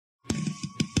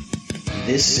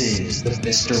This is the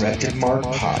Misdirected Mark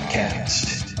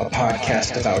Podcast, a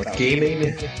podcast about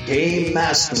gaming, game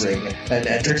mastering, and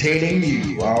entertaining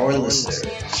you, our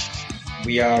listeners.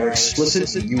 We are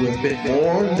explicit, you have been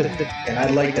warned, and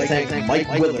I'd like to thank Mike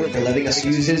Willard for letting us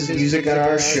use his music on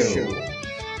our show.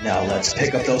 Now let's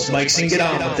pick up those mics and get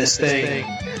on with this thing.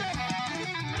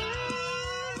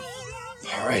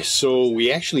 Alright, so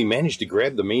we actually managed to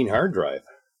grab the main hard drive.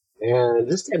 And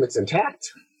this time it's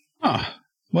intact. Ah,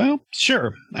 well,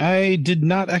 sure. I did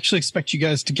not actually expect you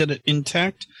guys to get it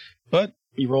intact, but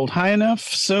you rolled high enough,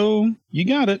 so you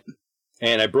got it.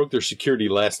 And I broke their security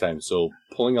last time, so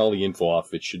pulling all the info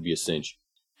off it should be a cinch.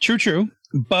 True.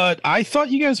 But I thought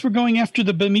you guys were going after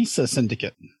the Bemisa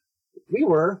Syndicate. We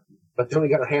were, but then we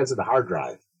got our hands on the hard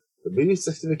drive. The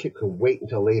Bemisa Syndicate could wait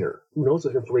until later. Who knows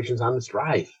what information's on this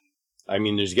drive? I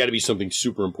mean, there's got to be something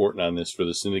super important on this for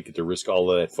the Syndicate to risk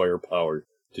all of that firepower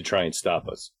to try and stop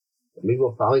us. Maybe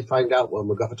we'll finally find out what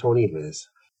MacGuffatonium is.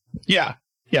 Yeah.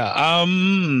 All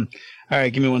right,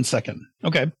 give me 1 second.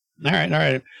 Okay. All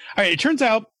right. It turns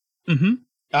out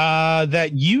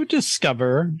that you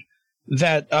discovered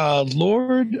that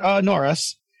Lord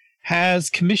Norris has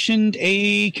commissioned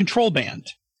a control band.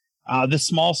 This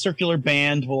small circular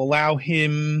band will allow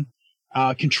him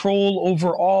control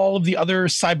over all of the other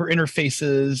cyber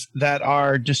interfaces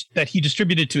that he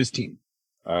distributed to his team.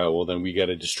 Well, then we got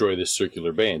to destroy this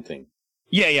circular band thing.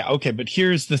 Yeah, okay, but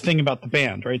here's the thing about the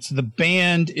band, right? So the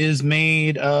band is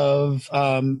made of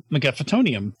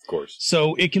MacGuffatonium. Of course.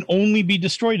 So it can only be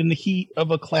destroyed in the heat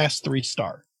of a Class 3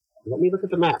 star. Let me look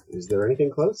at the map. Is there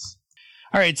anything close?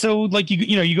 All right, so like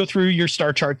you go through your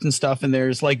star charts and stuff, and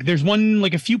there's one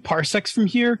like a few parsecs from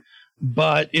here,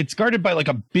 but it's guarded by like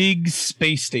a big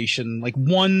space station, like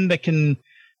one that can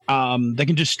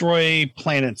destroy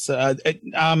planets.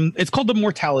 It's called the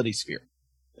Mortality Sphere.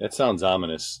 That sounds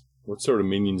ominous. What sort of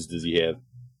minions does he have?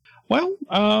 Well,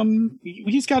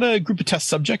 he's got a group of test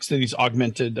subjects that he's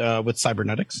augmented with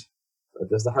cybernetics.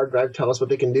 Does the hard drive tell us what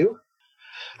they can do?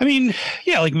 I mean,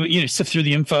 yeah, sift through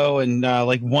the info, and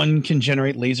one can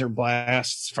generate laser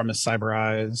blasts from his cyber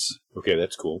eyes. Okay,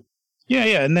 that's cool.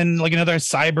 Yeah, and then another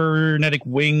cybernetic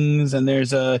wings, and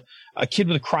there's a kid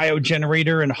with a cryo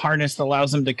generator and a harness that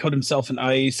allows him to coat himself in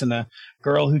ice, and a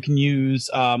girl who can use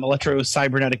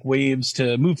electro-cybernetic waves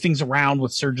to move things around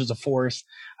with surges of force.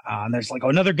 And there's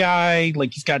another guy,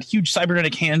 he's got huge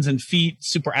cybernetic hands and feet,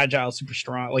 super agile, super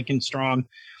strong, strong.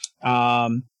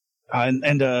 And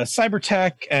a cyber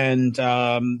tech, and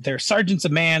there's Sergeant's a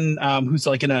man who's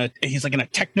in a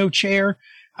techno chair.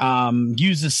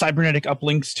 Uses cybernetic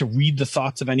uplinks to read the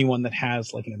thoughts of anyone that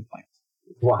has an implant.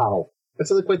 Wow. That's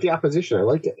really quite the opposition. I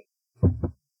like it.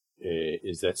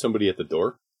 Is that somebody at the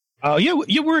door? Yeah,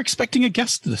 we're expecting a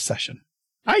guest this session.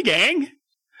 Hi, gang.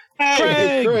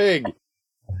 Hey, Craig.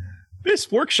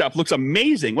 This workshop looks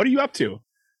amazing. What are you up to?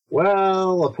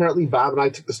 Well, apparently Bob and I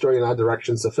took the story in odd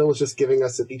directions, so Phil was just giving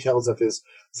us the details of his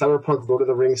Cyberpunk Lord of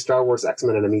the Rings Star Wars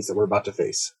X-Men enemies that we're about to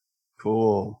face.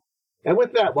 Cool. And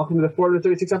with that, welcome to the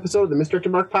 436th episode of the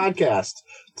Misdirected Mark Podcast.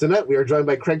 Tonight, we are joined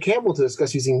by Craig Campbell to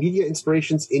discuss using media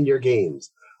inspirations in your games.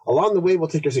 Along the way, we'll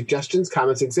take your suggestions,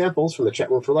 comments, examples from the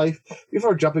chat room for life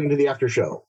before jumping into the after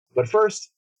show. But first,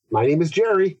 my name is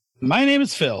Jerry. My name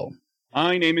is Phil.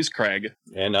 My name is Craig.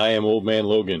 And I am Old Man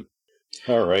Logan.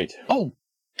 All right. Oh,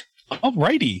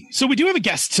 alrighty. So we do have a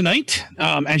guest tonight,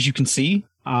 as you can see.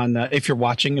 If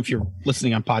you're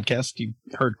listening on podcast, you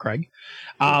heard Craig.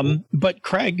 But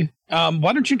Craig,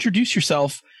 why don't you introduce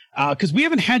yourself? Because we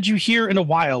haven't had you here in a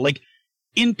while.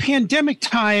 In pandemic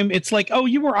time, it's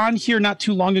you were on here not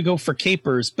too long ago for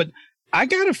Capers, but I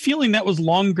got a feeling that was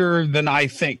longer than I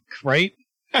think, right?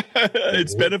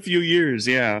 It's been a few years,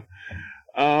 yeah.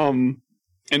 And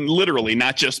literally,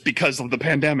 not just because of the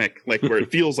pandemic, where it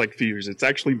feels like a few years. It's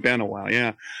actually been a while,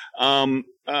 yeah.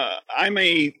 I'm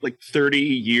a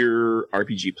 30-year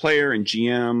RPG player and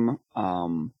GM.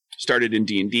 Started in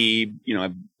D&D.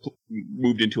 I've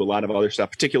moved into a lot of other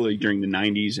stuff, particularly during the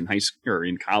 90s in high school or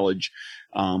in college,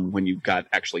 when you've got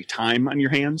actually time on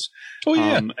your hands. Oh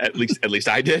yeah. At least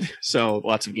I did. So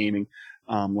lots of gaming,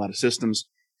 a lot of systems.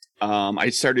 I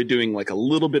started doing a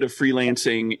little bit of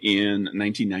freelancing in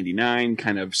 1999,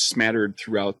 kind of smattered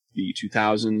throughout the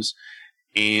 2000s.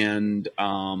 And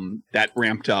that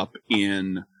ramped up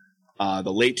in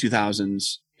the late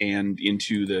 2000s and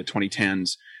into the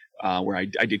 2010s, where I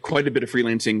did quite a bit of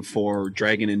freelancing for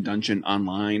Dragon and Dungeon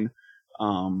Online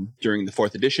during the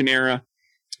 4th edition era.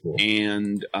 Cool.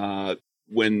 And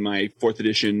when my 4th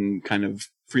edition kind of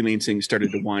freelancing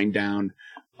started to wind down,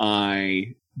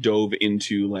 I dove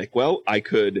into I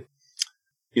could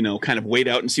kind of wait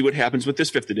out and see what happens with this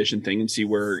 5th edition thing and see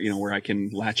where I can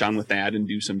latch on with that and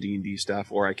do some D&D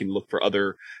stuff, or I can look for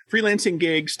other freelancing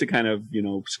gigs to kind of,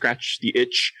 scratch the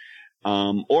itch.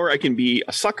 Or I can be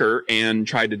a sucker and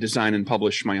try to design and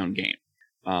publish my own game,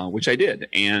 which I did.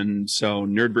 And so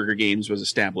Nerdburger Games was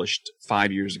established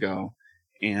 5 years ago,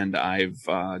 and I've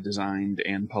designed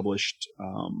and published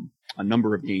a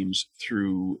number of games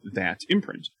through that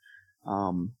imprint.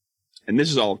 And this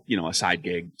is all, a side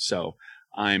gig. So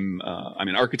I'm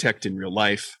an architect in real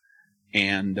life,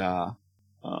 and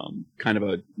kind of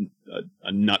a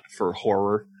nut for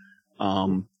horror,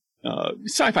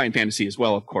 sci-fi and fantasy as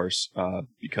well, of course,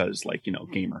 because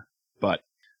gamer. But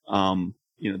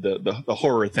the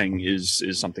horror thing is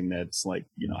something that's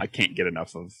I can't get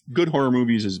enough of. Good horror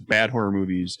movies as bad horror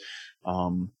movies.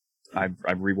 I've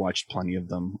rewatched plenty of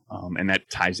them, and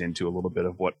that ties into a little bit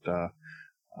of what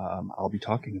I'll be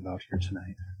talking about here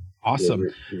tonight. Awesome.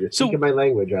 You're speaking my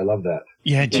language. I love that.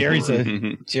 Yeah, Jerry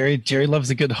loves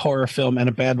a good horror film and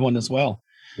a bad one as well.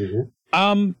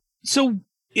 Mm-hmm. So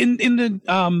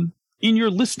in your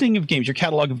listing of games, your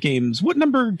catalog of games, what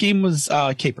number game was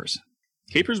Capers?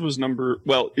 Capers was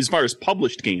as far as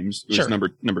published games, it was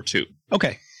number 2.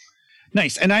 Okay,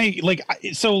 nice. And I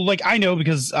know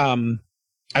because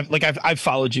I've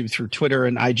followed you through Twitter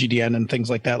and IGDN and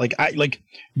things like that.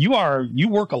 You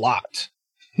work a lot.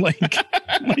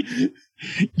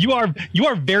 You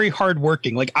are very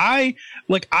hardworking. I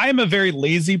am a very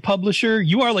lazy publisher.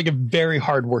 You are a very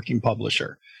hardworking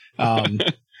publisher.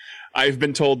 I've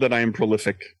been told that I am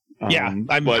prolific.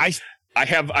 I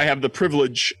have the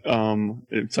privilege,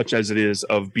 such as it is,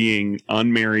 of being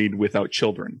unmarried without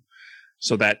children.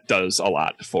 So that does a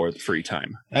lot for the free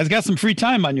time. I've got some free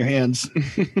time on your hands.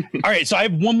 All right. So I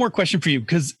have one more question for you,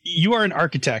 because you are an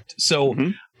architect. So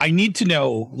I need to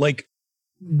know,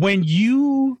 when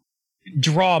you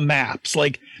draw maps,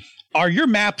 are your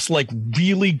maps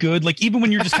really good? Even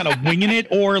when you're just kind of winging it,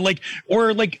 or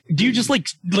do you just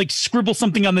scribble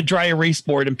something on the dry erase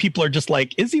board and people are just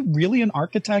is he really an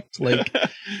architect? When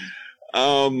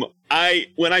I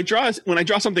draw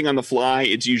something on the fly,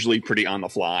 it's usually pretty on the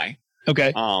fly.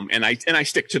 Okay. And I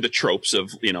stick to the tropes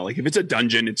of, if it's a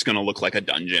dungeon, it's going to look like a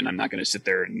dungeon. I'm not going to sit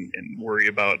there and worry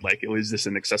about is this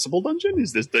an accessible dungeon?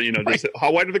 Is this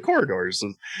how wide are the corridors?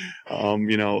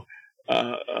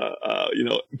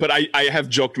 But I have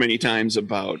joked many times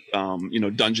about,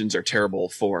 dungeons are terrible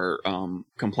for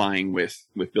complying with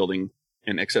building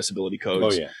and accessibility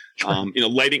codes. Oh yeah.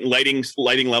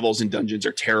 Lighting levels in dungeons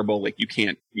are terrible. You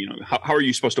can't, how are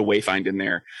you supposed to wayfind in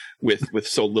there with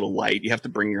so little light? You have to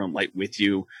bring your own light with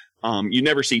you. You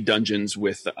never see dungeons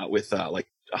with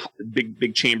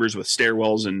big chambers with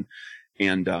stairwells and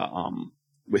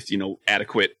with,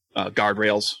 adequate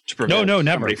guardrails to prevent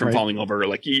somebody from falling over.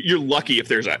 You're lucky if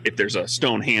there's a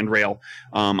stone handrail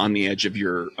on the edge of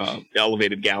your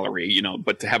elevated gallery,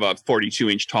 but to have a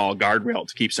 42-inch tall guardrail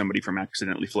to keep somebody from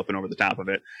accidentally flipping over the top of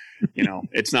it,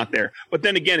 it's not there. But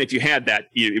then again, if you had that,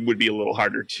 it would be a little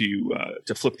harder to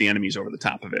flip the enemies over the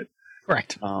top of it.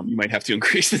 Correct. You might have to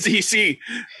increase the DC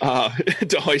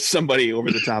to hoist somebody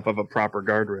over the top of a proper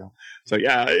guardrail. So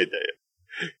yeah,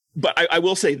 but I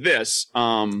will say this.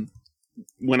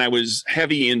 When I was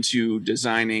heavy into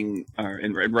designing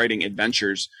and writing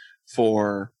adventures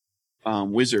for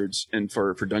Wizards and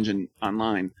for Dungeon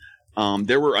Online,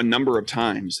 there were a number of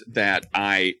times that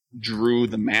I drew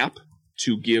the map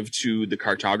to give to the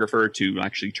cartographer to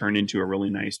actually turn into a really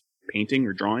nice painting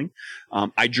or drawing.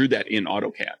 I drew that in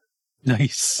AutoCAD.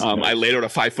 Nice. I laid out a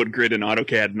 5-foot grid in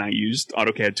AutoCAD, and I used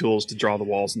AutoCAD tools to draw the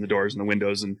walls and the doors and the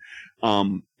windows. And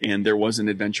there was an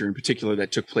adventure in particular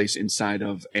that took place inside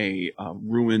of a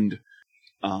ruined,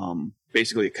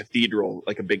 basically a cathedral,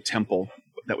 like a big temple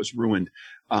that was ruined,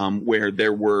 where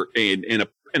there were an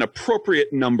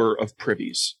appropriate number of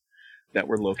privies that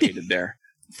were located there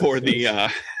for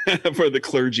the for the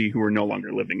clergy who were no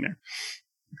longer living there.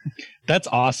 That's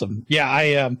awesome.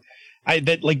 Yeah,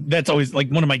 that's always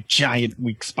one of my giant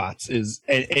weak spots is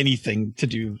anything to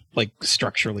do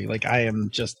structurally.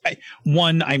 I'm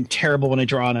terrible when I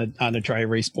draw on a dry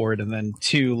erase board, and then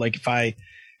 2, if I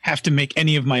have to make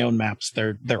any of my own maps,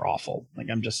 they're awful.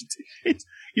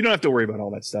 You don't have to worry about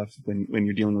all that stuff when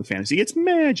you're dealing with fantasy. It's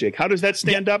magic. How does that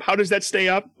stand up? How does that stay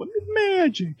up?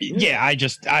 Magic. Yeah,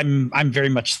 I'm very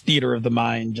much theater of the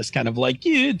mind, just kind of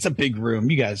it's a big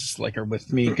room. You guys are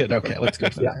with me. Good. Okay, let's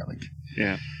go from there.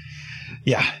 Yeah.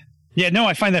 Yeah. No,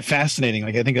 I find that fascinating.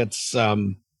 I think that's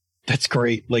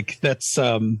great.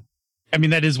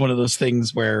 That is one of those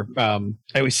things where I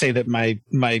always say that my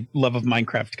love of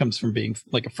Minecraft comes from being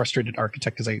a frustrated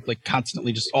architect, because I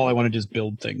constantly just all I want to do is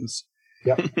build things.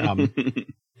 Yep.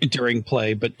 during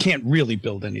play, but can't really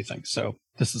build anything. So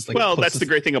this is like that's the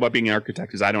great thing about being an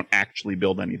architect is I don't actually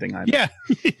build anything either. Yeah.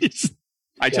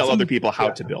 I tell other people how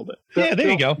to build it. Yeah, there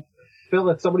you go. Phil,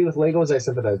 as somebody with Legos, I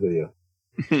sympathize with you.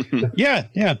 Yeah.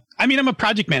 I mean, I'm a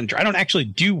project manager. I don't actually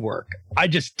do work. I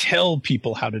just tell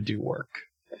people how to do work.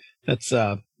 That's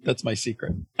my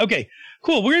secret. Okay,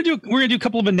 cool. We're gonna do a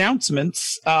couple of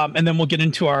announcements, and then we'll get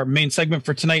into our main segment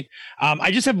for tonight.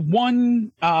 I just have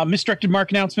one misdirected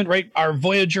mark announcement. Right, our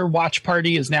Voyager watch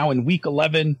party is now in week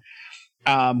 11.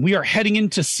 We are heading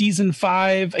into season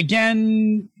 5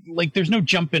 again. Like, there's no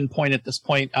jump in point at this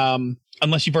point,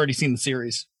 unless you've already seen the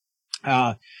series.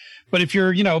 But if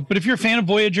you're a fan of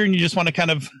Voyager and you just want to kind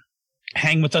of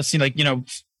hang with us,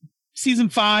 season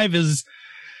 5 is,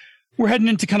 we're heading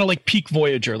into kind of like peak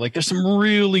Voyager. Like, there's some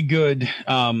really good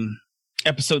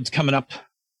episodes coming up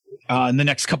in the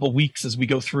next couple of weeks as we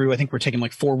go through. I think we're taking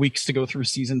like 4 weeks to go through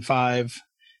season 5.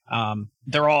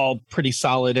 They're all pretty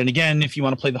solid. And again, if you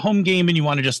want to play the home game and you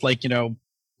want to just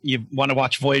you want to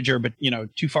watch Voyager, but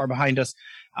too far behind us,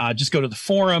 just go to the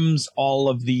forums. All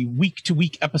of the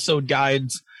week-to-week episode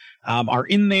guides are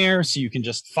in there, so you can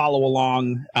just follow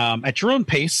along at your own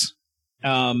pace.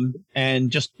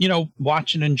 And just,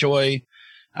 watch and enjoy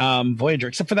Voyager,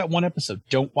 except for that one episode.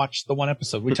 Don't watch the one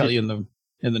episode. We tell you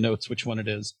in the notes which one it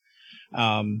is.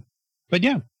 But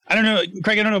yeah, I don't know,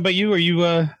 Craig, I don't know about you. Are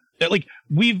you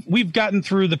we've gotten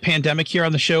through the pandemic here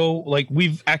on the show. Like,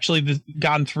 we've actually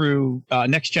gone through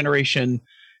Next Generation,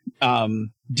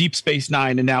 Deep Space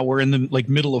Nine, and now we're in the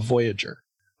middle of Voyager.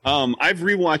 I've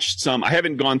rewatched some. I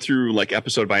haven't gone through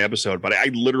episode by episode, but I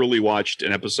literally watched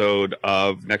an episode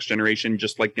of Next Generation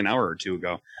just an hour or two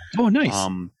ago. Oh, nice.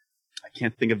 I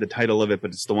can't think of the title of it,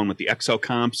 but it's the one with the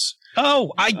exocomps.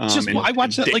 Oh, I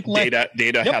watched that.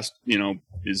 Data has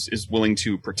is willing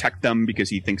to protect them because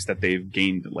he thinks that they've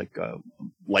gained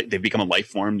they've become a life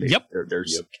form. They're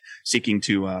seeking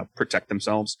to protect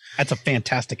themselves. That's a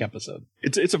fantastic episode.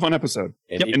 It's a fun episode,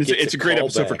 and it's a great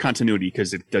episode for continuity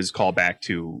because it does call back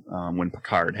to when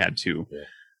Picard had to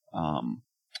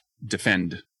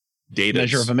defend Data's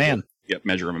Measure of a Man. Yep,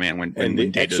 Measure of a Man. When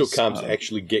the exocomps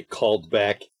actually get called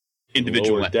back.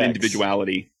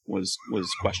 Individuality was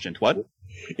questioned. What?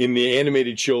 In the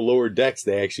animated show Lower Decks,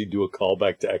 they actually do a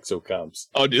callback to exocomps.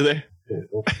 Oh, do they?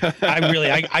 I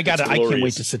can't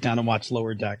wait to sit down and watch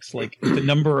Lower Decks. Like, the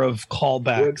number of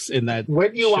callbacks in that.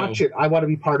 When you watch it, I want to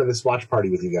be part of this watch party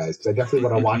with you guys, because I definitely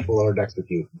want to watch Lower Decks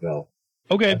with you, Bill.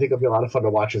 Okay. I think it'll be a lot of fun to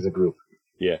watch as a group.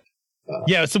 Yeah.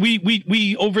 So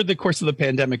we over the course of the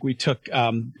pandemic, we took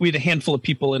we had a handful of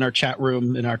people in our chat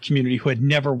room in our community who had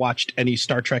never watched any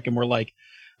Star Trek, and were like,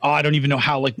 oh, I don't even know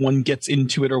how one gets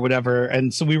into it or whatever.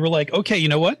 And so we were like, okay, you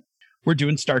know what? We're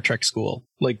doing Star Trek school.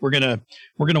 Like, we're gonna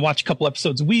watch a couple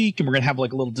episodes a week, and we're gonna have a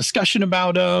little discussion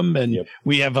about them. And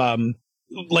we have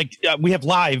we have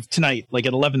live tonight, at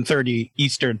 11:30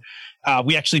 Eastern.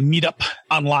 We actually meet up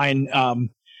online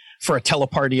for a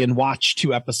teleparty and watch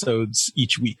 2 episodes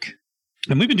each week.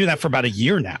 And we've been doing that for about a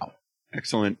year now.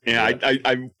 Excellent. Yeah,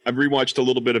 I've rewatched a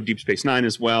little bit of Deep Space Nine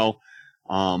as well.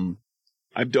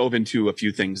 I've dove into a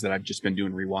few things that I've just been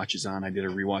doing rewatches on. I did a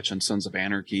rewatch on Sons of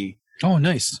Anarchy. Oh,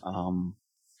 nice.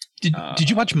 Did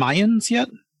you watch Mayans yet?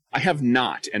 I have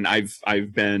not, and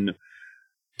I've been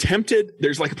tempted.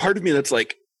 There's a part of me that's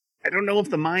I don't know if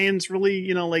the Mayans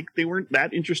really, they weren't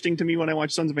that interesting to me when I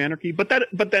watched Sons of Anarchy. But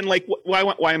then,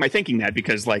 why am I thinking that?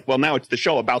 Because, now it's the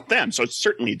show about them, so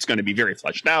certainly it's going to be very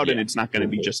fleshed out, and it's not going to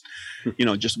be just,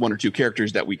 just 1 or 2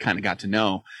 characters that we kind of got to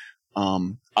know.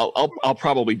 I'll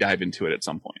probably dive into it at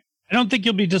some point. I don't think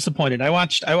you'll be disappointed. I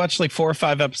watched 4 or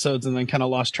 5 episodes and then kind of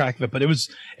lost track of it, but it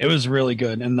was really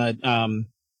good, and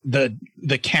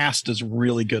the cast is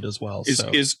really good as well.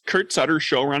 Is Kurt Sutter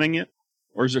show running it?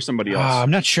 Or is there somebody else? I'm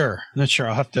not sure.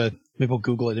 I'll have to, maybe we'll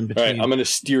Google it in between. All right, I'm going to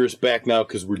steer us back now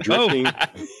because we're drifting.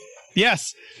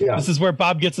 Yes. Yeah. This is where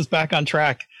Bob gets us back on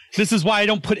track. This is why I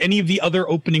don't put any of the other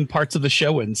opening parts of the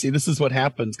show in. See, this is what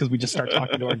happens because we just start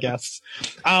talking to our guests.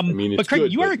 But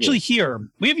Craig, you are actually here.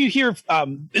 We have you here.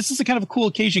 This is a kind of a cool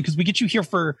occasion because we get you here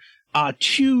for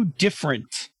 2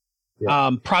 different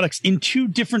products in 2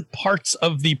 different parts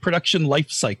of the production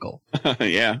life cycle.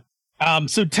 Yeah.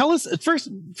 So tell us first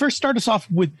start us off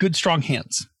with Good Strong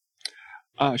Hands.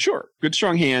 Sure. Good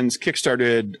Strong Hands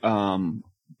kickstarted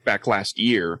back last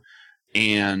year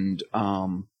and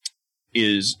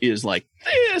is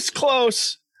this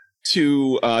close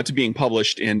to being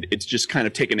published, and it's just kind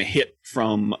of taken a hit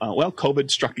from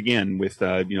COVID struck again with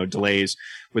delays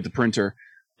with the printer.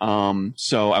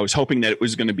 So I was hoping that it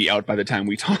was going to be out by the time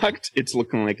we talked. It's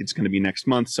looking like it's going to be next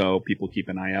month, so people keep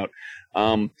an eye out.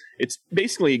 It's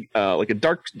basically like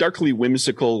a darkly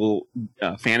whimsical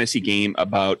fantasy game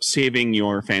about saving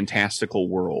your fantastical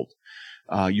world.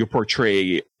 You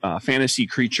portray fantasy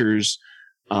creatures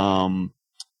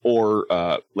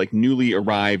or like newly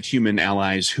arrived human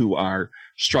allies who are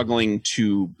struggling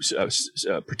to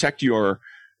protect your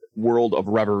world of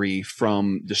reverie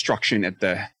from destruction at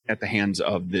the hands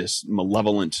of this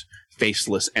malevolent,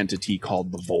 faceless entity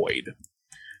called the Void.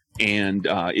 And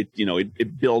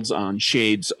it builds on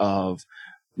shades of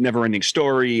Neverending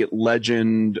Story,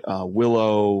 Legend,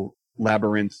 Willow,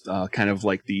 Labyrinth, kind of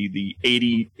like the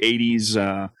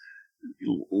 80s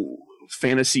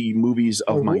fantasy movies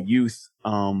of my youth.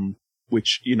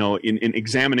 Which, in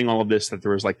examining all of this, that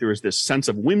there was this sense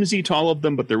of whimsy to all of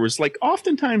them, but there was like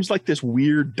oftentimes like this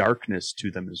weird darkness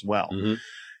to them as well.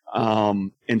 Mm-hmm.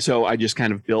 And so I just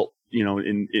kind of built,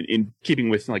 in keeping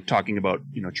with like talking about,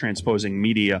 transposing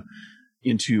media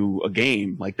into a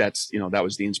game, like that's, that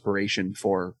was the inspiration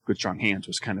for Good Strong Hands,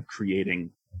 was kind of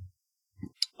creating,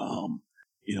 the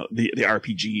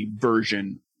RPG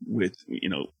version with,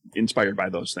 inspired by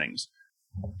those things.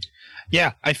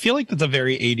 Yeah, I feel like that's a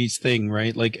very 80s thing,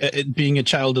 right? Like being a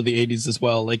child of the 80s as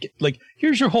well. Like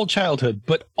here's your whole childhood,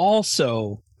 but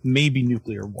also maybe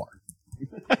nuclear war.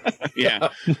 Yeah.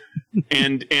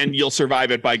 and you'll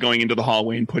survive it by going into the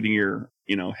hallway and putting your,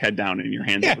 head down and your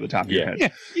hands over the top of your head. Yeah,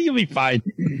 you'll be fine.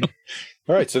 Mm-hmm.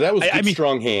 All right, so that was Good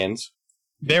Strong Hands.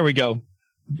 There we go.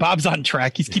 Bob's on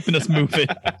track. He's keeping us moving.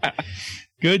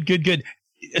 Good.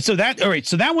 So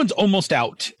that one's almost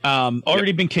out.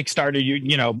 Already been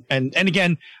Kickstarted. And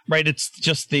again, right? It's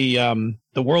just the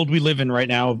world we live in right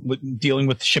now, dealing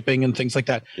with shipping and things like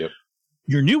that. Yep.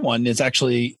 Your new one is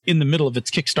actually in the middle of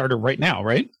its Kickstarter right now,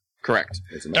 right? Correct.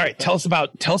 All right, tell us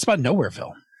about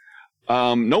Nowhereville.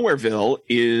 Nowhereville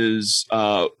is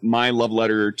my love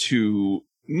letter to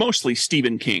mostly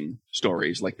Stephen King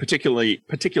stories, like particularly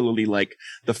like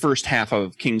the first half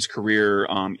of King's career,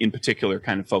 in particular,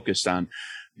 kind of focused on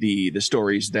the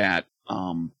stories that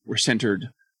were centered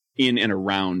in and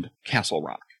around Castle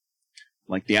Rock,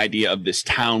 like the idea of this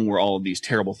town where all of these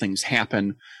terrible things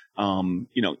happen. In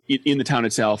the town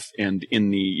itself and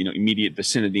in the immediate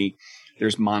vicinity,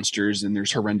 there's monsters and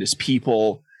there's horrendous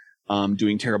people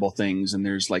doing terrible things, and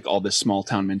there's like all this small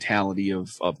town mentality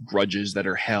of grudges that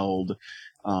are held.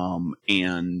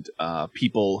 And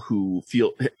people who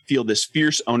feel this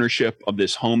fierce ownership of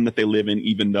this home that they live in,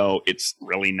 even though it's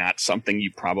really not something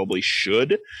you probably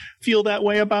should feel that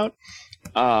way about.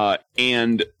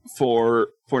 And for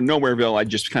Nowhereville, I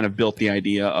just kind of built the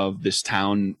idea of this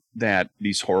town that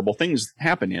these horrible things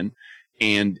happen in,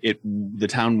 and the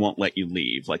town won't let you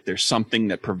leave. Like there's something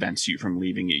that prevents you from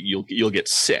leaving. You'll get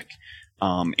sick,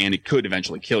 and it could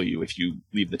eventually kill you if you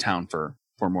leave the town for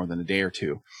more than a day or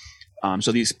two.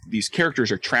 So these characters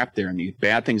are trapped there and these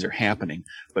bad things are happening,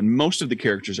 but most of the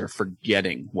characters are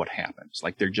forgetting what happens.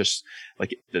 Like they're just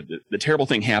like the terrible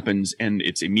thing happens and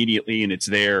it's immediately and it's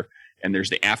there and there's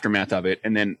the aftermath of it.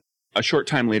 And then a short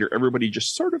time later, everybody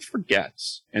just sort of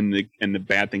forgets and the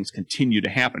bad things continue to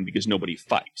happen because nobody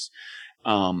fights.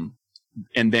 And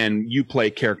then you play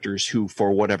characters who,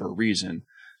 for whatever reason,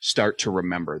 start to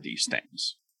remember these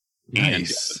things.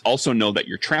 Nice. And also know that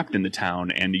you're trapped in the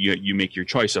town, and you make your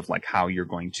choice of like how you're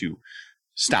going to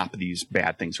stop these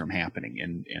bad things from happening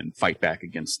and fight back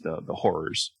against the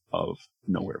horrors of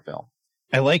Nowhereville.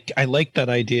 I like that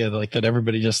idea, like that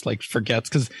everybody just like forgets,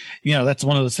 because that's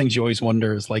one of those things you always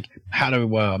wonder is like how to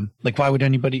why would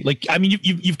anybody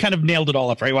you've kind of nailed it all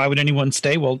up, right? Why would anyone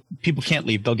stay? Well, people can't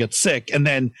leave; they'll get sick, and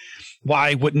then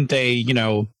why wouldn't they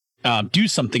do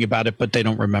something about it? But they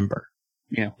don't remember.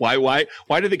 Yeah. Why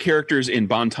do the characters in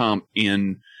Bon Temps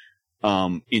in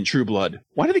True Blood,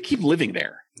 why do they keep living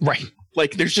there? Right.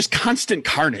 Like there's just constant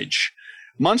carnage.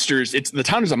 Monsters, the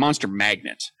town is a monster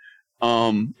magnet.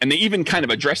 And they even kind of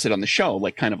address it on the show,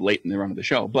 like kind of late in the run of the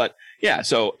show. But yeah,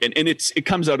 so and it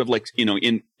comes out of like,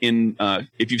 in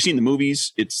if you've seen the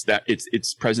movies,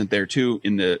 it's present there too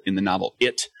in the novel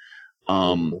It.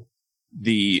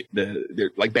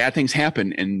 They're like bad things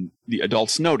happen and the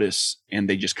adults notice and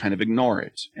they just kind of ignore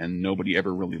it and nobody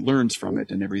ever really learns from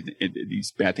it and everything.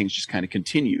 These bad things just kind of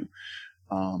continue.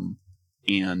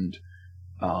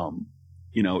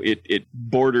 It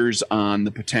borders on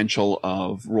the potential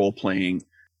of role playing,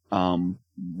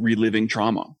 reliving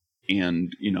trauma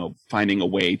and, finding a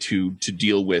way to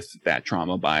deal with that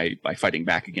trauma by fighting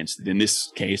back against it. In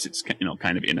this case, it's,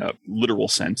 kind of in a literal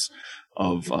sense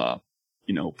of,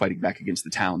 fighting back against the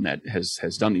town that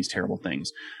has done these terrible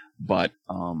things. But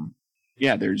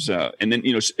yeah, there's and then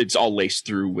it's all laced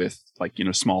through with like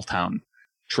small town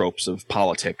tropes of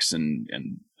politics and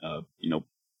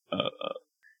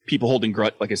people holding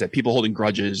like I said, people holding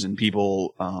grudges and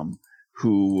people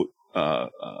who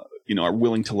are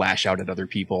willing to lash out at other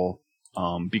people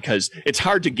because it's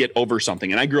hard to get over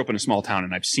something. And I grew up in a small town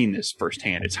and I've seen this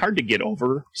firsthand. It's hard to get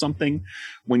over something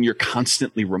when you're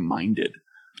constantly reminded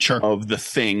of the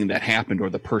thing that happened or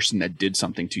the person that did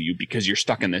something to you, because you're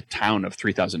stuck in a town of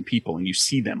 3,000 people and you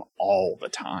see them all the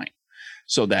time.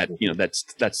 So that,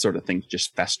 that sort of thing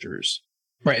just festers.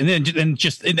 Right. And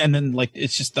then like,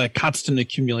 it's just a constant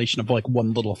accumulation of like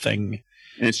one little thing.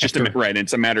 And it's just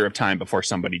it's a matter of time before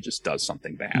somebody just does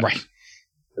something bad. Right.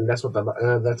 And that's what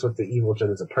the evil gen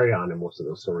is a prey on in most of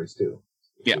those stories too.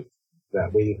 Yeah.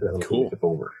 That waiting for them to tip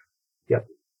over. Yep.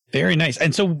 Very nice.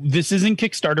 And so this is in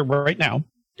Kickstarter right now.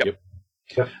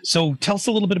 Yep. So tell us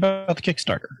a little bit about the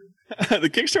Kickstarter. The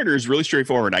Kickstarter is really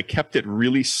straightforward. I kept it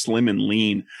really slim and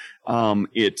lean.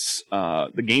 It's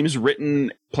the game is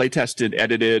written, play tested,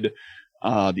 edited.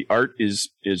 The art is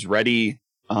ready.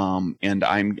 And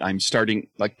I'm starting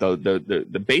like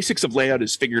the basics of layout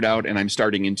is figured out, and I'm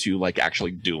starting into like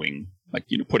actually doing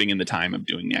putting in the time of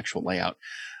doing the actual layout.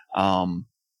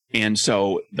 And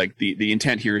so like the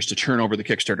intent here is to turn over the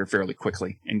Kickstarter fairly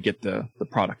quickly and get the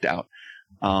product out.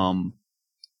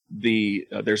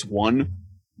 There's one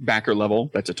backer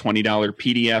level that's a $20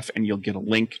 PDF, and you'll get a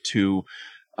link to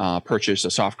purchase a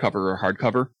softcover or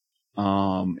hardcover,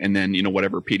 and then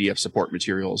whatever PDF support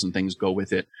materials and things go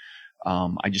with it.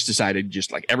 I just decided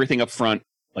just like everything up front,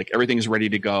 like everything's ready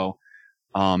to go.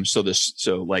 So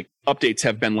like updates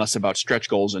have been less about stretch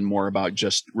goals and more about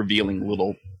just revealing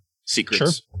little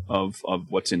secrets of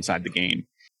what's inside the game.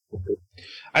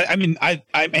 I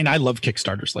love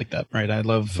Kickstarters like that, right? I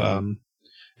love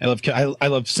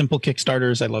simple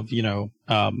Kickstarters. I love,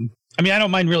 I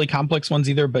don't mind really complex ones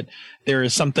either, but there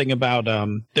is something about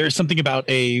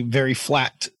a very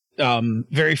flat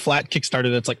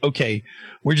Kickstarter that's like, okay,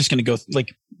 we're just going to go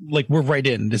like we're right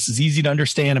in. This is easy to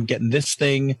understand. I'm getting this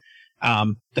thing.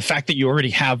 The fact that you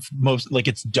already have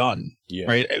it's done,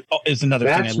 right, is another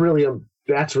thing.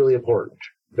 That's really important.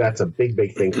 That's a big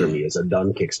thing for me, is a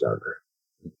done Kickstarter.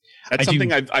 That's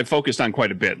something I've focused on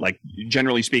quite a bit. Like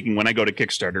generally speaking, when I go to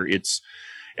Kickstarter, it's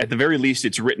at the very least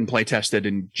it's written, play tested,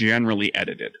 and generally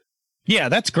edited. Yeah,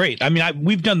 that's great. I mean,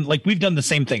 we've done the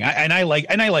same thing. I like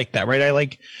that, right?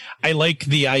 I like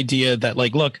the idea that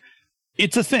like, look,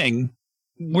 it's a thing.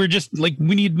 We're just like,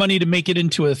 we need money to make it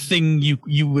into a thing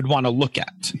you would want to look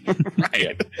at.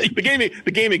 Right.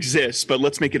 The game exists, but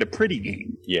let's make it a pretty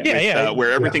game. Yeah.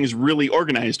 Where everything's really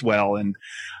organized well, and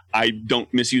I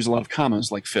don't misuse a lot of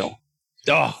commas like Phil.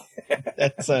 Oh,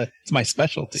 it's my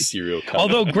specialty. Serial comma.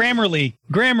 Although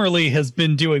Grammarly has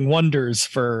been doing wonders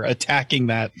for attacking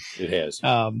that. It has.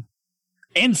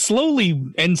 And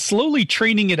slowly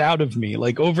training it out of me.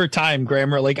 Like over time,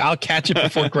 Grammarly, I'll catch it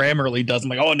before Grammarly does. I'm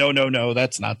like, oh no,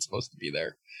 that's not supposed to be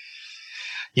there.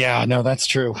 Yeah, no, that's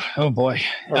true. Oh boy.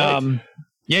 Right.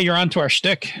 Yeah, you're on to our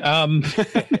shtick.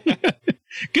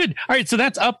 Good. All right, so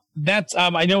that's up. That's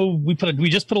I know we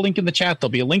just put a link in the chat. There'll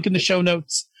be a link in the show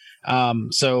notes.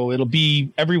 So it'll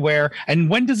be everywhere. And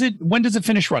when does it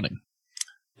finish running?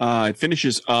 It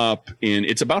finishes up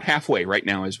it's about halfway right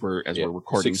now as we're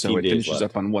recording. So it finishes left.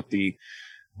 Up on what the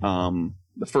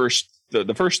first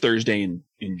Thursday in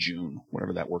June,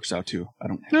 whatever that works out to. I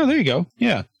don't know. Oh, there you go.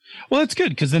 Yeah. Well, that's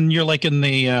good, because then you're like in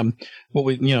the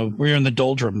we're in the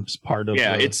doldrums part of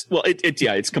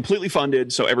it's completely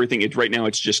funded, so everything right now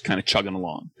it's just kind of chugging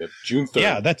along. June 3rd.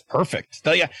 Yeah, that's perfect.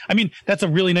 Yeah, I mean that's a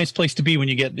really nice place to be when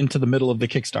you get into the middle of the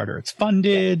Kickstarter. It's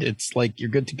funded. It's like you're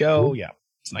good to go. Yeah,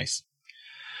 it's nice.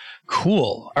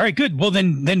 Cool. All right, good. Well,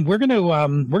 then we're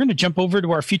gonna jump over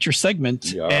to our feature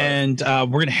segment, and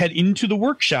we're gonna head into the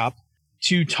workshop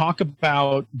to talk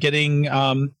about getting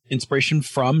inspiration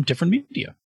from different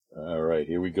media. All right,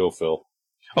 here we go, Phil.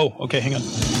 Oh, okay, hang on.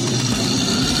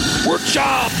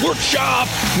 Workshop!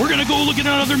 We're going to go look at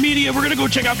other media. We're going to go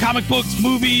check out comic books,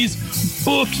 movies,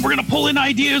 books. We're going to pull in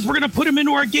ideas. We're going to put them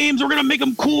into our games. We're going to make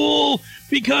them cool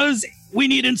because we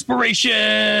need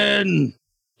inspiration.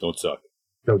 Don't suck.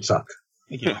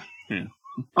 Thank you. Yeah.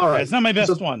 All right. It's not my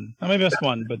best one. Not my best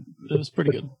one, but it was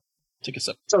pretty good. Take a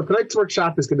sip. So tonight's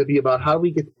workshop is going to be about how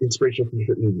we get inspiration from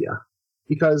different media.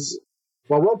 Because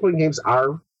while role-playing games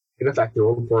are, in effect, their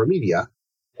own form of media,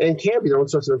 and can be their own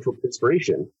source of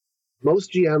inspiration,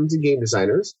 most GMs and game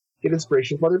designers get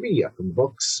inspiration from other media, from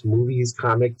books, movies,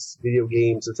 comics, video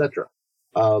games, etc.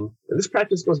 And this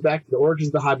practice goes back to the origins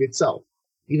of the hobby itself.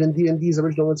 Even D&D's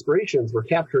original inspirations were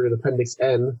captured in Appendix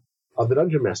N of the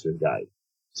Dungeon Master's Guide.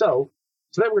 So,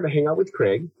 Tonight we're going to hang out with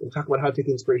Craig and talk about how to take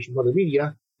inspiration from other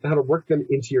media and how to work them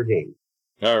into your game.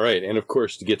 All right, and of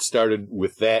course, to get started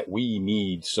with that, we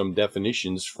need some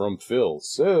definitions from Phil.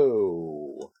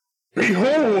 So,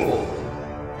 behold,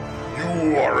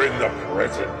 you are in the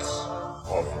presence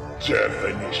of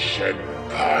Definition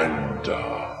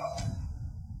Panda.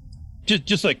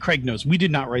 Just like Craig knows, we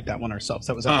did not write that one ourselves.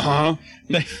 That was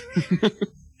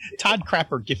Todd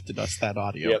Crapper gifted us that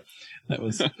audio. Yep. That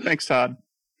was Thanks, Todd.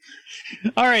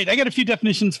 all right. I got a few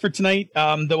definitions for tonight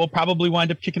that we'll probably wind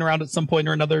up kicking around at some point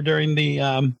or another during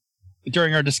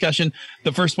our discussion.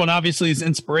 The first one obviously is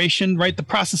inspiration, right? The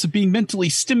process of being mentally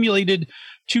stimulated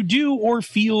to do or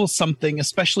feel something,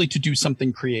 especially to do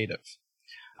something creative.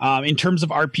 In terms of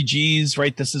RPGs,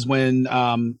 right, this is when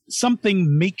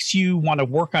something makes you want to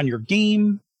work on your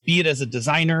game, be it as a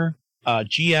designer,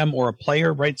 GM, or a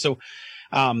player, right? So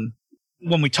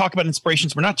when we talk about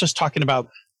inspirations, we're not just talking about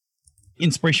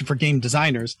inspiration for game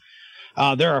designers.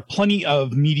 There are plenty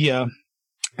of media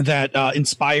that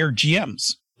inspire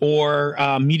GMs or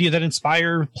media that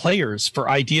inspire players for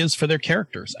ideas for their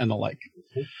characters and the like.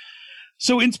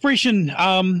 So inspiration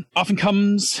often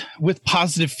comes with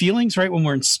positive feelings, right? When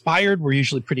we're inspired, we're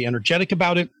usually pretty energetic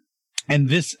about it. And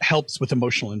this helps with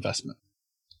emotional investment.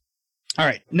 All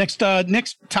right. Next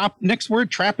word,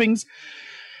 trappings.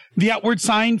 The outward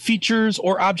sign, features,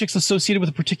 or objects associated with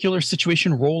a particular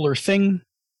situation, role, or thing.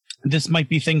 This might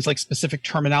be things like specific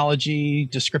terminology,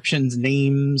 descriptions,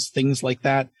 names, things like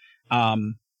that.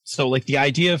 So like the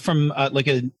idea from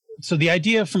the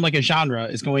idea from like a genre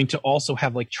is going to also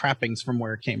have like trappings from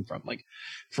where it came from. Like,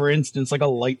 for instance, like a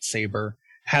lightsaber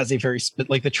has a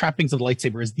like the trappings of the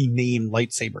lightsaber is the name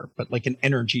lightsaber, but like an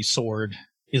energy sword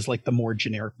is like the more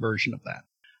generic version of that.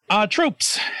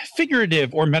 Tropes,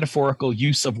 figurative or metaphorical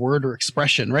use of word or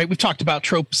expression, right? We've talked about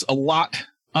tropes a lot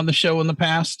on the show in the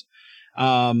past.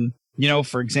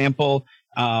 For example,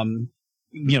 the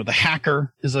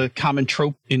hacker is a common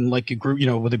trope in like a group,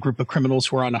 with a group of criminals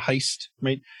who are on a heist,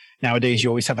 right? Nowadays, you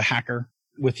always have a hacker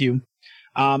with you.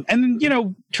 And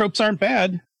tropes aren't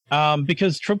bad,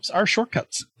 because tropes are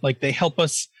shortcuts. Like they help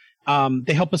us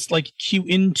like cue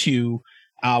into,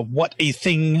 what a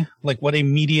thing, like what a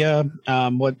media,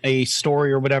 what a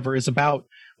story or whatever is about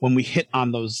when we hit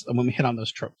on those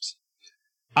tropes.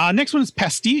 Next one is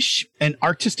pastiche, an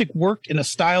artistic work in a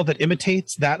style that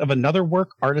imitates that of another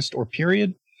work, artist, or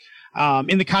period.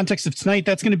 In the context of tonight,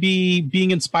 that's going to be being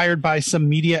inspired by some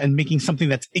media and making something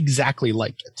that's exactly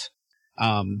like it.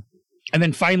 And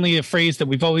then finally, a phrase that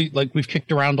we've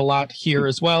kicked around a lot here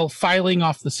as well, filing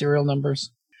off the serial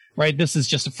numbers, right? This is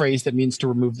just a phrase that means to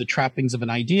remove the trappings of an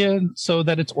idea so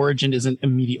that its origin isn't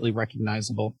immediately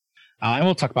recognizable. And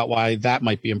we'll talk about why that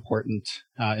might be important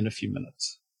in a few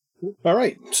minutes. All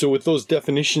right, so with those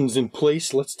definitions in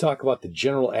place, let's talk about the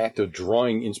general act of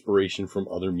drawing inspiration from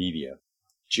other media.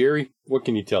 Jerry, what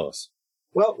can you tell us?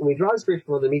 Well, when we draw inspiration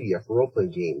from other media for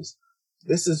role-playing games,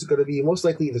 this is going to be most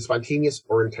likely either spontaneous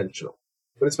or intentional.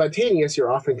 When it's spontaneous,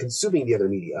 you're often consuming the other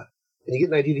media, and you get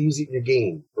an idea to use it in your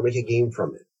game or make a game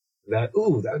from it. That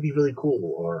would be really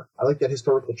cool, or I like that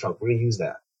historical chunk, we're going to use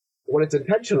that. But when it's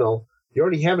intentional, you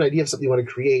already have an idea of something you want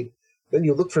to create, then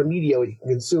you look for media you can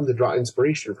consume to draw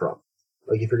inspiration from.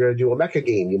 Like if you're going to do a mecha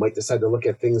game, you might decide to look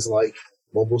at things like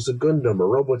Mobile Suit Gundam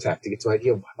or Robotech to get some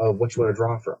idea of what you want to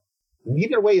draw from.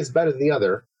 Neither way is better than the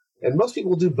other, and most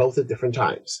people do both at different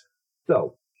times.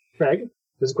 So, Craig,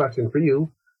 this is a question for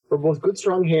you. For both Good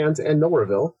Strong Hands and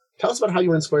Norville, tell us about how you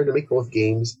were inspired to make both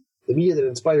games, the media that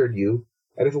inspired you,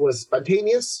 and if it was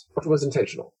spontaneous or if it was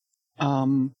intentional.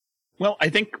 Well, I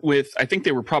think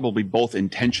they were probably both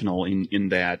intentional in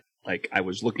that, like, I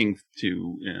was looking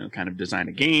to kind of design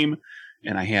a game,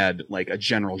 and I had like a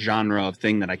general genre of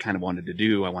thing that I kind of wanted to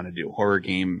do. I wanted to do a horror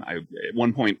game. At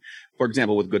one point, for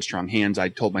example, with Good Strong Hands, I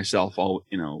told myself,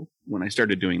 when I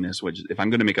started doing this, which if I'm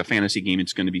going to make a fantasy game,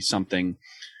 it's going to be something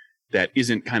that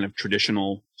isn't kind of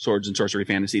traditional swords and sorcery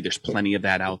fantasy. There's plenty of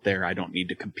that out there. I don't need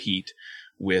to compete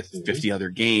with 50 other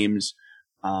games.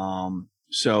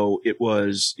 So it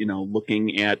was,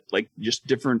 looking at like just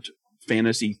different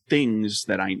fantasy things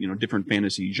that different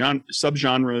fantasy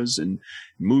subgenres and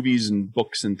movies and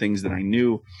books and things that I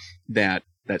knew that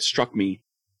struck me,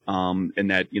 and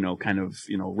that, kind of,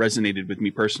 resonated with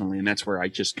me personally. And that's where I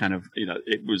just kind of,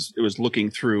 it was looking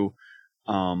through,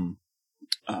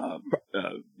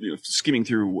 skimming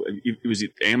through,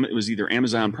 it was either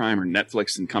Amazon Prime or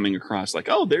Netflix, and coming across like,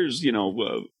 oh, there's,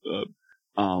 the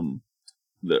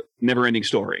Never Ending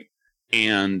Story.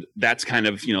 And that's kind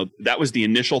of, that was the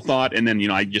initial thought. And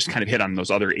then, I just kind of hit on those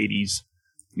other 80s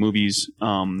movies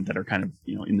that are kind of,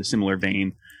 in the similar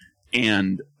vein.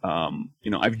 And,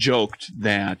 I've joked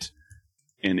that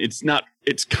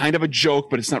it's kind of a joke,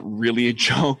 but it's not really a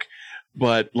joke.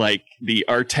 But like the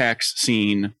Artax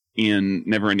scene in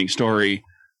Neverending Story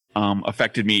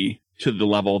affected me to the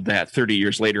level that 30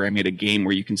 years later I made a game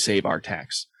where you can save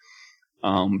Artax,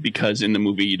 because in the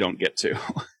movie you don't get to.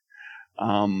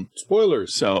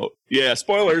 Spoilers. So yeah,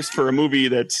 spoilers for a movie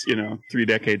that's 3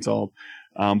 decades old.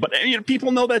 But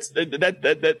people know that's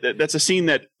a scene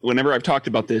that whenever I've talked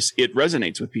about this, it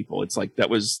resonates with people. It's like that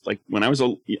was like when I was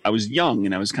young,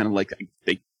 and I was kind of like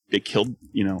they killed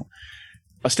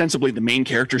ostensibly the main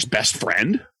character's best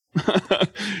friend.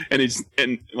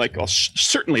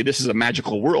 Certainly this is a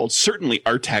magical world. Certainly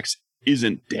Artax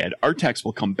isn't dead. Artax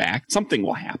will come back. Something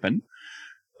will happen.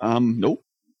 Nope.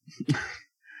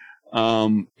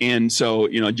 And so,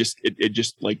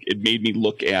 it made me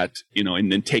look at,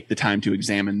 and then take the time to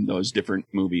examine those different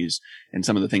movies and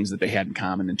some of the things that they had in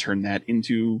common and turn that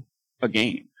into a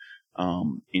game,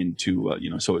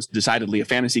 so it's decidedly a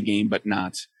fantasy game, but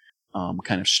not,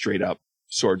 kind of straight up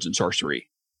swords and sorcery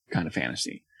kind of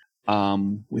fantasy.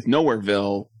 With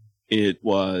Nowhereville, it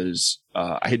was,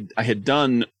 I had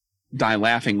done Die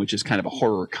Laughing, which is kind of a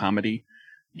horror comedy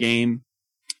game.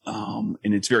 And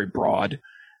it's very broad.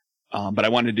 But I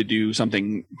wanted to do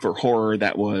something for horror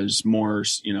that was more,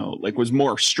 was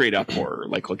more straight up horror.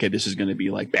 Like, okay, this is going to be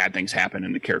like bad things happen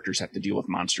and the characters have to deal with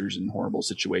monsters and horrible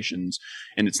situations.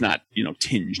 And it's not,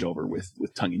 tinged over with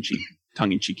tongue in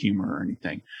cheek humor or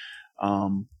anything.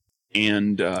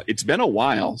 It's been a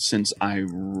while since I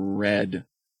read,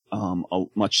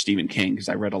 much Stephen King, because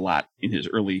I read a lot in his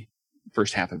early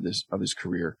first half of his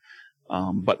career.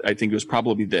 But I think it was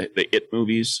probably the It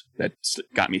movies that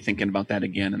got me thinking about that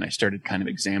again. And I started kind of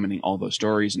examining all those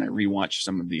stories, and I rewatched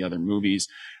some of the other movies.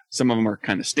 Some of them are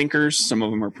kind of stinkers. Some of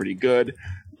them are pretty good.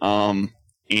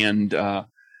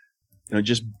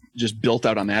 Just built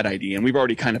out on that idea. And we've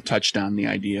already kind of touched on the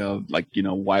idea of like,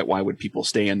 why would people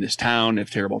stay in this town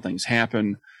if terrible things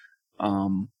happen?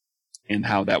 And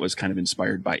how that was kind of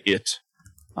inspired by It.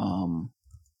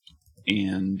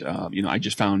 I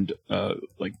just found,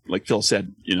 like Phil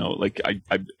said,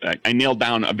 I nailed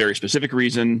down a very specific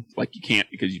reason. Like you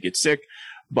can't because you get sick,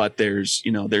 but there's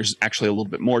actually a little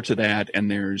bit more to that.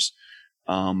 And there's,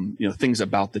 things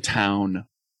about the town,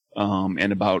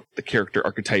 and about the character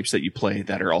archetypes that you play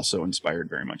that are also inspired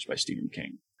very much by Stephen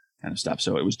King kind of stuff.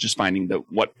 So it was just finding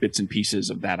what bits and pieces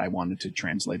of that I wanted to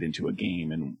translate into a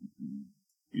game and,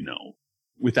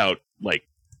 without like,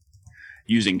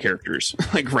 using characters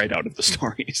like right out of the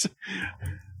stories.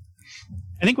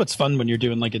 I think what's fun when you're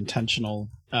doing like intentional,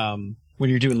 when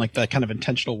you're doing like that kind of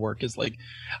intentional work is like,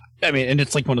 and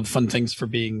it's like one of the fun things for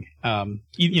being,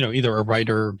 either a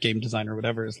writer, or game designer, or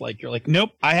whatever, is like, you're like,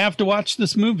 nope, I have to watch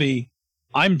this movie.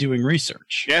 I'm doing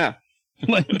research. Yeah.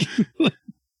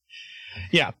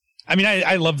 Yeah.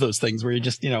 I love those things where you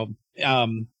just,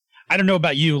 I don't know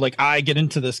about you. Like I get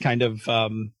into this kind of,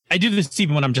 I do this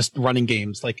even when I'm just running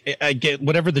games. Like I get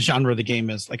whatever the genre of the game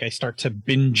is, like I start to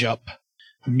binge up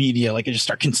media. Like I just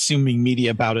start consuming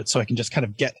media about it so I can just kind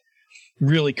of get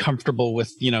really comfortable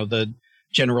with, the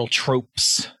general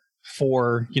tropes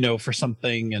for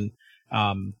something. And,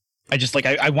 I just like,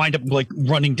 I wind up like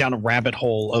running down a rabbit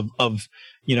hole of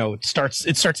it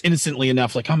starts innocently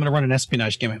enough. Like I'm going to run an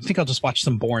espionage game. I think I'll just watch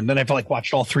some Bourne. Then I've like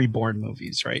watched all 3 Bourne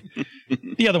movies, right?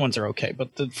 The other ones are okay,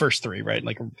 but the first 3, right?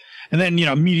 Like, and then,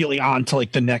 immediately on to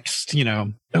like the next,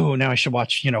 now I should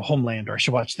watch, Homeland, or I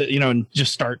should watch and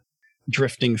just start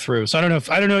drifting through. So I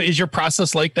don't know. Is your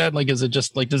process like that? Like, is it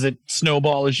just like, does it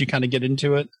snowball as you kind of get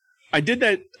into it? I did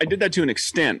that to an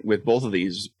extent with both of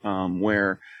these,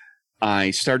 where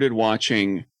I started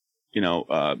watching,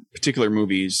 particular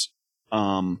movies,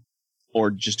 or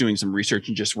just doing some research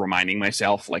and just reminding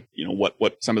myself, like,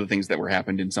 what some of the things that were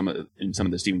happened in some of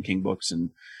the Stephen King books and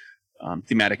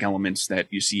thematic elements that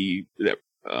you see that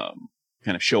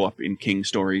kind of show up in King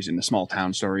stories, in the small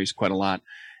town stories, quite a lot.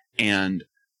 And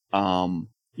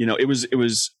it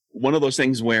was one of those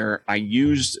things where I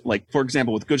used, like, for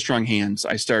example, with Good Strong Hands,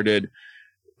 I started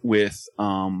with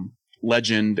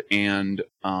Legend and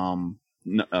the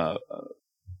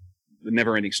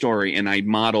Neverending Story, and I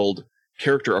modeled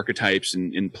character archetypes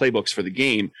in playbooks for the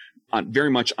game on very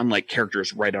much unlike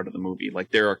characters right out of the movie.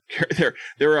 Like there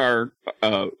are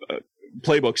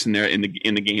playbooks in there in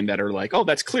the game that are like, oh,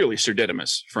 that's clearly Sir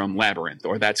Didymus from Labyrinth,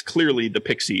 or that's clearly the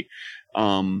Pixie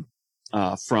from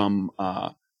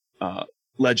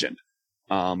Legend,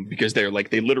 because they're like,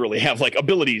 they literally have like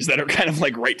abilities that are kind of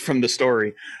like right from the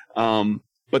story.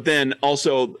 But then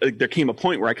also there came a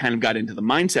point where I kind of got into the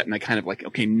mindset, and I kind of like,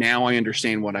 okay, now I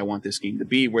understand what I want this game to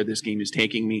be, where this game is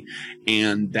taking me.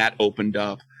 And that opened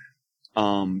up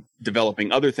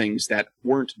developing other things that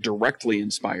weren't directly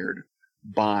inspired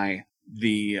by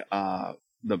the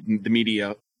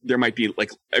media. There might be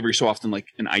like every so often like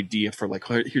an idea for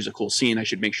like, oh, here's a cool scene. I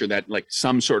should make sure that like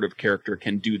some sort of character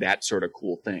can do that sort of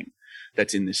cool thing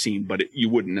that's in the scene, but you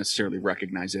wouldn't necessarily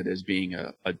recognize it as being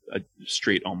a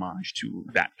straight homage to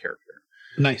that character.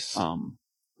 Nice.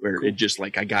 Where cool. It just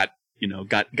like I got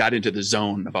into the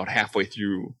zone about halfway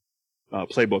through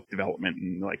playbook development,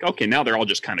 and like, okay, now they're all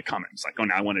just kind of coming. It's like, oh,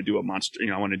 now I want to do a monster,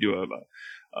 I want to do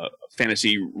a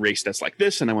fantasy race that's like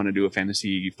this, and I want to do a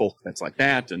fantasy folk that's like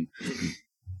that, and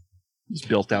it's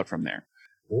built out from there.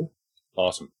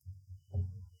 Awesome.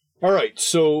 All right,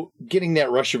 so getting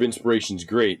that rush of inspiration is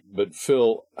great, but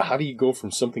Phil, how do you go from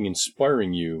something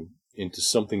inspiring you into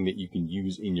something that you can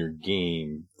use in your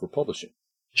game for publishing?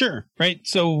 Sure. Right.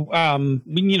 So,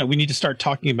 we need to start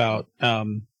talking about,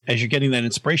 as you're getting that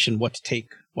inspiration, what to take,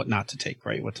 what not to take,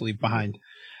 right? What to leave behind.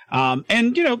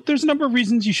 And there's a number of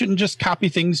reasons you shouldn't just copy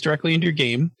things directly into your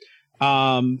game.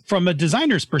 From a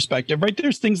designer's perspective, right?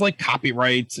 There's things like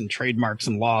copyrights and trademarks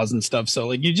and laws and stuff. So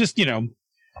like you just,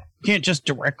 can't just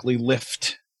directly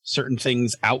lift certain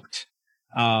things out,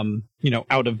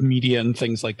 out of media and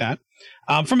things like that.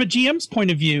 From a GM's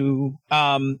point of view,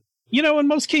 in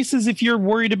most cases, if you're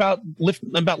worried about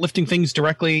lifting things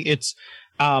directly, it's,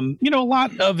 a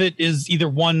lot of it is either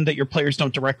one that your players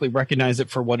don't directly recognize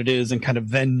it for what it is and kind of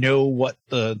then know what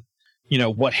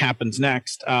what happens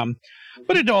next.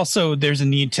 But it also, there's a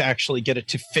need to actually get it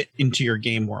to fit into your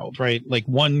game world, right? Like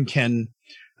one can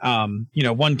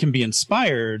be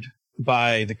inspired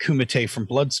by the Kumite from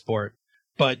Bloodsport,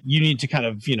 but you need to kind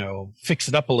of, fix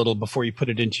it up a little before you put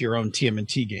it into your own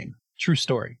TMNT game. True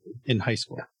story in high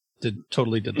school.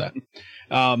 Totally did that.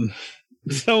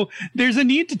 So there's a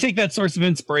need to take that source of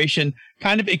inspiration,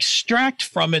 kind of extract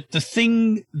from it the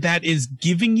thing that is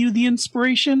giving you the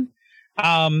inspiration,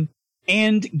 and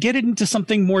get it into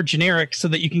something more generic so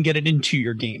that you can get it into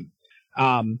your game.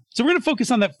 So we're going to focus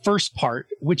on that first part,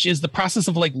 which is the process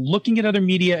of like looking at other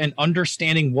media and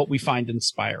understanding what we find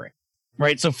inspiring,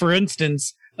 right? So for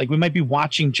instance, like we might be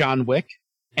watching John Wick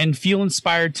and feel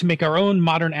inspired to make our own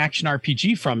modern action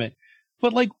RPG from it.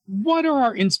 But like, what are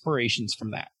our inspirations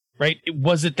from that, right?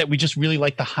 Was it that we just really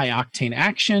like the high octane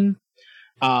action?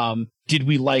 Did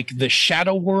we like the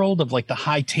shadow world of like the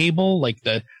high table, like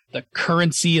the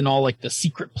currency and all like the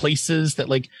secret places that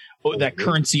like that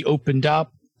currency opened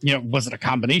up? Was it a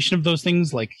combination of those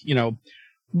things? Like,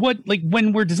 what, like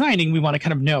when we're designing, we want to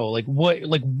kind of know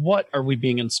what are we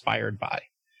being inspired by?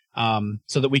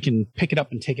 So that we can pick it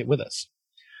up and take it with us.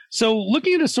 So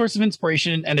looking at a source of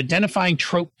inspiration and identifying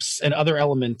tropes and other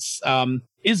elements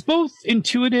is both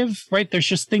intuitive, right? There's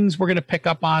just things we're going to pick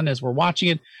up on as we're watching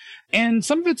it. And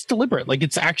some of it's deliberate. Like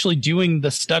it's actually doing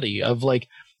the study of like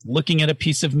looking at a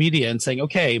piece of media and saying,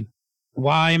 okay,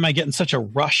 why am I getting such a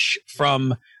rush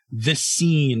from this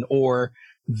scene or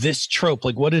this trope?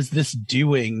 Like, what is this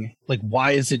doing? Like,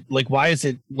 why is it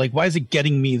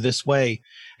getting me this way?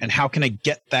 And how can I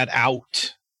get that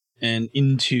out and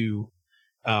into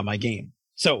my game?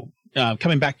 So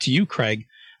coming back to you, Craig,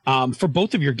 for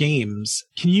both of your games,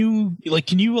 can you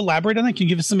elaborate on that? Can you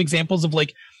give us some examples of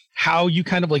like how you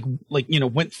kind of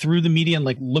went through the media and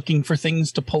like looking for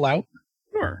things to pull out?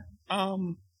 Sure.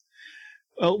 Well,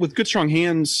 with Good Strong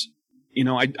Hands,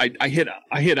 I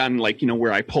hit on like,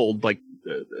 where I pulled like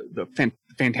the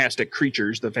fantastic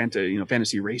creatures, the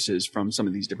fantasy races from some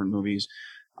of these different movies.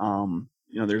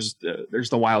 There's the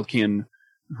Wildkin,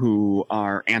 who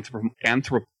are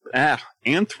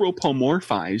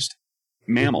anthropomorphized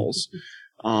mammals,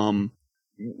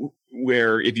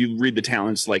 where if you read the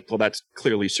talents, like, well, that's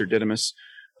clearly Sir Didymus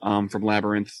from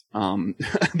Labyrinth.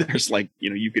 There's like,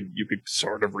 you could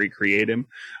sort of recreate him.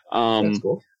 That's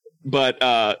cool. But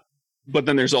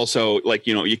then there's also like,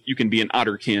 you can be an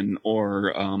otterkin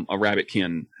or a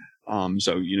rabbitkin.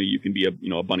 So, you can be a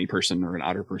bunny person or an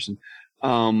otter person.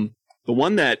 The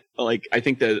one that like, I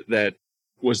think that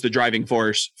was the driving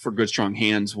force for Good Strong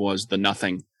Hands was the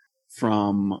Nothing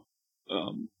from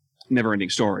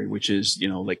Neverending Story, which is,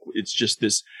 like it's just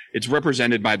this, it's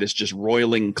represented by this just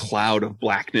roiling cloud of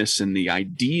blackness, and the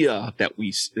idea that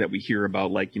we hear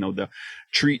about, like, the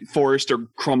forests are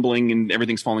crumbling and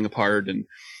everything's falling apart, and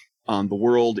the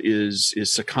world is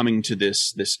succumbing to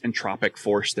this entropic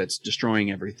force that's destroying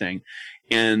everything.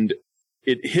 And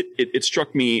it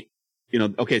struck me,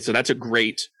 okay, so that's a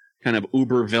great kind of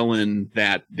uber villain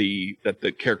that the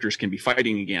characters can be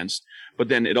fighting against. But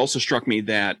then it also struck me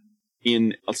that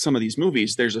in some of these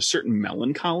movies, there's a certain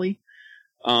melancholy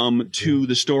to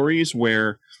the stories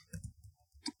where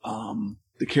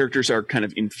the characters are kind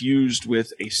of infused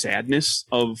with a sadness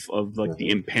of like the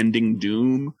impending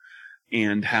doom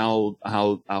and how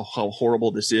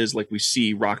horrible this is. Like we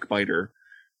see Rockbiter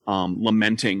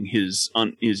lamenting his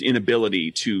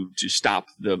inability to stop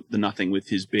the nothing with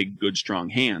his big, good, strong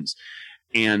hands.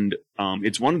 And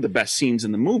it's one of the best scenes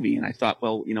in the movie. And I thought,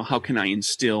 well, how can I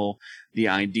instill the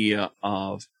idea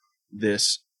of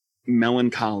this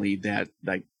melancholy that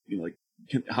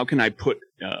how can I put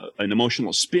an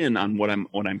emotional spin on what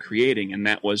I'm creating? And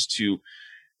that was to,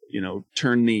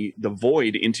 turn the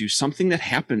void into something that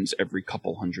happens every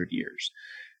couple hundred years.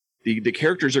 The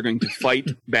characters are going to fight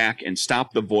back and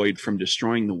stop the void from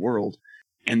destroying the world.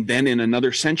 And then in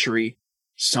another century,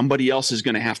 somebody else is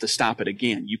going to have to stop it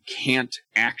again. You can't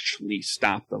actually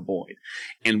stop the void.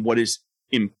 And what is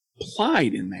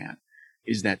implied in that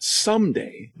is that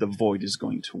someday the void is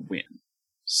going to win.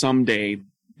 Someday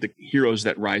the heroes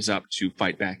that rise up to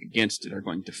fight back against it are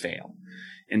going to fail.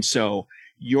 And so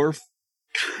you're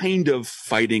kind of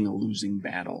fighting a losing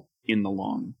battle in the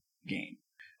long game.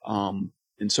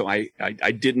 And so I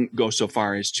didn't go so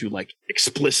far as to like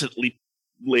explicitly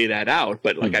lay that out,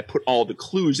 but like I put all the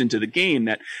clues into the game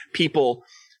that people,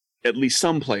 at least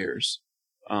some players,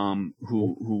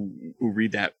 who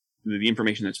read that, the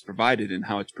information that's provided and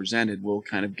how it's presented, will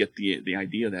kind of get the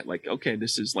idea that like, okay,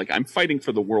 this is like, I'm fighting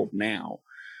for the world now,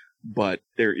 but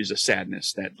there is a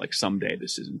sadness that like someday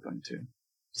this is going to end.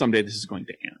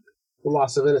 The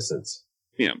loss of innocence.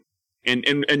 Yeah.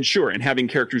 And sure, and having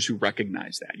characters who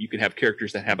recognize that. You could have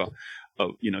characters that have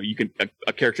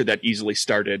a character that easily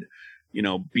started,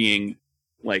 being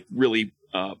like really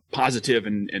positive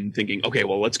and thinking, okay,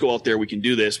 well, let's go out there, we can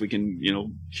do this, we can,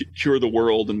 cure the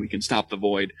world and we can stop the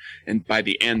void. And by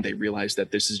the end, they realize that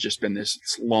this has just been this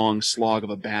long slog of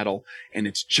a battle and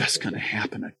it's just going to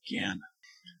happen again.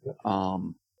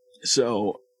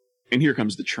 So, and here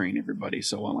comes the train, everybody.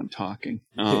 So while I'm talking,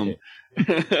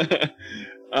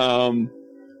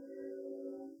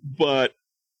 but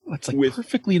it's like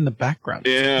perfectly in the background.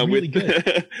 Yeah, really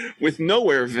good. With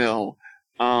Nowhereville,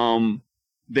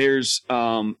 there's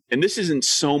and this isn't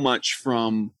so much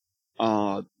from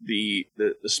the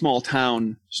small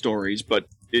town stories, but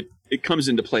it comes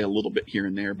into play a little bit here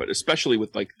and there, but especially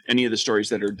with like any of the stories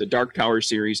that are the Dark Tower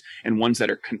series and ones that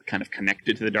are kind of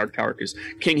connected to the Dark Tower, because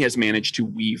King has managed to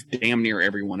weave damn near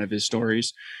every one of his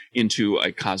stories into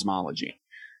a cosmology.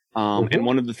 And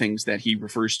one of the things that he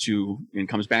refers to and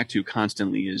comes back to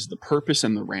constantly is the purpose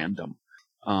and the random.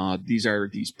 These are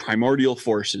these primordial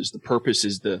forces. The purpose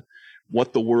is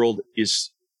what the world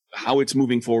is, how it's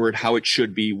moving forward, how it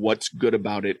should be, what's good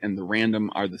about it, and the random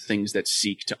are the things that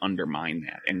seek to undermine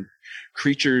that. And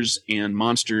creatures and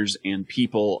monsters and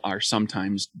people are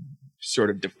sometimes sort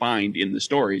of defined in the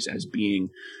stories as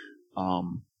being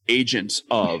agents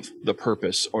of the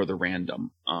purpose or the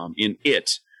random. In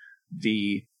it,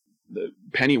 the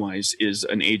Pennywise is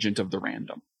an agent of the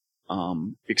random,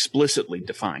 explicitly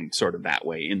defined sort of that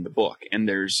way in the book. And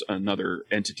there's another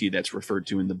entity that's referred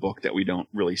to in the book that we don't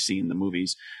really see in the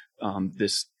movies.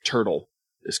 This turtle,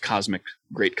 this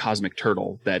great cosmic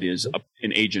turtle that is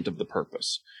an agent of the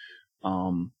purpose,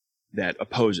 that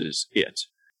opposes it.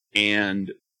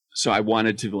 And so I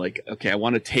wanted to I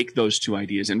want to take those two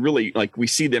ideas and really, like, we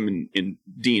see them in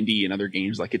D&D and other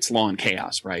games, like it's Law and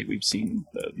Chaos, right? We've seen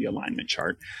the alignment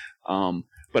chart.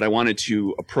 But I wanted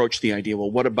to approach the idea,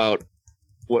 well, what about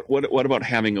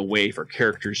having a way for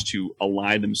characters to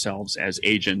ally themselves as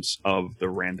agents of the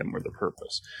random or the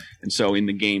purpose? And so in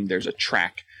the game, there's a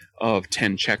track of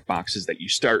 10 checkboxes that you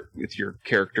start with your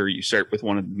character. You start with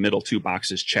one of the middle two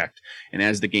boxes checked. And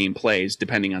as the game plays,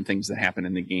 depending on things that happen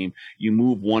in the game, you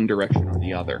move one direction or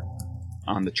the other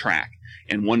on the track.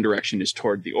 And one direction is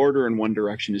toward the order and one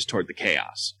direction is toward the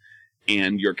chaos.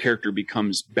 And your character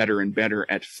becomes better and better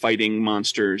at fighting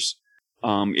monsters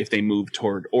if they move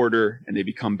toward order, and they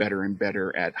become better and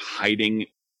better at hiding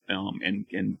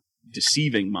and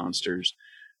deceiving monsters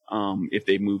if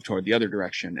they move toward the other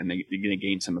direction, and they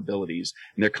gain some abilities.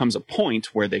 And there comes a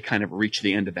point where they kind of reach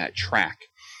the end of that track.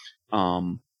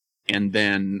 And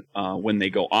then when they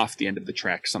go off the end of the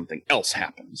track, something else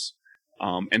happens.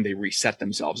 And they reset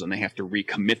themselves, and they have to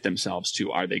recommit themselves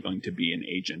to, are they going to be an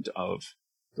agent of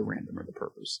the random or the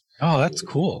purpose? Oh, that's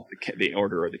cool. The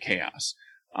order or the chaos.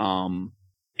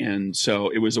 And so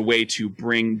it was a way to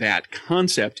bring that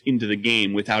concept into the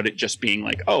game without it just being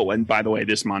like, oh, and by the way,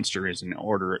 this monster is an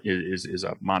order, is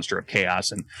a monster of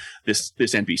chaos, and this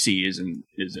NPC is an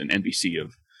NPC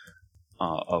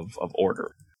of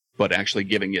order, but actually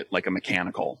giving it like a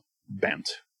mechanical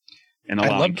bent and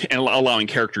allowing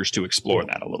characters to explore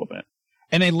that a little bit.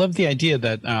 And I love the idea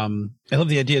that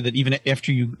even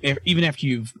after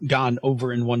you've gone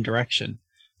over in one direction,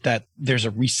 that there's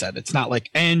a reset. It's not like,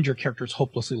 and your character's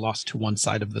hopelessly lost to one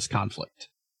side of this conflict.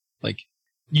 Like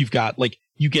you've got like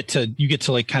you get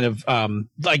to like kind of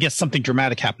I guess something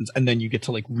dramatic happens, and then you get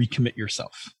to like recommit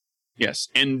yourself. Yes,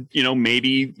 and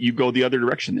maybe you go the other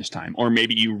direction this time, or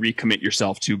maybe you recommit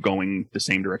yourself to going the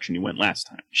same direction you went last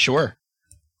time. Sure.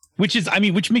 Which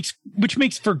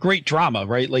makes for great drama,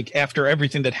 right? Like after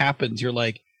everything that happens, you're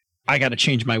like, I got to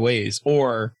change my ways,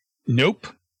 or nope,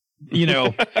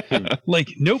 like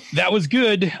nope, that was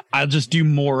good. I'll just do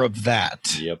more of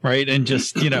that, right? And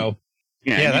just I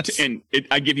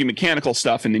give you mechanical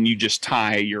stuff, and then you just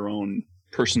tie your own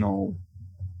personal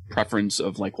preference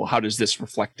of like, well, how does this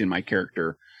reflect in my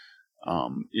character,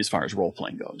 as far as role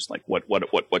playing goes? Like,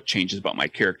 what changes about my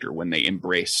character when they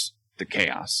embrace the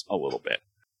chaos a little bit?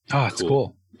 Oh, it's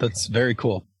cool. That's very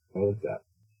cool. I like that.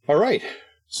 All right.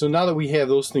 So now that we have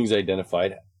those things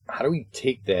identified, how do we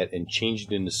take that and change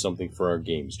it into something for our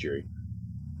games, Jerry?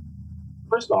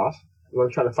 First off, we're going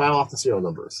to try to file off the serial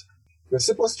numbers. In the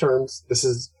simplest terms, this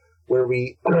is where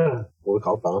we what we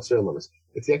call file off serial numbers.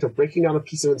 It's the act of breaking down a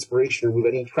piece of inspiration and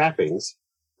remove any trappings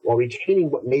while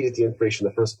retaining what made it the inspiration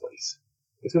in the first place.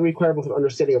 It's going to require both an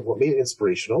understanding of what made it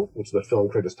inspirational, which is what Phil and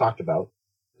Craig just talked about,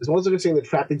 as well as understanding the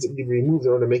trappings that need to be removed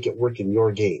in order to make it work in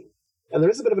your game. And there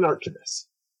is a bit of an art to this.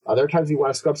 There are times you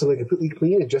want to scrub something completely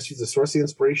clean and just use the source of the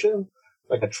inspiration,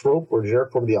 like a trope or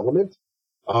generic form of the element,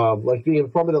 like being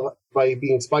informed by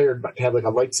being inspired to have like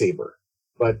a lightsaber,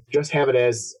 but just have it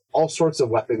as all sorts of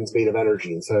weapons made of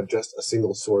energy instead of just a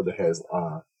single sword that has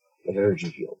an energy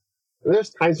field. And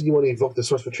there's times when you want to evoke the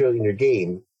source material in your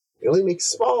game, it only makes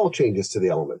small changes to the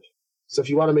element. So if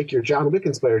you want to make your John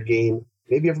Wick-inspired game,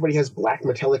 maybe everybody has black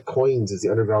metallic coins as the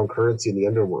underground currency in the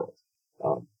underworld.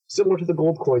 Similar to the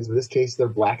gold coins, but in this case, they're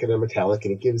black and they're metallic,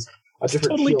 and it gives a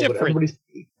different totally feel. Different.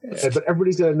 But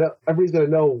everybody's gonna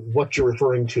know what you're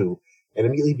referring to, and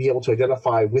immediately be able to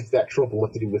identify with that trope and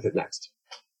what to do with it next.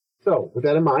 So, with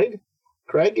that in mind,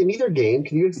 Craig, in either game,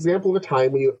 can you give an example of a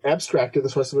time when you abstracted the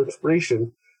source of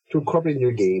inspiration to incorporate in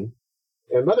your game,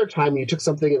 and another time when you took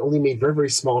something and only made very, very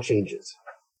small changes?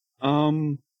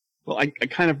 Well, I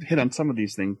kind of hit on some of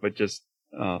these things, but just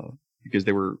because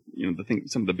they were,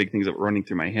 some of the big things that were running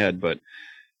through my head. But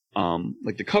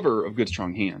like the cover of Good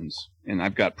Strong Hands, and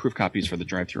I've got proof copies for the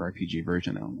Drive-Thru RPG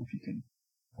version. I don't know if you can.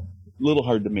 A little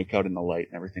hard to make out in the light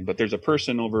and everything, but there's a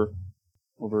person over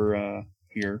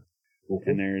here,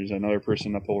 and there's another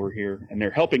person up over here, and they're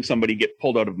helping somebody get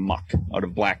pulled out of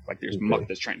black, like there's muck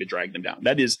that's trying to drag them down.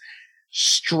 That is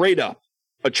straight up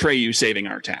Atreyu saving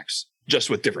Artax, just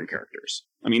with different characters.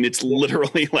 I mean, it's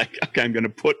literally like, okay, I'm going to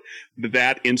put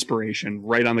that inspiration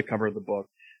right on the cover of the book.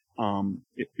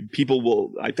 People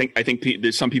will, I think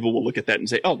some people will look at that and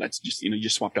say, oh, that's just, you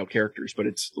just swapped out characters, but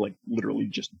it's like literally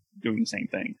just doing the same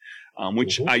thing.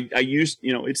 Which I used,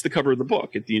 it's the cover of the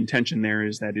book. The intention there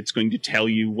is that it's going to tell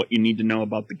you what you need to know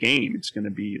about the game. It's going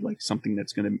to be like something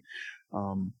that's going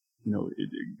to,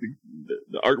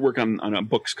 the artwork on a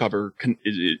book's cover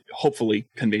hopefully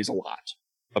conveys a lot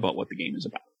about what the game is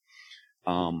about.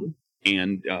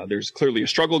 And there's clearly a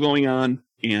struggle going on,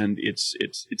 and it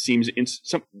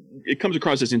comes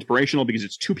across as inspirational because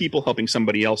it's two people helping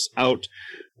somebody else out.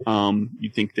 You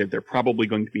think that they're probably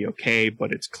going to be okay,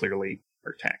 but it's clearly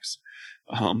Artax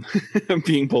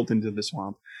being pulled into the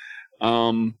swamp.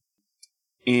 Let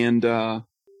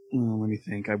me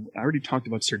think. I already talked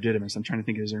about Sir Didymus. I'm trying to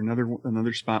think, is there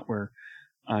another spot where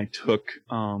I took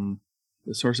the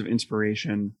source of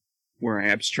inspiration, where I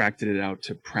abstracted it out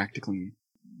to practically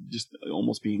just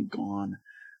almost being gone.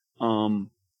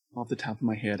 Off the top of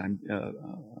my head, I'm.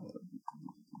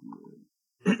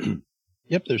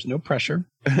 Yep, there's no pressure.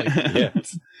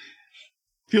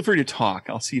 Feel free to talk.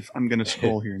 I'll see if I'm going to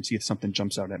scroll here and see if something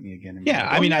jumps out at me again.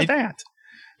 I'll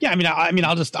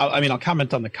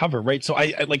comment on the cover, right? So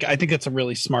I think that's a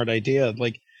really smart idea.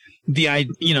 Like the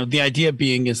idea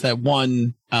being is that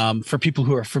one, for people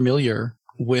who are familiar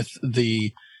with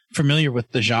the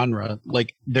genre,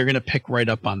 like they're going to pick right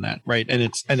up on that. Right. And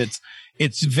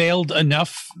it's veiled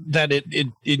enough that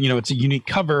it's a unique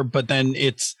cover, but then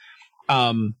it's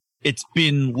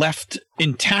been left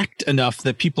intact enough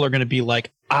that people are going to be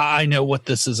like, I know what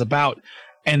this is about.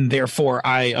 And therefore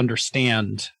I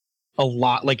understand a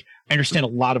lot. Like I understand a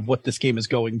lot of what this game is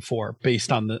going for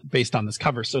based on this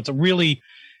cover. So it's a really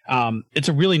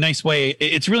nice way.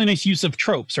 It's a really nice use of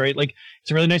tropes, right? Like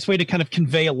it's a really nice way to kind of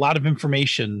convey a lot of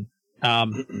information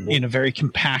in a very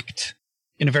compact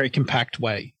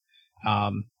way.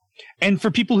 And for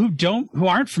people who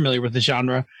aren't familiar with the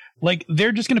genre, like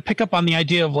they're just going to pick up on the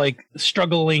idea of like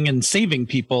struggling and saving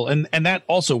people, and that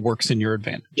also works in your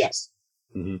advantage. Yes.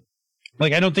 Mm-hmm.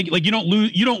 Like I don't think like you don't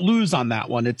lose on that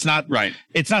one. It's not Right.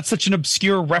 It's not such an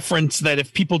obscure reference that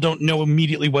if people don't know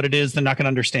immediately what it is, they're not going to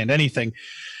understand anything.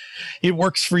 It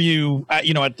works for you,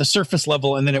 at the surface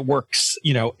level, and then it works,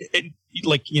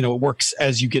 it works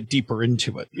as you get deeper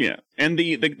into it. Yeah, and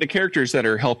the characters that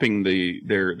are helping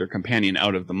their companion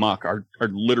out of the muck are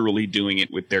literally doing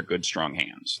it with their good strong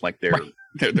hands. Like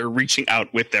they're reaching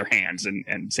out with their hands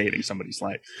and saving somebody's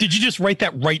life. Did you just write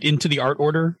that right into the art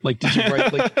order? Like, did you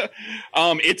write like?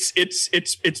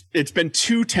 It's been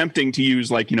too tempting to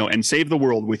use and save the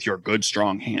world with your good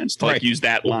strong hands to Right. use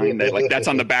that line that that's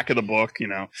on the back of the book.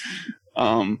 It'll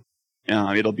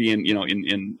be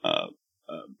in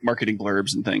marketing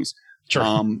blurbs and things. Sure.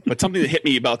 But something that hit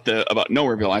me about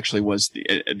Nowhereville actually was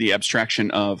the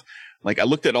abstraction of I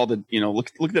looked at all the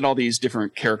looked at all these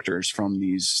different characters from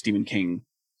these Stephen King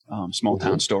small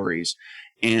town stories,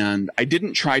 and I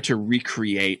didn't try to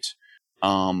recreate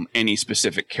any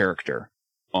specific character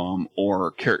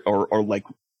or like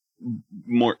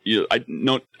more. I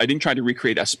didn't try to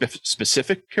recreate a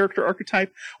specific character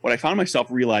archetype. What I found myself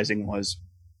realizing was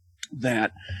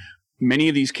that many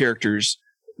of these characters,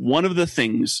 one of the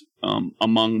things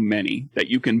among many that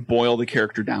you can boil the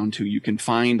character down to, you can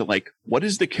find what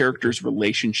is the character's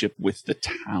relationship with the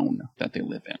town that they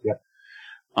live in. Yep.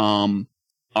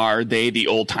 Are they the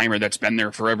old timer that's been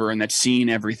there forever and that's seen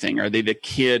everything? Are they the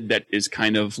kid that is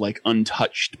kind of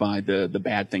untouched by the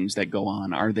bad things that go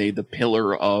on? Are they the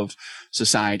pillar of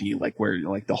society,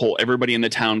 where the whole everybody in the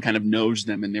town kind of knows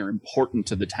them and they're important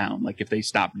to the town? If they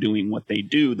stop doing what they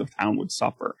do, the town would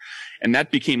suffer. And that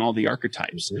became all the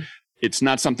archetypes. Mm-hmm. It's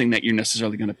not something that you're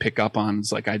necessarily going to pick up on.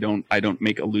 It's I don't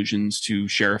make allusions to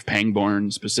Sheriff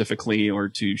Pangborn specifically, or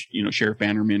to Sheriff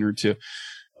Bannerman, or to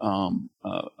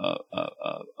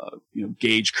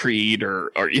Gage Creed,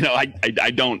 or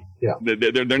I don't. Yeah.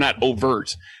 They're not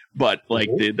overt, but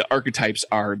the archetypes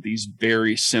are these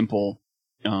very simple.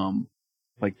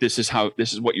 This is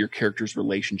what your character's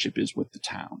relationship is with the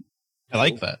town. I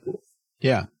like that.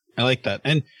 Yeah, I like that.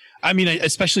 And I mean,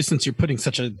 especially since you're putting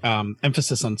such a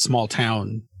emphasis on small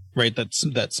town, right?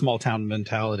 That small town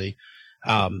mentality,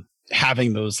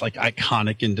 having those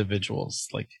iconic individuals,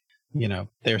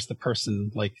 there's the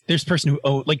person, there's the person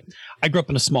who I grew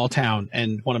up in a small town,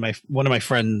 and one of my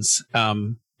friends,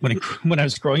 when I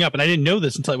was growing up, and I didn't know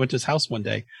this until I went to his house one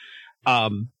day.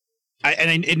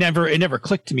 It never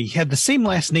clicked to me. He had the same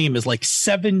last name as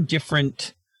seven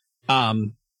different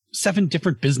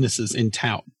businesses in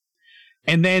town.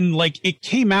 And then it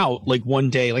came out one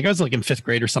day, I was in fifth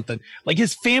grade or something,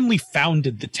 his family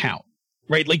founded the town,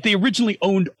 right? They originally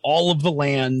owned all of the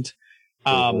land,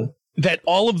 that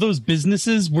all of those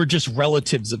businesses were just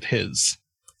relatives of his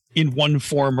in one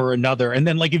form or another. And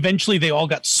then eventually they all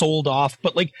got sold off,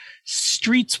 but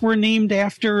streets were named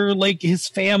after his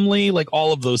family,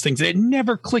 all of those things. It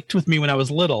never clicked with me when I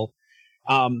was little,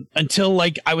 until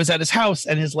I was at his house,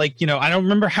 and his I don't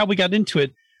remember how we got into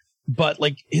it, but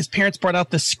his parents brought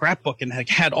out this scrapbook and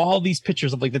had all these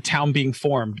pictures of the town being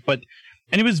formed. And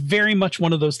it was very much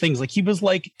one of those things. He was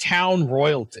town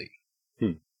royalty.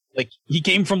 He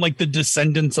came from the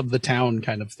descendants of the town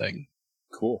kind of thing.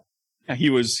 Cool. Yeah, he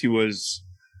was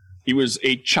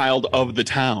a child of the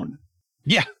town.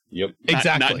 Yeah. Yep.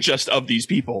 Exactly. Not just of these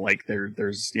people.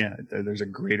 There's a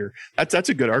greater. That's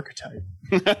a good archetype.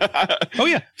 Oh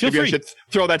yeah. Feel Maybe free. I should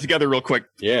throw that together real quick.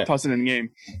 Yeah. Toss it in the game.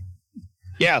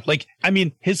 Yeah,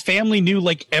 his family knew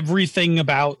everything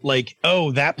about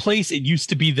that place, it used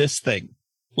to be this thing.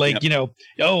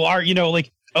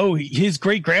 His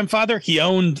great grandfather, he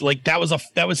owned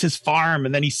that was his farm,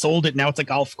 and then he sold it. Now it's a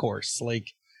golf course.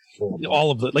 All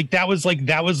of it. That was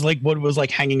what it was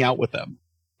hanging out with them.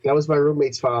 That was my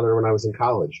roommate's father when I was in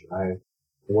college. The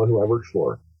one who I worked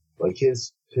for.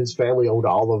 His family owned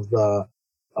all of the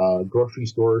grocery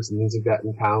stores and things like that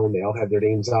in town. They all had their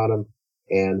names on them.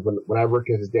 And when I worked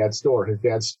at his dad's store, his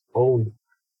dad's owned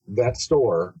that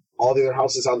store, all the other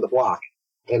houses on the block,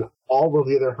 and all of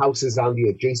the other houses on the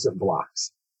adjacent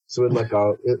blocks. So in a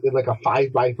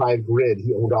 5x5 grid,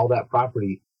 he owned all that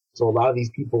property. So a lot of these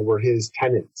people were his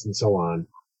tenants and so on.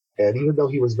 And even though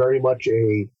he was very much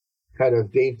a kind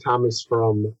of Dave Thomas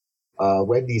from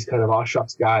Wendy's kind of aw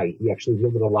shucks guy, he actually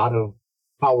wielded a lot of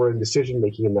power and decision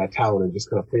making in that town, and just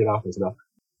kind of played it off as nothing.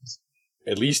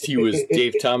 At least he was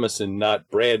Dave Thomas and not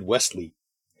Brad Wesley.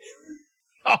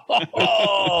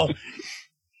 Oh,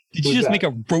 did you just make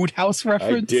a Roadhouse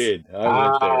reference? I did. I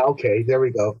went there. Okay, there we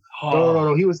go.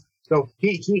 Oh. No.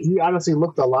 He honestly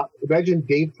looked a lot. Imagine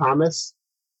Dave Thomas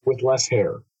with less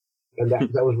hair, and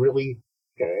that was really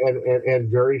and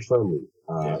very friendly.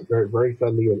 Very, very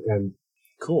friendly and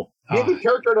Cool. be a good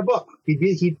character in a book. He'd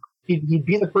be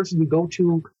the person you go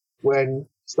to when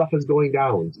stuff is going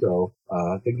down. So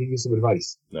they give you some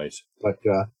advice. Nice. But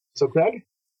so Craig,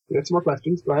 you got some more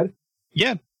questions? Go ahead.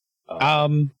 Yeah.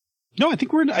 No, I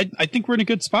think we're in a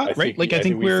good spot, right? I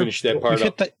think we finished that part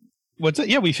up. What's it?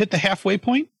 Yeah, we've hit the halfway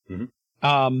point.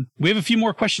 Mm-hmm. We have a few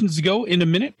more questions to go in a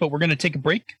minute, but we're going to take a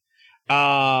break.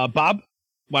 Bob,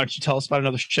 why don't you tell us about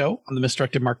another show on the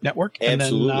Misdirected Mark Network, and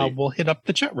then we'll hit up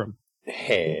the chat room.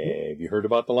 Have you heard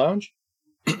about the lounge?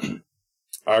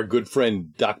 Our good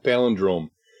friend Doc Palindrome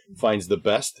finds the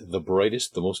best, the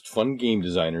brightest, the most fun game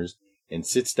designers and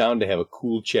sits down to have a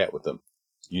cool chat with them.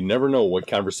 You never know what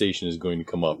conversation is going to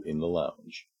come up in the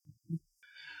lounge.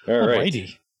 All right.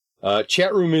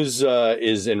 Chat room is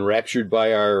enraptured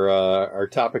by our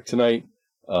topic tonight.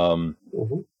 No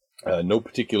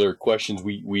particular questions.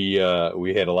 We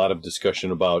had a lot of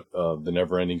discussion about the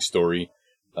Neverending Story,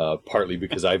 partly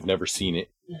because I've never seen it.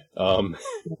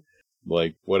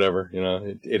 Like whatever,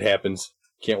 it happens.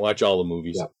 Can't watch all the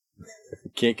movies. Yeah.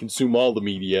 Can't consume all the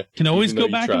media. Can always go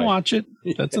back and watch it.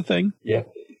 That's a thing. Yeah.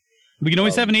 We can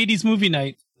always have an 80s movie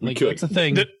night. Like, that's a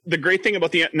thing. The great thing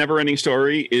about the Neverending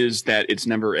Story is that it's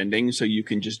never ending, so you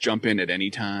can just jump in at any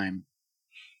time.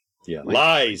 Yeah, like,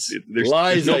 lies.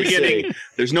 There's no beginning.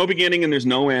 There's no beginning and there's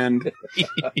no end.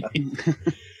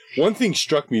 One thing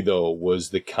struck me though was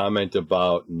the comment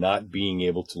about not being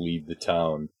able to leave the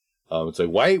town. It's like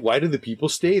why do the people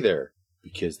stay there?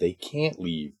 Because they can't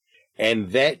leave,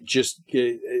 and that just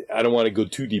I don't want to go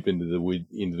too deep into the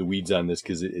weeds on this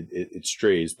because it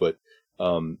strays, but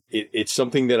it's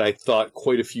something that I thought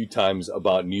quite a few times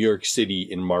about New York City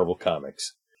in Marvel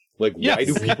Comics. Like, why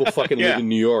do people fucking live in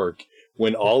New York?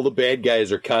 When all the bad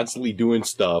guys are constantly doing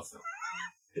stuff,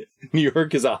 New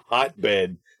York is a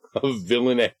hotbed of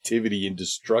villain activity and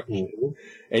destruction.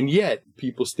 And yet,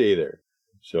 people stay there.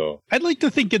 So I'd like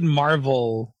to think in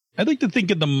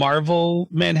the Marvel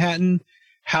Manhattan,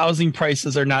 housing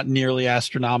prices are not nearly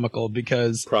astronomical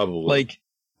because probably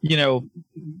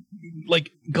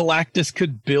like Galactus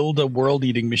could build a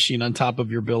world-eating machine on top of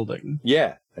your building.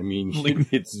 Yeah. I mean,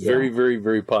 it's very, very,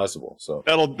 very possible. So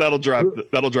that'll drive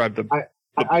the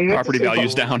property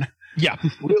values down. Yeah,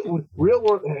 real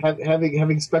world.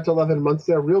 Having spent 11 months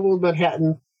there, real world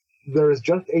Manhattan, there is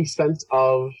just a sense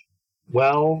of,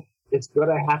 well, it's going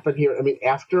to happen here. I mean,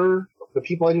 after the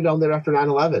people I knew down there after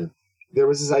 9/11, there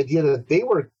was this idea that they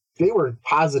were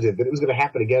positive that it was going to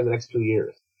happen again in the next 2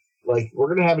 years. Like, we're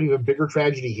going to have an even bigger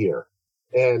tragedy here,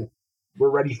 and we're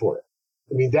ready for it.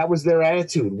 I mean, that was their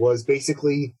attitude, was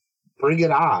basically bring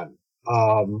it on.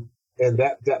 And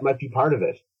that might be part of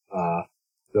it.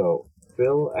 So,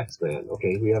 Phil X-Man.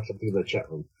 Okay, we have something in the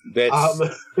chat room. That's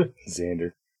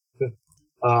Xander.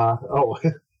 But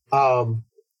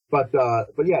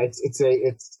yeah,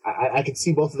 I can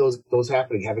see both of those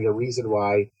happening, having a reason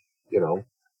why,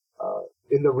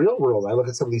 in the real world, I look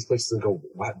at some of these places and go,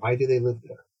 why do they live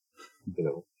there?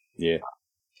 Yeah.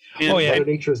 Mother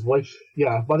Nature's wiped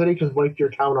your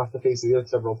town off the face of the earth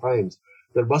several times.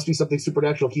 There must be something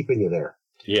supernatural keeping you there.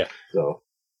 Yeah.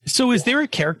 So is there a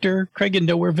character, Craig, in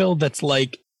Nowhereville that's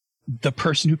like the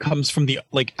person who comes from the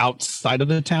outside of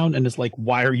the town and is like,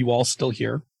 why are you all still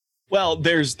here? Well,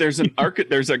 there's a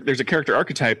character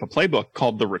archetype, a playbook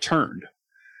called The Returned.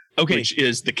 Okay. Which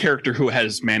is the character who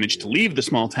has managed to leave the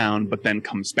small town, but then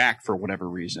comes back for whatever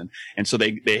reason. And so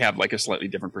they have like a slightly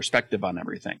different perspective on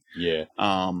everything. Yeah.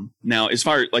 Now as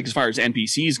far as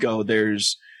NPCs go,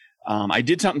 there's, I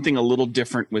did something a little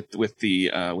different with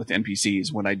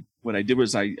NPCs. What I did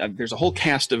was there's a whole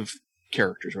cast of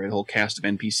characters, right? A whole cast of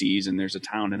NPCs, and there's a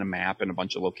town and a map and a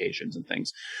bunch of locations and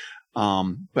things.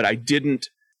 But I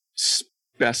didn't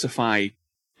specify.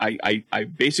 I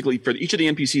basically, for each of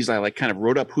the NPCs, I kind of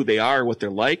wrote up who they are, what they're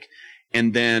like,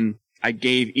 and then I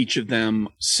gave each of them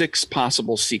 6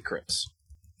 possible secrets.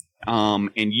 And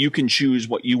you can choose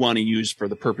what you want to use for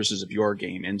the purposes of your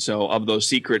game. And so of those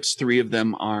secrets, 3 of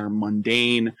them are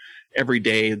mundane,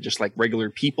 everyday, just like regular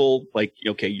people. Like,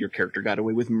 okay, your character got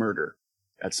away with murder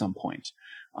at some point.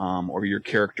 Or your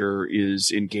character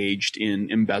is engaged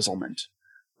in embezzlement.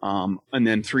 And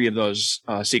then 3 of those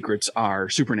secrets are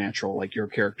supernatural, like your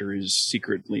character is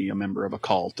secretly a member of a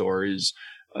cult or is,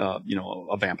 a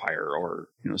vampire or,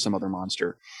 some other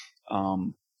monster,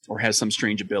 or has some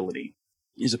strange ability,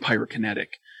 is a pyrokinetic.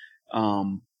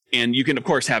 And you can, of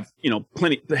course, have,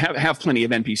 plenty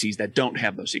of NPCs that don't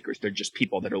have those secrets. They're just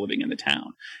people that are living in the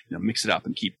town, mix it up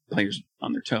and keep players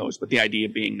on their toes. But the idea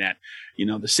being that,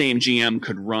 the same GM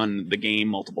could run the game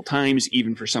multiple times,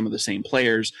 even for some of the same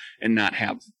players, and not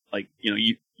have like,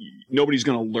 nobody's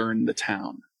going to learn the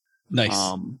town.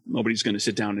 Nice. Nobody's going to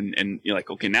sit down and you're like,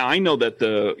 okay, now I know that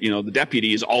the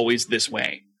deputy is always this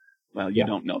way. Well, you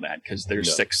don't know that because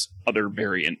there's 6 other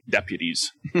variant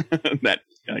deputies that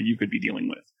you could be dealing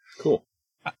with. Cool.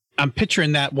 I'm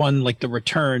picturing that one, like the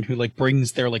return, who like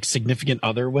brings their like significant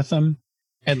other with them.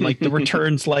 And like the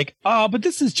return's like, oh, but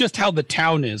this is just how the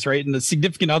town is, right? And the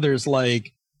significant other's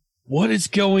like, what is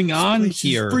going on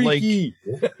here?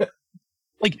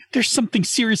 Like there's something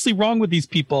seriously wrong with these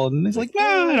people. And he's like,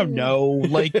 I don't know.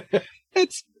 Like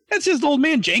that's just old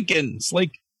man Jenkins.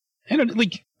 Like, I don't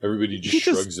like. Everybody just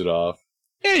shrugs it off.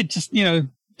 Yeah, it just,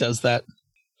 does that.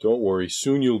 Don't worry.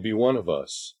 Soon you'll be one of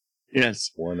us.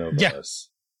 Yes. One of us.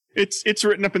 It's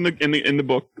written up in the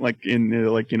book,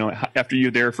 after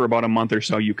you're there for about a month or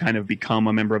so, you kind of become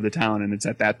a member of the town, and it's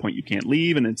at that point you can't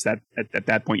leave, and it's at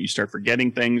that point you start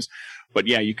forgetting things. But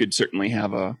yeah, you could certainly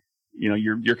have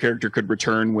your character could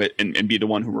return with and be the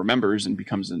one who remembers and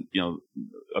becomes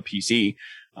a PC,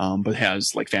 but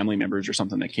has like family members or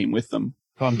something that came with them.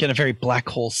 Oh, I'm getting a very Black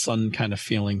Hole Sun kind of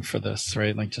feeling for this,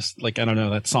 right? Like, just like, I don't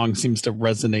know, that song seems to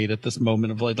resonate at this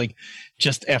moment of like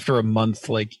just after a month,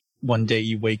 like one day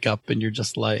you wake up and you're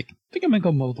just like, I think I'm gonna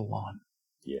go mow the lawn.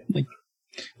 Yeah.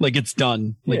 Like it's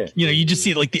done. Like, you just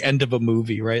see like the end of a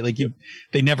movie, right? Like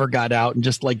they never got out and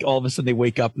just like all of a sudden they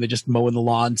wake up and they're just mowing the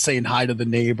lawn, saying hi to the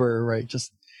neighbor, right?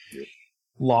 Just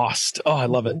lost. Oh, I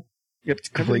love it. Yep.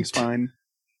 Everything's fine.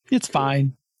 It's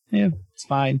fine. Yeah, it's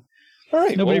fine. All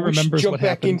right. Nobody remembers jump what back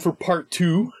happened. in for part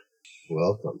 2.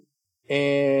 Welcome.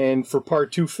 And for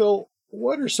part 2, Phil,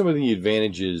 what are some of the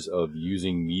advantages of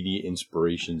using media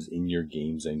inspirations in your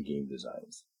games and game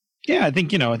designs? Yeah, I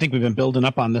think we've been building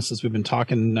up on this as we've been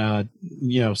talking,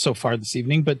 so far this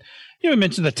evening. But, I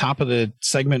mentioned at the top of the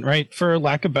segment, right? For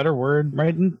lack of a better word,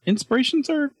 right? And inspirations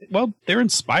are, they're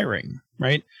inspiring,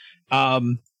 right?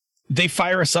 They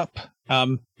fire us up.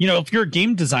 If you're a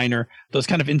game designer, those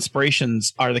kind of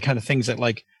inspirations are the kind of things that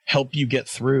like help you get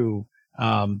through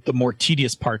the more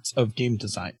tedious parts of game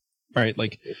design, right?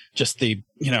 Like just the,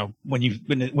 when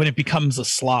it becomes a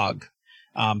slog,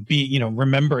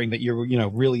 remembering that you're,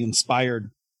 really inspired,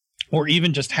 or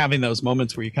even just having those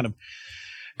moments where you kind of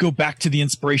go back to the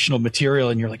inspirational material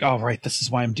and you're like, oh, right, this is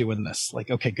why I'm doing this.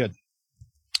 Like, okay, good.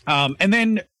 And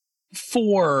then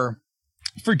for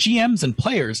GMs and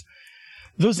players,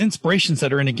 those inspirations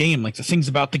that are in a game, like the things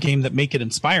about the game that make it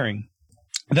inspiring,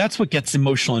 that's what gets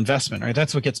emotional investment, right?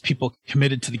 That's what gets people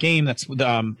committed to the game. That's,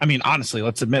 honestly,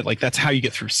 let's admit, like that's how you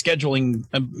get through scheduling,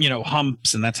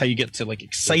 humps, and that's how you get to like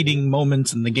exciting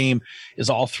moments in the game is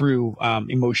all through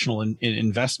emotional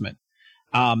investment.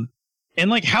 And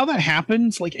like how that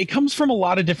happens, like it comes from a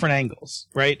lot of different angles,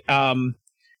 right?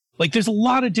 Like there's a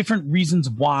lot of different reasons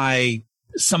why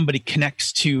somebody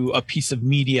connects to a piece of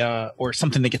media or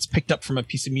something that gets picked up from a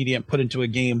piece of media and put into a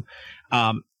game.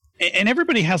 And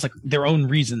everybody has like their own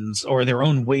reasons or their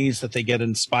own ways that they get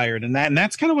inspired. And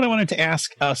that's kind of what I wanted to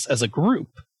ask us as a group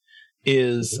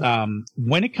is,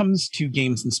 when it comes to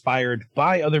games inspired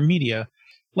by other media,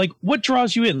 like what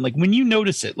draws you in? Like when you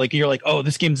notice it, like you're like, oh,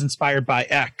 this game's inspired by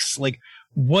X. Like,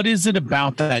 what is it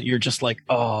about that you're just like,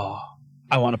 oh,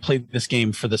 I want to play this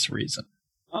game for this reason?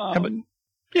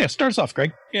 Start us off,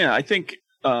 Greg. Yeah, I think,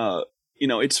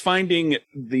 it's finding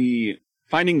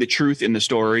the truth in the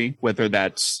story, whether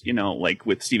that's, like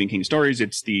with Stephen King stories,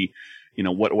 it's the,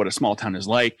 what a small town is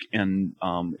like. And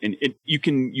you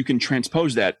can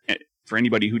transpose that for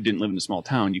anybody who didn't live in a small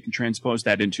town. You can transpose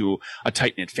that into a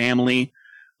tight knit family,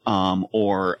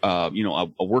 or a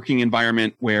working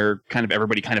environment where kind of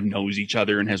everybody kind of knows each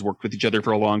other and has worked with each other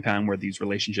for a long time, where these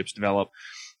relationships develop.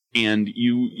 And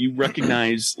you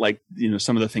recognize like,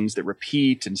 some of the things that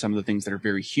repeat and some of the things that are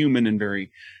very human and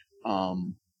very,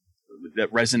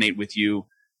 that resonate with you.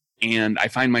 And I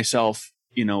find myself,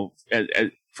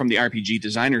 from the RPG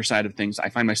designer side of things, I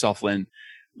find myself then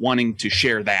wanting to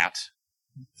share that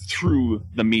through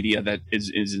the media that is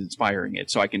inspiring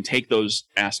it. So I can take those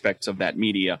aspects of that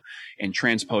media and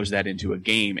transpose that into a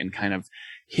game and kind of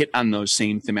hit on those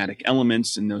same thematic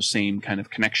elements and those same kind of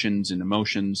connections and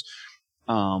emotions.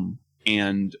 Or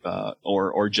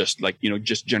just like,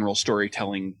 just general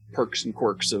storytelling perks and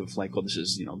quirks of like, well, this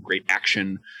is, great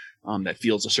action, that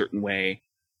feels a certain way.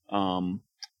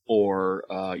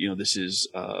 This is,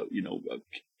 a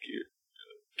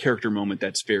character moment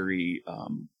that's very,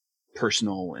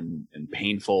 personal and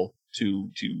painful to,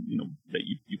 that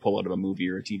you pull out of a movie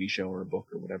or a TV show or a book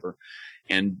or whatever,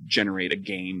 and generate a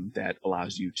game that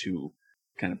allows you to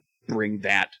kind of bring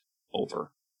that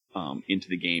over into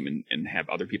the game and have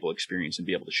other people experience and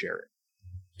be able to share it.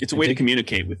 It's a way to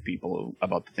communicate with people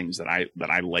about the things that I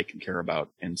like and care about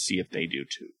and see if they do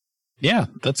too. Yeah,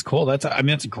 that's cool. That's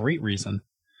a great reason.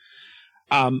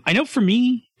 I know for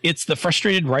me, it's the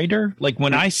frustrated writer. Like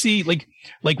when I see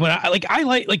I like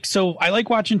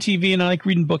watching TV and I like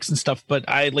reading books and stuff, but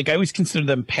I always consider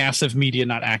them passive media,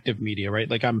 not active media, right?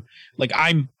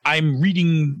 I'm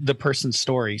reading the person's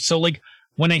story. So like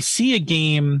when I see a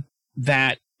game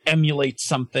that emulates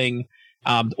something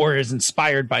or is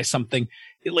inspired by something,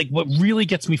 what really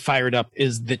gets me fired up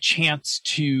is the chance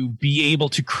to be able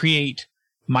to create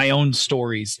my own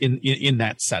stories in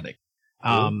that setting.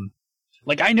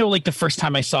 I know the first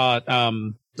time I saw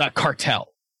Cartel,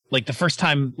 the first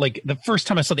time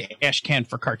I saw the ash can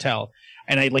for Cartel,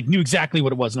 and I knew exactly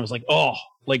what it was, and I was like, oh,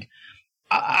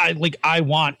 I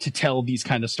want to tell these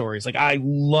kind of stories. I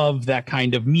love that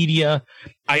kind of media.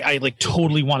 I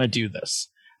totally want to do this.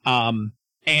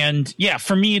 And yeah,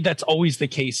 for me, that's always the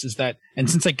case is that, and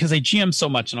because I GM so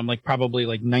much and I'm probably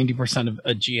 90% of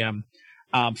a GM,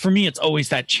 for me, it's always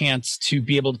that chance to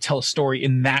be able to tell a story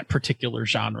in that particular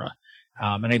genre.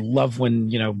 And I love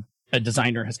when, a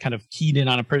designer has kind of keyed in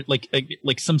on a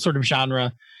some sort of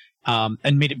genre,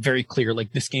 and made it very clear,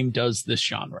 this game does this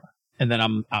genre. And then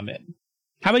I'm in.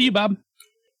 How about you, Bob?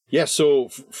 Yeah, so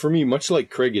for me, much like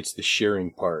Craig, it's the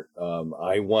sharing part.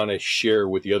 I want to share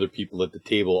with the other people at the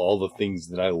table all the things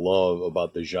that I love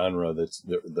about the genre that's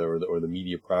or the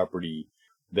media property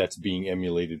that's being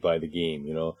emulated by the game.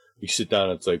 We sit down,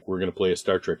 it's we're going to play a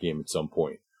Star Trek game at some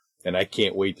point. And I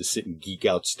can't wait to sit and geek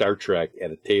out Star Trek at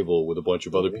a table with a bunch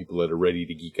of other people that are ready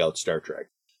to geek out Star Trek.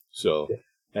 So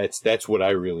that's what I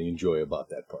really enjoy about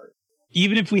that part.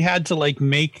 Even if we had to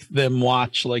make them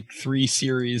watch 3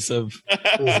 series of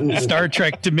Star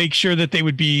Trek to make sure that they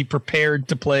would be prepared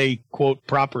to play, quote,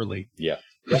 properly. Yeah.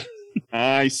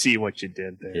 I see what you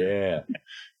did there. Yeah.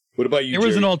 What about you, There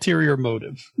was Jerry? an ulterior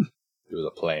motive. There was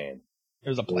a plan.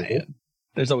 There's a plan.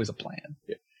 There's always a plan.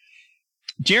 Yeah.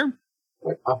 Jer?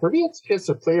 For me, it's just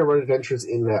to play our adventures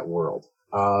in that world.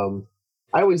 I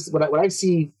always, when I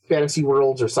see fantasy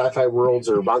worlds or sci-fi worlds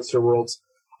or monster worlds,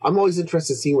 I'm always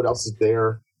interested in seeing what else is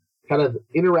there, kind of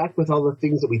interact with all the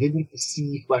things that we didn't get to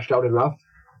see fleshed out enough,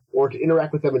 or to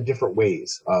interact with them in different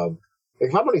ways.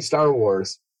 If I'm running Star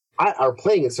Wars, or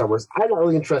playing in Star Wars, I'm not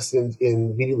really interested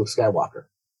in meeting Luke Skywalker.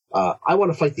 I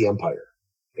want to fight the Empire.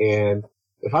 And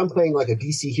if I'm playing a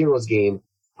DC Heroes game,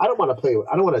 I don't want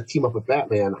to team up with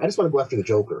Batman. I just want to go after the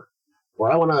Joker.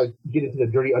 Or I want to get into the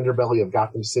dirty underbelly of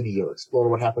Gotham City or explore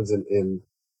what happens in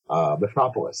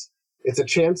Metropolis. It's a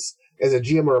chance as a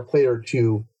GM or a player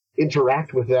to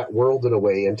interact with that world in a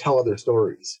way and tell other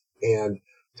stories. And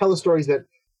tell the stories that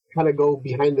kind of go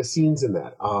behind the scenes in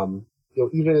that.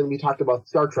 Even when we talked about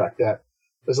Star Trek, that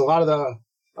there's a lot of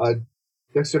the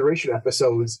Next Generation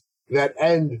episodes that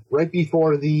end right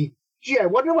before I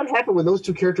wonder what happened when those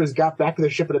two characters got back to the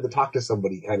ship and had to talk to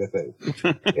somebody kind of thing.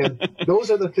 And those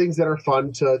are the things that are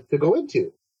fun to go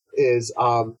into is,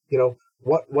 what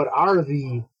are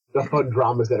the fun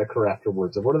dramas that occur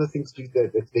afterwards? And what are the things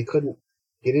that they couldn't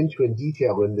get into in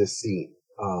detail in this scene?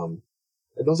 And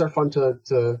those are fun to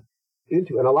get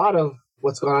into. And a lot of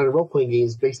what's going on in role-playing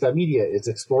games based on media is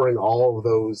exploring all of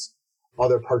those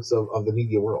other parts of the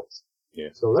media worlds. Yeah.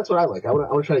 So that's what I like. I want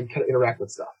to try to kind of interact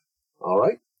with stuff. All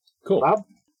right. Cool. Bob?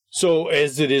 So,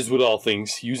 as it is with all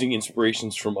things, using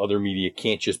inspirations from other media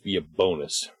can't just be a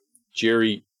bonus.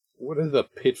 Jerry, what are the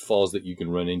pitfalls that you can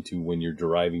run into when you're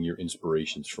deriving your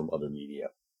inspirations from other media?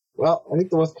 Well, I think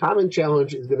the most common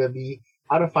challenge is going to be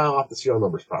how to file off the serial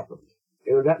numbers properly.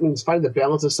 And that means find the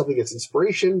balance of something that's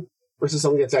inspiration versus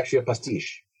something that's actually a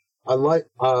pastiche,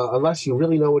 unless you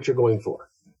really know what you're going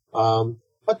for.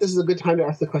 But this is a good time to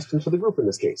ask the question for the group in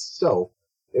this case. So,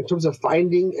 in terms of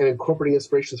finding and incorporating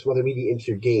inspirations from other media into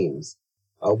your games,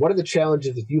 what are the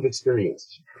challenges that you've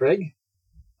experienced? Craig?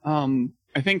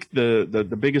 I think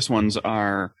the biggest ones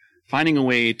are finding a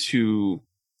way to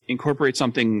incorporate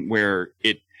something where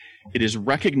it is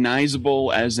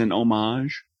recognizable as an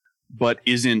homage, but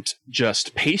isn't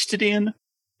just pasted in,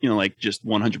 just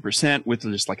 100% with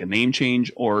just a name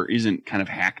change, or isn't kind of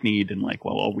hackneyed and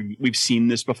we've seen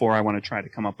this before. I want to try to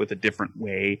come up with a different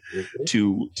way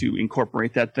to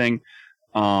incorporate that thing.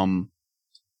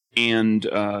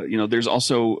 There's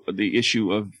also the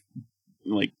issue of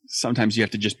sometimes you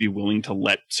have to just be willing to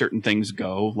let certain things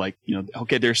go.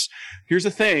 Okay, here's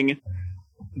a thing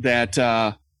that,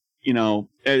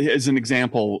 as an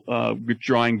example,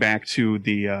 drawing back to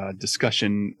the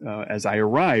discussion as I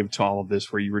arrived to all of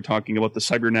this, where you were talking about the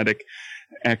cybernetic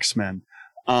X-Men.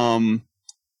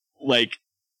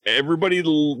 Everybody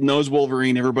knows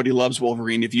Wolverine. Everybody loves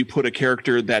Wolverine. If you put a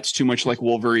character that's too much like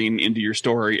Wolverine into your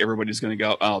story, everybody's going to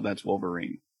go, oh, that's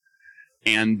Wolverine.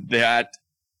 And that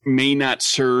may not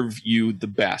serve you the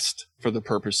best for the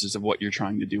purposes of what you're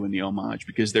trying to do in the homage,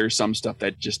 because there's some stuff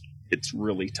that just, it's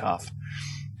really tough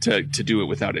to do it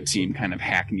without it seem kind of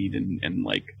hackneyed and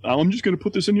like, oh, I'm just going to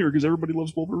put this in here because everybody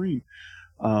loves Wolverine.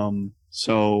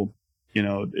 So,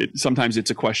 sometimes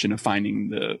it's a question of finding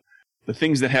the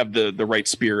things that have the right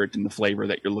spirit and the flavor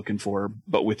that you're looking for,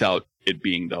 but without it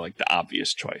being the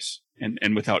obvious choice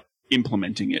and without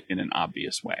implementing it in an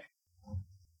obvious way.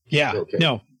 Yeah, Okay.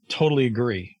 no, totally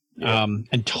agree. Yeah.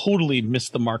 And totally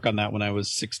missed the mark on that when I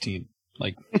was 16.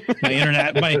 Like my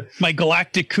internet, my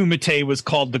Galactic Kumite was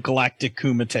called the Galactic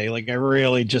Kumite. Like I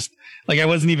really just, I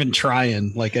wasn't even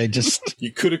trying. Like I just,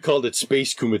 You could have called it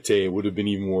Space Kumite. It would have been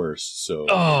even worse. So,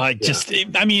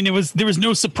 there was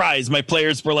no surprise. My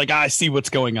players were like, I see what's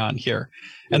going on here.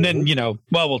 And then,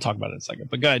 we'll talk about it in a second.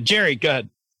 But go ahead, Jerry, go ahead.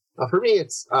 For me,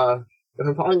 it's if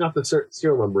I'm following off the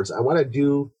serial numbers, I want to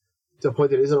do to a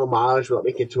point that isn't homage without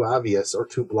making it too obvious or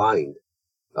too blind.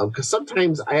 Because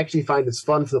sometimes I actually find it's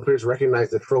fun for the players to recognize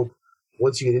the trope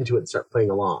once you get into it and start playing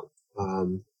along.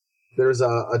 There's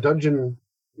a Dungeon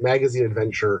magazine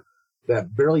adventure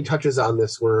that barely touches on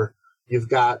this, where you've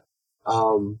got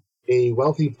a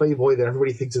wealthy playboy that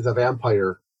everybody thinks is a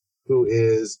vampire who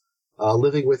is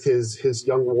living with his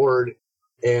young ward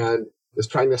and is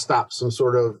trying to stop some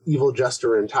sort of evil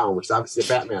jester in town, which is obviously a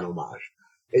Batman homage.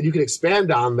 And you can expand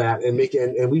on that and make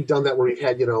it, and we've done that where we've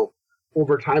had,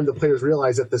 over time, the players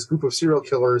realize that this group of serial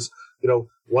killers,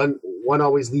 one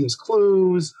always leaves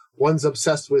clues, one's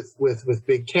obsessed with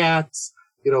big cats,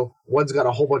 one's got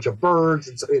a whole bunch of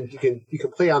birds, and you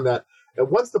can play on that. And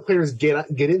once the players get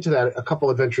into that, a couple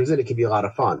adventures in, it can be a lot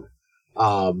of fun.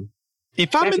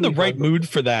 If I'm in the right mood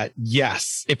for that,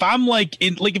 yes. If I'm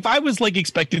if I was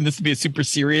expecting this to be a super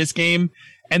serious game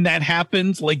and that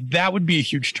happens, that would be a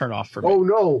huge turnoff for me.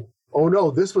 Oh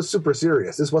no, this was super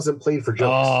serious. This wasn't played for jokes.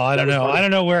 Oh, I don't know. I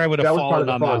don't know where I would have fallen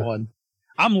on that one.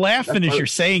 I'm laughing as you're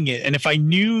saying it, and if I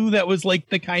knew that was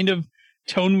the kind of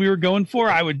tone we were going for,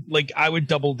 I would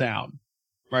double down,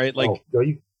 right?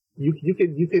 You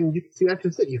can see that's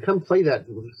just it. You can play that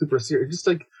super serious. Just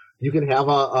like you can have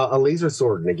a laser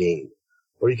sword in a game,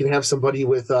 or you can have somebody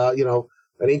with an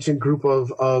ancient group of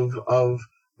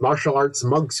martial arts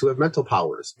monks who have mental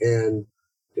powers and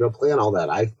play on all that.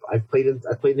 I played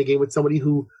in a game with somebody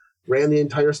who ran the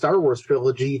entire Star Wars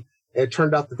trilogy, and it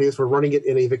turned out that they were running it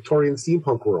in a Victorian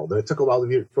steampunk world, and it took a while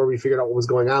before we figured out what was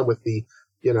going on with the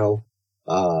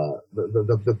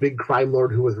the big crime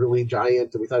lord who was really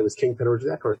giant, and we thought it was Kingpin or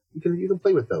that kind. You can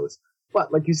play with those,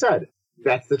 but like you said,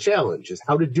 that's the challenge: is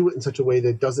how to do it in such a way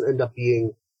that doesn't end up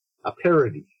being a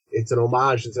parody. It's an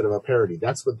homage instead of a parody.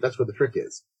 That's what the trick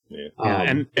is.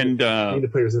 Yeah. And the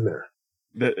players in there.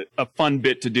 A fun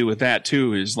bit to do with that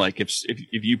too is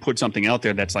if you put something out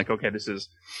there that's okay, this is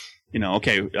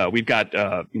we've got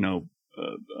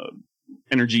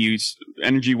energy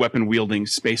weapon wielding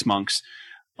space monks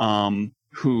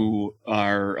who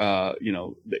are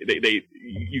you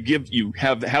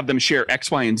have them share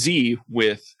X, Y, and Z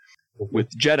with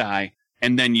Jedi,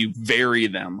 and then you vary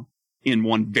them in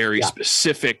one very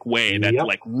specific way that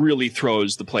really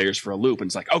throws the players for a loop.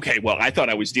 And it's okay, well, I thought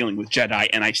I was dealing with Jedi,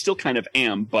 and I still kind of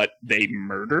am, but they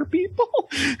murder people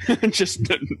just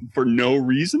for no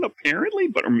reason,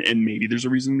 apparently. And maybe there's a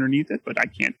reason underneath it, but I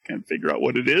can't kind of figure out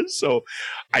what it is. So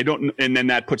I don't. And then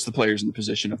that puts the players in the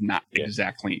position of not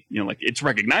exactly, it's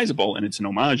recognizable and it's an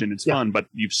homage and it's fun, but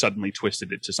you've suddenly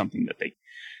twisted it to something that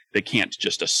they can't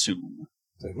just assume.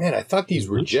 Man, I thought these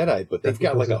were Jedi, but they've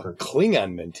got a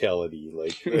Klingon mentality.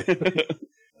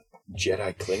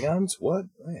 Jedi Klingons? What?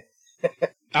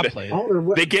 I'll play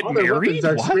it. They get married?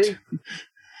 What?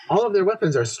 All of their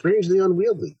weapons are strangely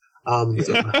unwieldy. And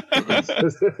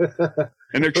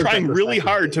they're trying really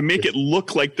hard to make it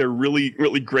look like they're really,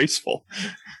 really graceful.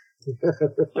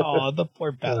 Oh, the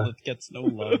poor Batlet gets no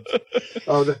love.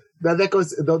 That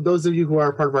goes. Those of you who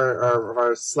are part of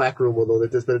our Slack room will know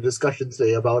that there's been a discussion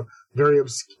today about very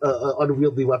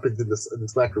unwieldy weapons in the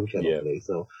Slack room channel today.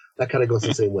 So that kind of goes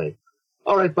the same way.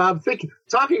 All right, Bob.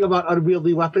 Talking about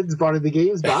unwieldy weapons brought in the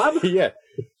games, Bob. Yeah.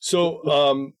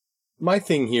 So my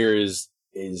thing here is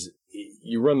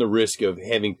you run the risk of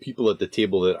having people at the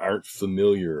table that aren't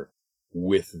familiar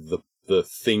with the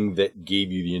thing that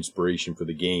gave you the inspiration for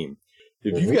the game.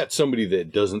 If you've got somebody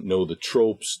that doesn't know the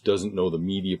tropes, doesn't know the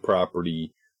media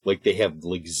property, they have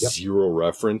zero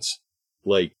reference,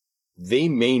 they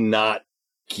may not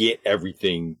get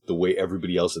everything the way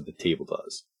everybody else at the table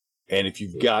does. And if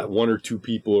you've got one or two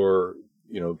people, or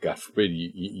God forbid,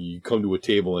 you come to a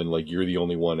table and you're the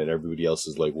only one and everybody else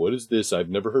is what is this? I've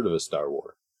never heard of a Star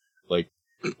Wars.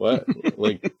 What?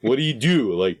 What do you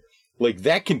do?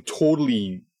 That can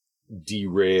totally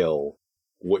derail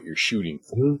what you're shooting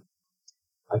for. Mhm.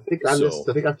 I think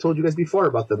I've told you guys before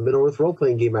about the Middle-earth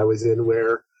role-playing game I was in,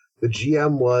 where the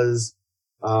GM was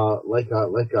like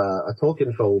a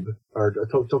Tolkien phobe or a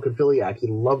Tolkien philiac. He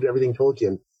loved everything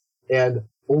Tolkien, and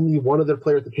only one other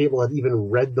player at the table had even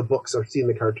read the books or seen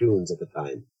the cartoons at the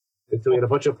time. And so we had a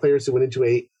bunch of players who went into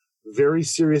a very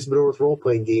serious Middle-earth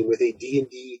role-playing game with a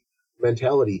D&D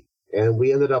mentality, and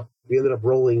we ended up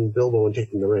rolling Bilbo and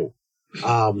taking the ring.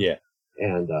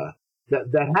 And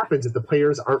that happens if the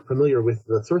players aren't familiar with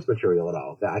the source material at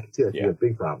all. I can see that being a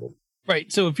big problem.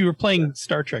 Right. So if you were playing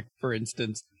Star Trek, for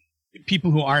instance,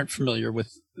 people who aren't familiar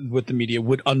with the media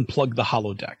would unplug the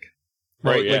holodeck.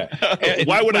 Right. Oh, yeah.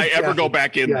 Why would I ever go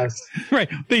back in? Yes. Right.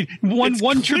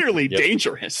 One trip, clearly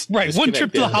dangerous. right. One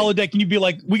trip to the holodeck and you'd be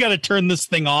like, we got to turn this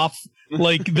thing off.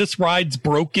 Like, this ride's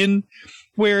broken.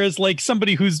 Whereas like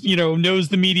somebody who's, knows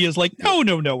the media is like,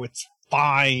 no, it's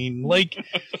fine. Like,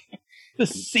 the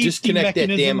safety disconnect that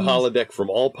damn mechanisms- holodeck from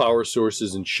all power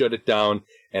sources and shut it down.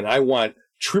 And I want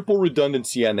triple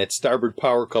redundancy on that starboard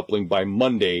power coupling by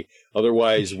Monday.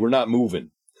 Otherwise, we're not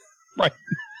moving. Right.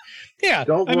 Yeah.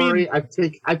 Don't worry. I've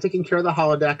taken care of the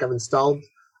holodeck. I've installed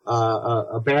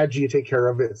a badge to take care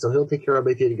of it, so he'll take care of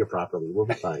maintaining it properly. We'll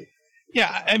be fine.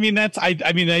 Yeah, I mean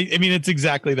it's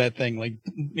exactly that thing. Like,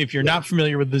 if you're not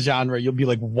familiar with the genre, you'll be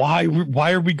like, why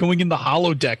are we going in the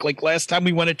holodeck? Like, last time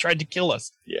we went, it tried to kill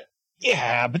us.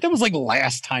 Yeah, but that was like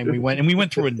last time we went, and we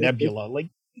went through a nebula. Like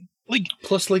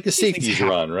Plus, like, the safeties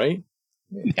are on, right?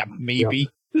 Yeah, maybe. Yep.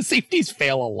 The safeties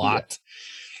fail a lot.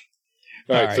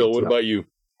 All right, Phil, what so- about you?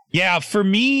 Yeah, for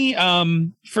me,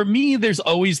 there's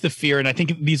always the fear, and I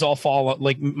think these all fall,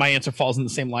 like, my answer falls in the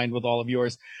same line with all of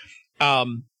yours.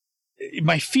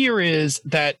 My fear is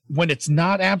that when it's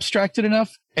not abstracted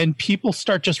enough and people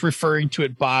start just referring to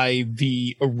it by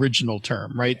the original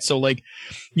term, right? So, like,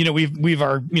 we've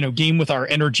our, game with our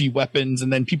energy weapons,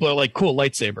 and then people are like, cool,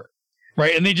 lightsaber.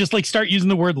 Right. And they just like start using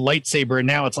the word lightsaber. And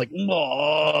now it's like,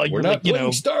 oh, We're not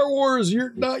playing Star Wars.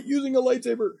 You're not using a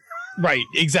lightsaber. Right.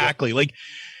 Exactly. Like,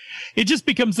 it just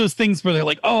becomes those things where they're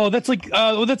like, oh, that's like an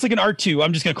R2.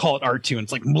 I'm just going to call it R2. And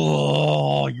it's like,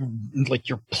 oh,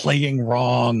 you're playing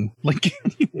wrong. Like,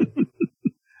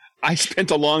 I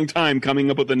spent a long time coming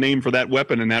up with a name for that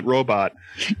weapon and that robot.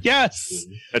 yes.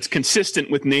 That's consistent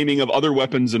with naming of other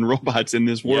weapons and robots in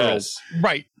this world. Yes.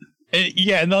 Right.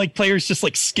 Yeah. And then, like, players just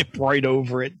like skip right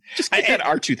over it. Just get that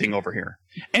R2 thing over here.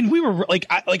 And we were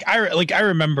I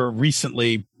remember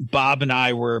recently Bob and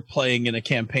I were playing in a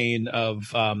campaign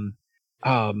of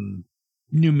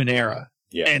Numenera.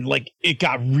 Yeah. And like it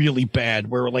got really bad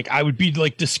where like I would be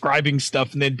like describing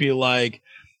stuff and they'd be like,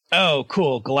 oh,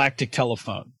 cool, galactic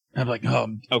telephone. I'm like,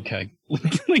 oh, okay.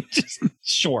 Like, just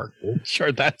sure.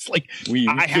 That's like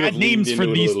I had names for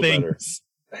these things.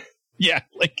 Yeah,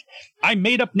 like I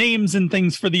made up names and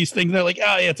things for these things. They're like,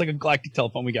 oh yeah, it's like a galactic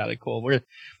telephone. We got it. Cool.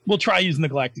 We'll try using the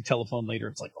galactic telephone later.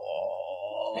 It's like,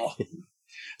 oh.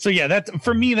 So yeah, that's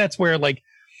for me. That's where like,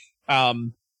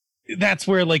 I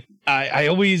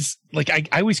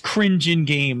always cringe in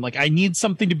game. Like, I need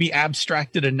something to be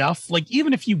abstracted enough. Like,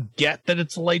 even if you get that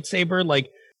it's a lightsaber, like,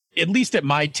 at least at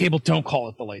my table, don't call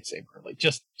it the lightsaber. Like,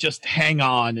 just hang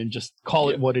on and just call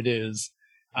it what it is.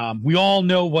 We all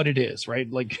know what it is, right?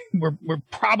 Like, we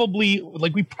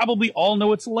probably all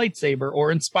know it's a lightsaber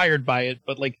or inspired by it,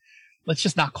 but like, let's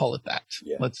just not call it that.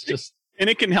 Yeah. Let's just. And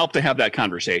it can help to have that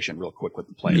conversation real quick with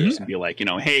the players and be like,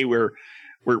 hey, we're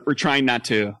trying not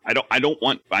to.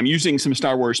 I'm using some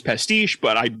Star Wars pastiche,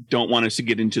 but I don't want us to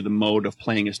get into the mode of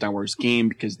playing a Star Wars game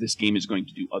because this game is going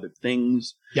to do other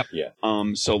things. Yep. Yeah.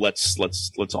 So let's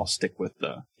all stick with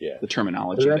the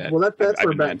terminology I've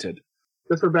invented.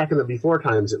 That's where back in the before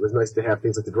times, it was nice to have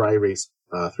things like the dry erase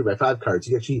 3x5 cards.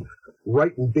 You actually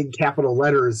write in big capital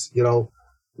letters,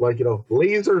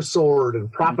 laser sword, and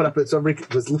prop it up, and somebody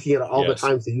was looking at it all the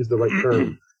time to use the right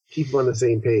term. Keep them on the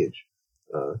same page.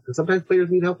 Because sometimes players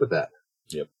need help with that.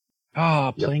 Yep.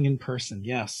 Playing in person.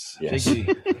 Yes. Yes.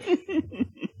 It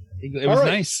was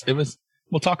nice. It was.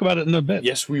 We'll talk about it in a bit.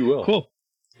 Yes, we will. Cool.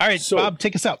 All right, so, Bob,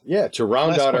 take us out. Yeah, to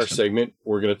round Last out our question. segment,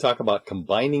 we're going to talk about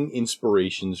combining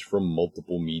inspirations from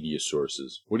multiple media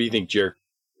sources. What do you think, Jer?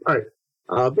 All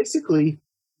right. Basically,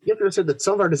 you have to understand that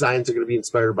some of our designs are going to be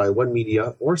inspired by one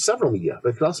media or several media, but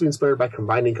it could also be inspired by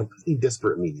combining completely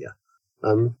disparate media.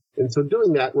 And so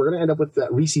doing that, we're going to end up with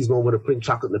that Reese's moment of putting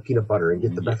chocolate in the peanut butter and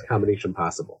get the best combination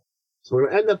possible. So we're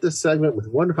going to end up this segment with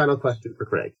one final question for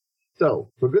Craig. So,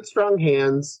 for Good Strong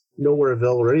Hands,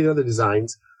 Nowhereville, or any other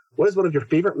designs, what is one of your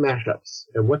favorite mashups,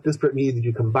 and what disparate media did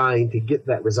you combine to get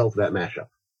that result of that mashup?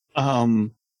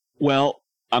 Well,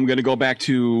 I'm going to go back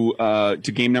to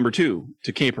game number 2,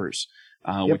 to Capers.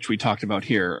 which we talked about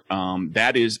here.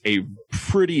 That is a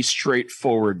pretty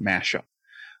straightforward mashup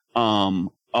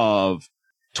of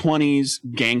 20s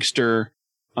gangster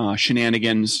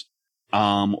shenanigans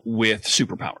with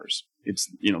superpowers.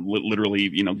 It's, literally,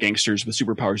 gangsters with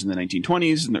superpowers in the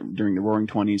 1920s and during the Roaring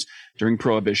 20s, during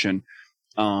Prohibition.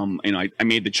 I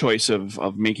made the choice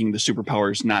of making the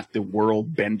superpowers not the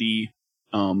world bendy,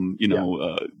 kind.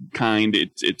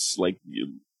 It's like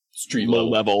street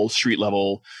level.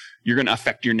 You're going to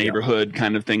affect your neighborhood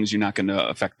kind of things. You're not going to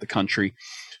affect the country.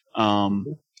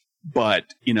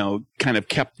 But, kind of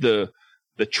kept the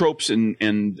tropes and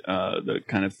the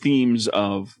kind of themes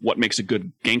of what makes a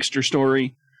good gangster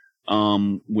story.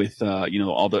 With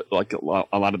all the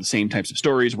a lot of the same types of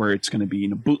stories where it's going to be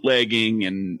bootlegging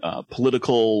and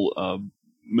political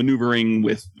maneuvering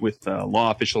with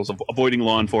law officials, avoiding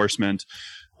law enforcement,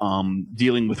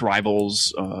 dealing with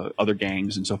rivals, other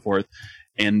gangs, and so forth.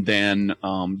 And then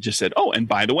just said, oh, and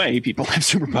by the way, people have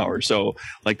superpowers. So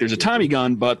there's a Tommy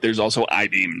gun, but there's also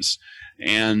I-beams,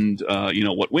 and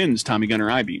what wins, Tommy gun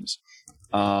or I-beams.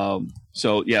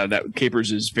 So yeah, that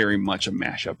Capers is very much a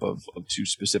mashup of two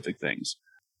specific things.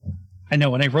 I know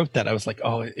when I wrote that, I was like,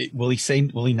 oh, will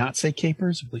he not say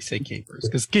Capers? Will he say Capers?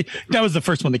 Because that was the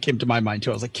first one that came to my mind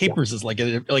too. I was like, Capers is like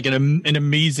an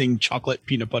amazing chocolate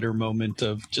peanut butter moment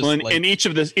of just and each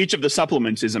of the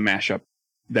supplements is a mashup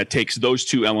that takes those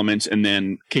two elements, and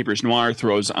then Capers Noir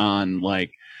throws on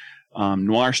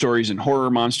noir stories and horror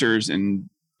monsters, and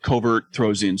Covert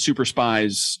throws in super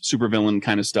spies, super villain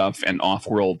kind of stuff, and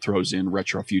Off-World throws in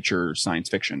retro future science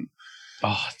fiction.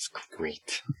 Oh, it's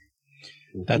great.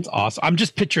 That's awesome. I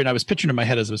was picturing in my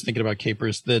head as I was thinking about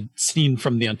Capers, the scene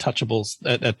from The Untouchables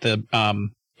at the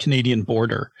Canadian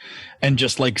border, and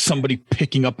just somebody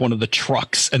picking up one of the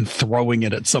trucks and throwing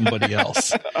it at somebody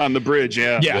else. On the bridge,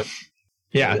 yeah. Yeah.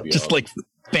 Yeah, just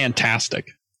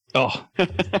fantastic. Oh.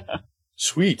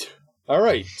 Sweet. All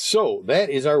right, so that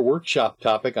is our workshop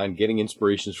topic on getting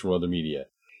inspirations from other media.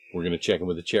 We're going to check in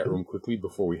with the chat room quickly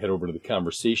before we head over to the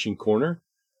conversation corner.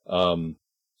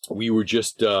 We were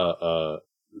just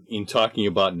in talking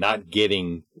about not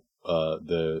getting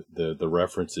the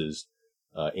references.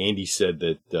 Andy said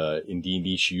that in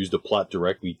D&D she used a plot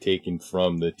directly taken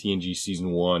from the TNG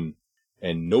Season 1,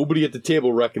 and nobody at the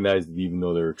table recognized it, even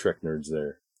though there were Trek nerds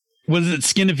there. Was it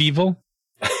Skin of Evil?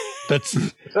 I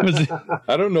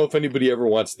don't know if anybody ever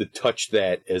wants to touch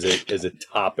that as a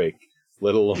topic,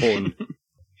 let alone.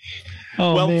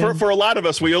 For a lot of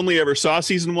us, we only ever saw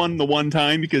Season 1 the one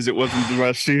time because it wasn't the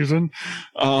best season.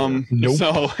 Nope.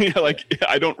 So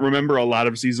I don't remember a lot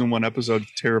of Season 1 episodes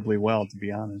terribly well, to be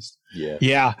honest.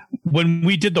 Yeah. When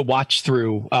we did the watch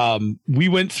through, we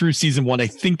went through Season 1, I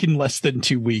think, in less than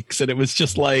 2 weeks, and it was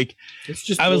just I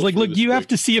was like, look, you have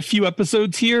to see a few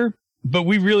episodes here, but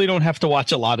we really don't have to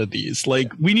watch a lot of these.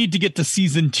 We need to get to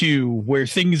Season 2 where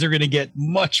things are going to get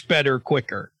much better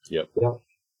quicker. Yep. Yeah.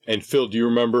 And Phil, do you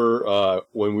remember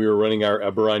when we were running our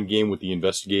Eberron game with the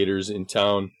investigators in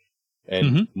town,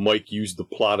 and Mike used the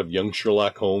plot of Young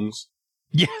Sherlock Holmes?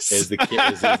 Yes, as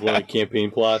one of the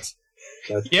campaign plots.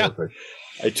 That's perfect.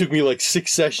 It took me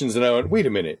 6 sessions, and I went, "Wait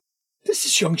a minute, this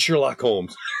is Young Sherlock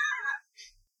Holmes."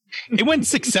 It went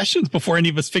 6 sessions before any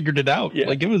of us figured it out.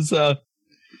 Yeah. It was,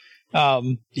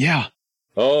 yeah.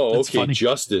 Oh, That's okay. Funny.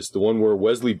 Justice, the one where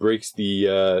Wesley breaks the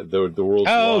world's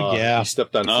law. Yeah. He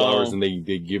stepped on flowers and they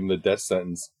give him the death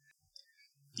sentence.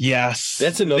 Yes.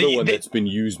 That's another one that's been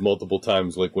used multiple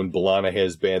times, like when B'Elanna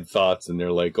has bad thoughts and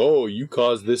they're like, "Oh, you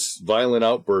caused this violent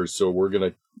outburst, so we're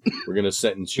gonna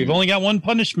sentence you." We've only got one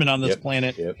punishment on this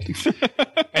planet. Yep.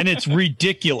 And it's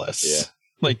ridiculous.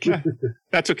 Yeah.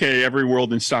 That's okay. Every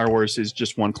world in Star Wars is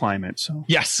just one climate. So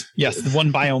yes, the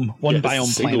one biome,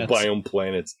 single biome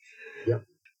planets.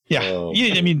 Yeah. Oh,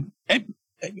 I mean,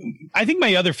 I think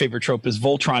my other favorite trope is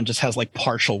Voltron just has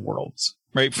partial worlds,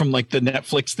 right? From the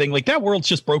Netflix thing. That world's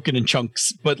just broken in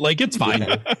chunks, but it's fine.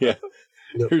 Yeah.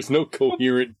 There's no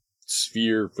coherent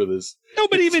sphere for this.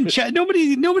 Nobody even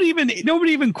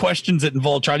questions it in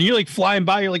Voltron. You're flying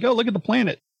by, you're like, "Oh, look at the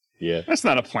planet." Yeah. That's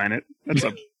not a planet. That's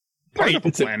a part of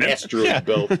a planet. An asteroid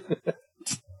belt.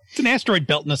 It's an asteroid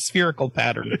belt in a spherical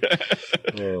pattern.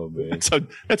 Oh man.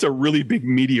 That's a really big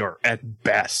meteor at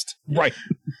best. Right.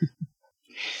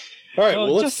 All right.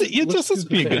 Well, let's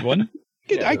be a good one.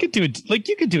 I could do it.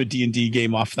 You could do a D&D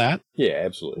game off that. Yeah,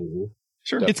 absolutely.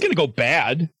 Sure. Definitely. It's going to go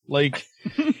bad.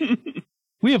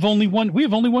 We have only one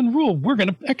rule. We're going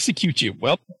to execute you.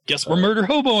 Well, guess we're murder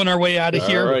hobo on our way out of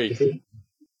here. All right.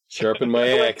 Sharpen my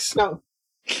axe. Now,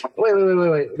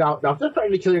 wait. Now, if they're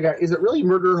trying to kill your guy, is it really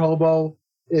murder hobo?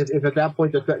 If at that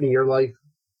point they're threatening your life?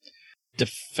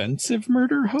 defensive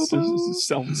murder hobo?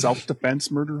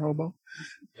 Self-defense murder hobo?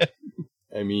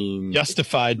 I mean,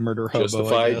 Justified murder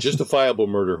hobo. Justifiable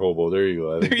murder hobo. There you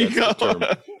go. I think that's the term.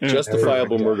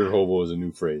 Justifiable murder hobo is a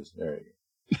new phrase. There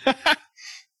you go.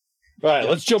 All right,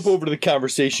 let's jump over to the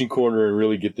conversation corner and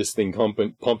really get this thing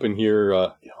pumping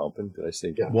here. Humping? Did I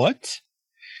say that? What?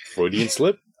 Freudian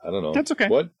slip? I don't know. That's okay.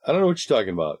 What? I don't know what you're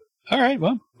talking about. All right,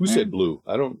 well. Who said blue?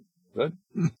 I don't... What?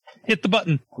 Hit the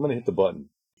button. I'm going to hit the button.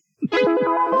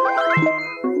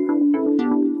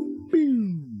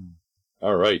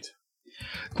 All right.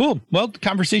 Cool. Well, the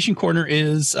conversation corner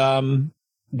is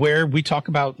where we talk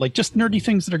about like just nerdy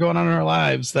things that are going on in our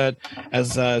lives that,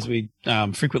 as we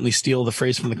frequently steal the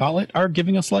phrase from the Gauntlet, are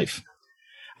giving us life.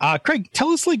 Craig, tell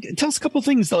us a couple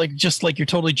things that like just like you're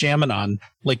totally jamming on,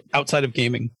 like outside of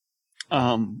gaming.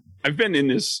 I've been in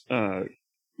this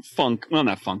funk. Well,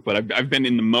 not funk, but I've been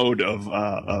in the mode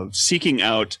of seeking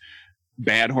out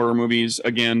bad horror movies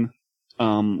again.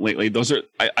 Lately, those are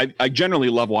I generally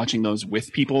love watching those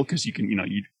with people because you can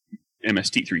you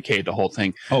MST3K the whole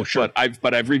thing. Oh sure.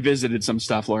 But I've revisited some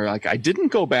stuff where like I didn't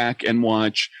go back and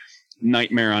watch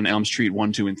Nightmare on Elm Street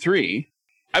 1, 2, and 3.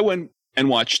 I went and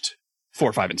watched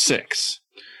 4, 5, and 6,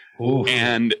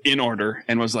 and in order,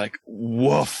 and was like,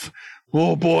 woof.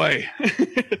 Oh boy,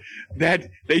 that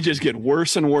they just get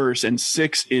worse and worse, and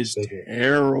 6 is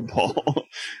terrible.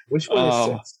 Which one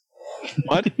is 6?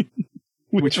 What?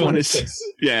 Which one is 6?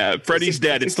 Yeah, Freddy's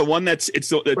dead. It's the one that's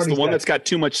the one that's got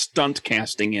too much stunt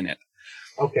casting in it.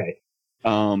 Okay.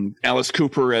 Alice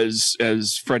Cooper as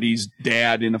Freddy's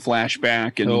dad in a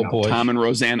flashback, and Tom and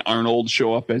Roseanne Arnold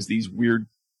show up as these weird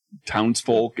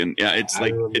townsfolk, and yeah, it's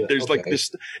like there's like this,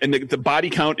 and the body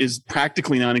count is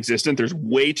practically non-existent. There's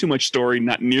way too much story,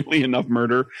 not nearly enough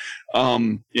murder.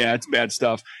 Yeah, it's bad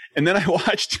stuff. And then I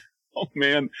watched, oh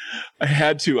man,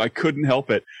 I couldn't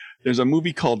help it. There's a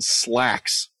movie called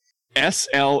Slacks,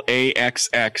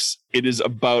 SLAXX. It is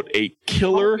about a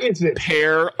killer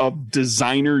pair of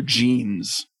designer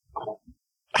jeans.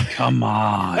 Come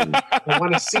on. I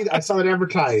want to see that. I saw it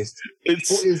advertised. What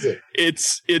is it?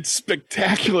 It's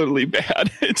spectacularly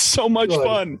bad. It's so much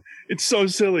fun. It's so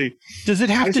silly. Does it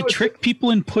have to trick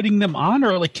people in putting them on,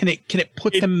 or like can it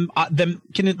put them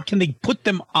can they put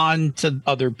them on to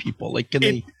other people? Like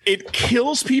it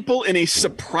kills people in a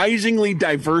surprisingly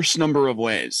diverse number of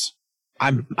ways.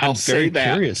 I'm very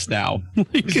curious now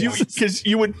because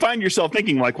you would find yourself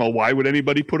thinking like, well, why would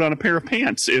anybody put on a pair of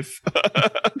pants if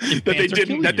they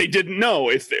didn't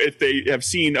know if they have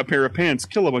seen a pair of pants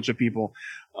kill a bunch of people?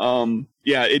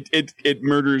 Yeah, it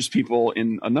murders people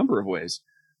in a number of ways.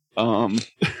 And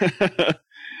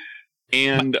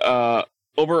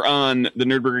over on the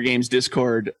Nerdburger Games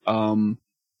Discord,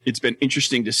 it's been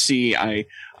interesting to see. I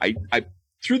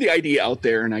threw the idea out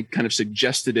there and I kind of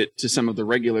suggested it to some of the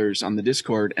regulars on the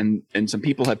Discord, and some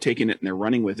people have taken it and they're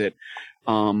running with it.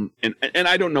 And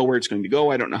I don't know where it's going to go.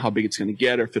 I don't know how big it's going to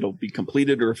get, or if it'll be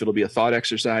completed, or if it'll be a thought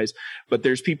exercise. But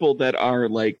there's people that are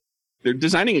like, they're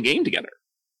designing a game together.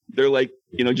 They're like,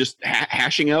 just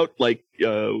hashing out like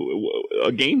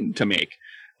a game to make,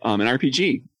 an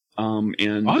RPG.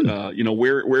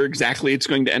 Where exactly it's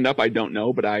going to end up, I don't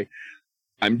know. But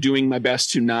I'm doing my best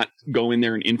to not go in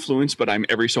there and influence, but I'm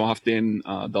every so often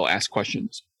they'll ask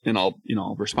questions and I'll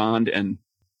respond, and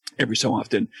every so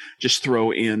often just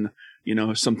throw in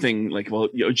something like, well,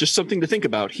 just something to think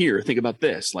about here. Think about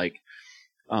this, like,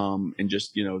 and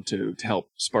just to help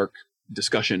spark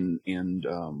discussion and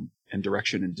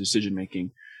direction and decision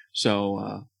making.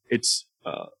 So it's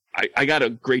I got a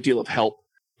great deal of help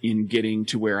in getting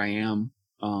to where I am.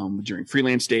 During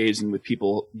freelance days and with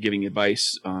people giving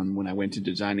advice when I went to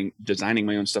designing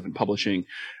my own stuff and publishing,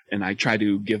 and I try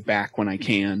to give back when I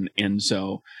can. And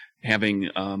so having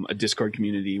a Discord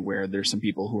community where there's some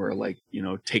people who are like,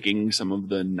 taking some of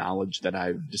the knowledge that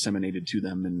I've disseminated to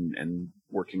them and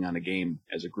working on a game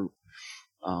as a group,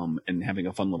 and having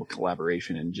a fun little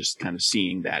collaboration and just kind of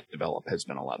seeing that develop has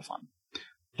been a lot of fun.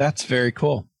 That's very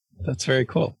cool.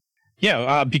 Yeah.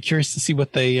 I'd be curious to see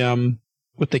what they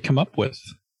come up with.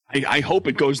 I hope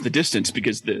it goes the distance,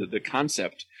 because the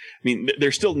concept, I mean,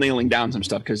 they're still nailing down some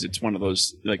stuff, because it's one of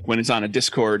those, like when it's on a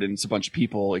Discord and it's a bunch of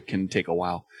people, it can take a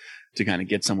while to kind of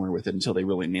get somewhere with it until they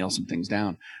really nail some things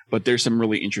down. But there's some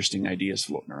really interesting ideas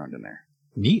floating around in there.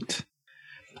 Neat.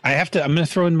 I'm going to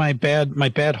throw in my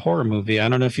bad horror movie. I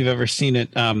don't know if you've ever seen it.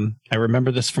 I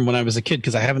remember this from when I was a kid,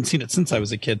 because I haven't seen it since I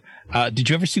was a kid. Did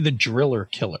you ever see The Driller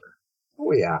Killer?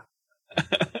 Oh, yeah.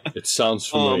 It sounds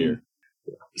familiar.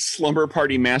 Slumber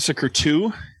Party Massacre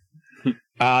 2?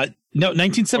 No,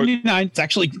 1979. It's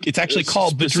actually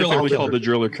called The Driller Killer. Called The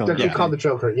Driller Killer. Called The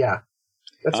Driller, yeah.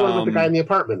 That's the one with the guy in the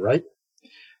apartment, right?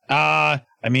 I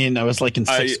mean, I was like in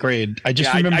sixth grade. I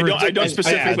just Yeah, remember. I don't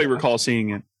specifically recall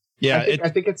seeing it. Yeah, I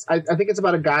think it's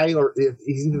about a guy, or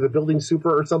he's either the building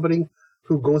super or somebody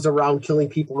who goes around killing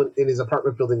people in his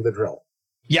apartment building the drill.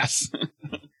 yes.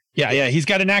 Yeah. He's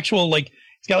got an actual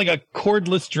he's got like a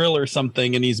cordless drill or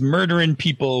something, and he's murdering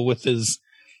people with his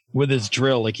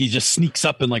drill. Like he just sneaks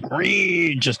up and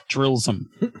just drills them.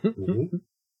 Mm-hmm.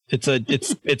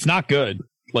 It's not good.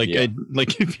 Like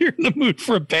if you're in the mood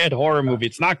for a bad horror movie,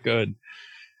 it's not good.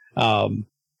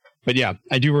 But yeah,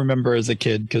 I do remember as a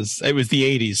kid because it was the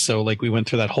 80s. So like we went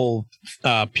through that whole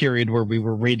period where we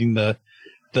were raiding the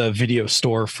video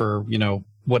store for,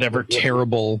 whatever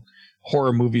terrible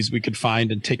horror movies we could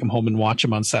find and take them home and watch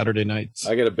them on Saturday nights.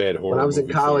 I got a bad horror. When I was in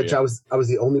movie college, for you. I was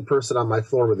the only person on my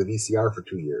floor with a VCR for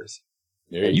 2 years.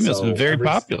 You must have been very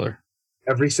popular.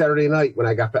 Every Saturday night when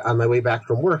I got on my way back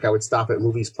from work, I would stop at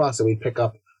Movies Plus and we'd pick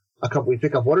up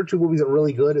one or two movies that were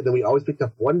really good, and then we always picked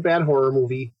up one bad horror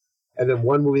movie, and then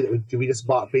one movie that we just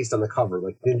bought based on the cover,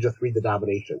 like Ninja 3: The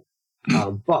Domination.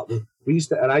 But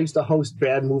I used to host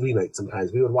bad movie nights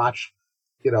sometimes. We would watch,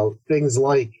 things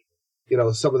like,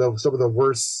 some of the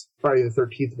worst Friday the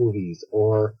 13th movies,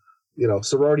 or,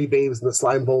 Sorority Babes and the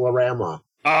Slime Bowl-orama.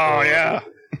 Oh, yeah.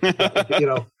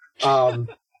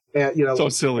 And, so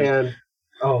silly. And,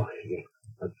 oh, yeah,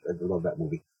 I love that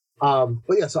movie.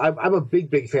 But yeah, so I'm a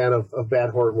big fan of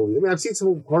bad horror movies. I mean, I've seen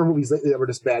some horror movies lately that were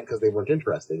just bad because they weren't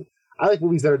interesting. I like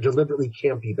movies that are deliberately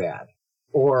campy bad,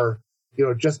 or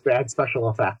just bad special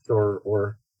effects,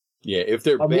 or if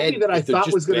they're a bad, movie that I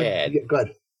thought was going to be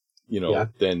good.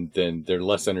 Then they're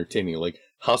less entertaining. Like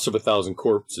House of a Thousand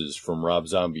Corpses from Rob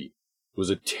Zombie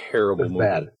was a terrible movie.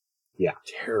 Bad. Yeah,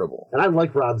 terrible. And I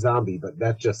like Rob Zombie, but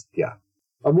that's just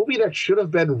a movie that should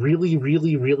have been really,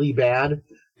 really, really bad.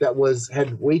 That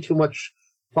had way too much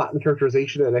plot and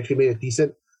characterization and actually made it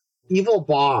decent. Evil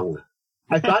Bong.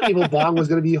 I thought Evil Bong was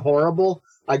going to be horrible.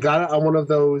 I got it on one of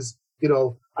those,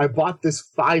 I bought this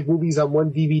 5 movies on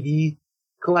one DVD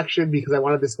collection because I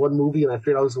wanted this one movie and I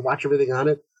figured I was going to watch everything on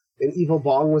it. And Evil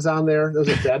Bong was on there. It was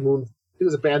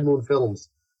a Bad Moon Films.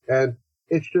 And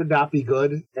it should not be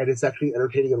good, and it's actually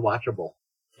entertaining and watchable.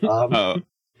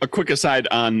 A quick aside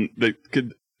on the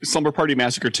Slumber Party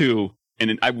Massacre 2.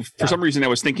 And for some reason, I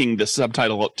was thinking the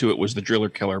subtitle to it was The Driller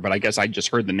Killer, but I guess I just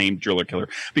heard the name Driller Killer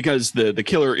because the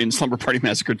killer in Slumber Party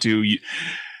Massacre 2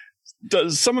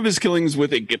 does some of his killings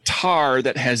with a guitar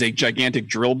that has a gigantic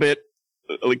drill bit,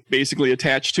 basically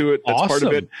attached to it. That's part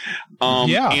of it.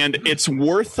 And it's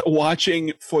worth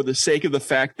watching for the sake of the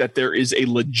fact that there is a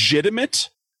legitimate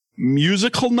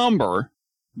musical number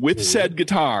with said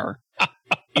guitar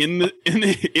in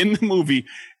the movie.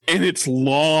 And it's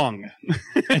long.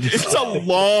 It's a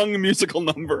long musical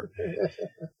number.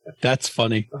 That's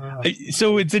funny.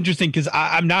 So it's interesting because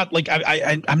I'm not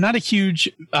I'm not a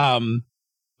huge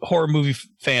horror movie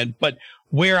fan, but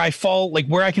where I fall,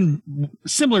 where I can,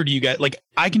 similar to you guys,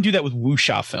 I can do that with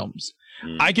wuxia films.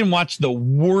 I can watch the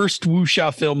worst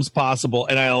wuxia films possible,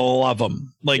 and I love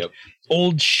them.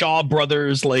 Old Shaw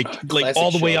Brothers, all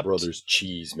the way Shaw up. Brothers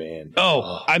cheese, man.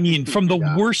 I mean, from the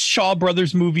worst Shaw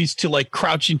Brothers movies to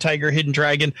Crouching Tiger, Hidden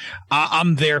Dragon,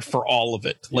 I'm there for all of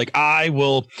it. I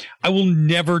will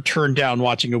never turn down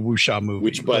watching a wuxia movie.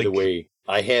 Which, by the way,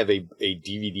 I have a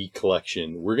DVD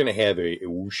collection. We're gonna have a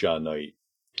wuxia night.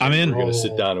 I'm in. We're gonna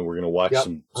sit down and we're gonna watch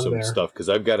some stuff because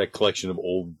I've got a collection of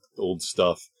old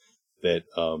stuff that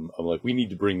I'm like, we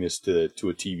need to bring this to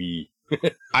a TV.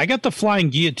 I got the Flying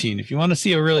Guillotine. If you want to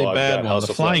see a really bad one,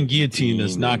 the Flying Guillotine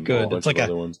is not good. It's like a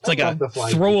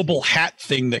throwable hat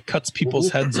thing that cuts people's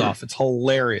heads off. It's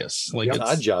hilarious. It's an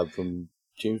Odd Job from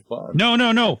James Bond.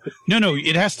 No.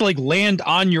 It has to land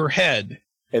on your head,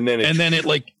 and then and then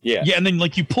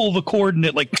you pull the cord and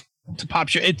it to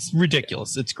pop your. It's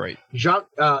ridiculous. It's great. Jacques,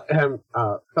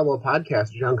 fellow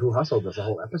podcast Jean-Gu Hustle does a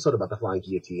whole episode about the Flying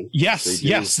Guillotine.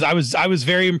 Yes. I was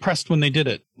very impressed when they did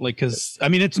it. Because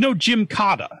it's no Jim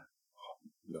Cotta.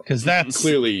 Because that's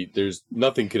clearly there's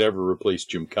nothing could ever replace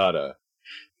Jim Cotta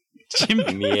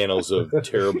in the annals of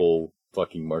terrible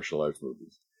fucking martial arts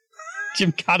movies.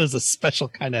 Jim Cotta's a special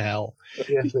kind of hell.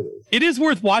 Yes, it is. It is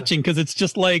worth watching because it's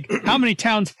just how many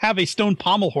towns have a stone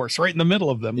pommel horse right in the middle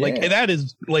of them? Yeah. That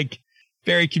is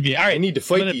very convenient. All right, I need to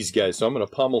fight these guys, so I'm going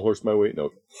to pommel horse my way.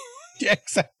 No. Yeah,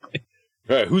 exactly.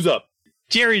 All right, who's up?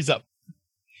 Jerry's up.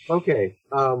 Okay.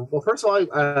 Well, first of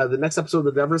all, the next episode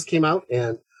of The Nevers came out,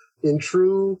 and in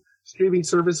true streaming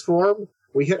service form,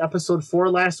 we hit episode 4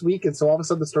 last week, and so all of a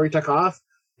sudden the story took off,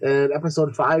 and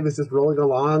episode 5 is just rolling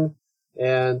along,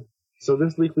 and so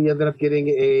this week we ended up getting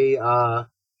a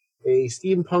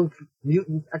steampunk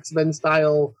mutant X-Men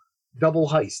style double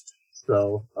heist.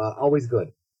 So always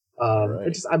good.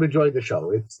 Right. I'm enjoying the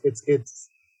show.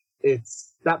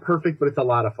 It's not perfect, but it's a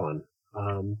lot of fun.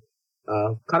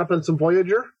 Caught up on some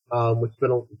Voyager, which has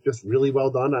been just really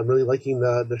well done. I'm really liking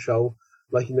the show,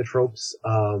 liking the tropes.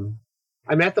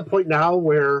 I'm at the point now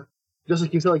where, just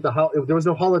like you said, there was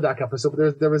no holodeck episode,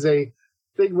 but there was a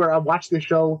thing where I watched this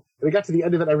show, and I got to the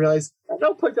end of it, and I realized, at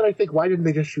no point did I think, why didn't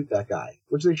they just shoot that guy?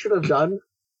 Which they should have done,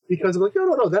 because I'm like,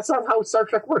 no, that's not how Star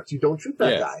Trek works. You don't shoot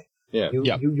that guy. Yeah.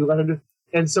 You let him do.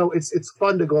 And so it's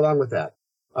fun to go along with that.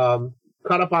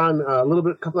 Caught up on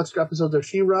a couple extra episodes of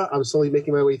She-Ra. I'm slowly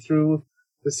making my way through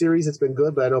the series. It's been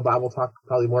good, but I know Bob will talk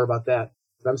probably more about that.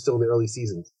 I'm still in the early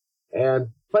seasons. And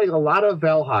playing a lot of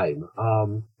Valheim.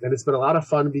 And it's been a lot of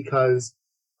fun because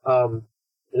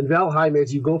in Valheim,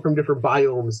 as you go from different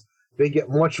biomes, they get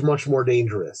much, much more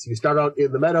dangerous. You start out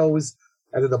in the meadows,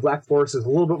 and then the Black Forest is a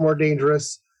little bit more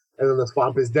dangerous, and then the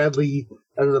swamp is deadly,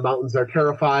 and then the mountains are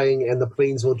terrifying, and the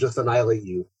plains will just annihilate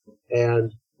you.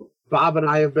 And Bob and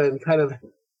I have been kind of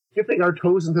dipping our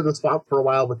toes into the swamp for a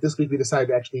while, but this week we decided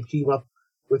to actually team up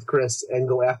with Chris and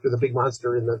go after the big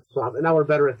monster in the swamp, and now we're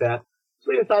better at that.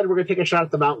 So we decided we're going to take a shot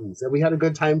at the mountains, and we had a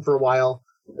good time for a while.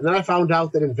 And then I found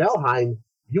out that in Valheim,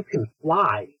 you can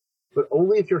fly, but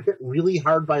only if you're hit really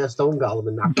hard by a stone golem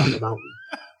and knocked off the mountain.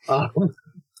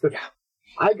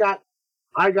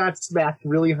 I got smacked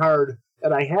really hard,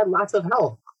 and I had lots of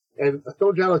health. And a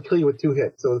stone golem will kill you with 2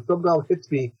 hits. So the stone golem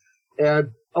hits me,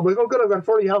 and I'm like, oh good, I've got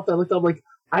 40 health. I looked up, like,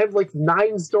 I have like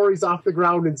 9 stories off the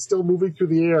ground and still moving through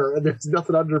the air, and there's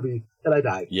nothing under me, and I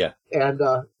died. Yeah. And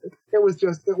it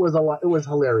was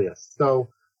hilarious. So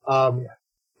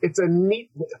it's a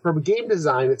neat, from game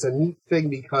design, it's a neat thing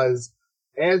because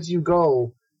as you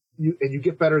go, you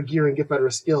get better gear and get better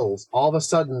skills, all of a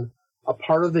sudden, a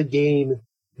part of the game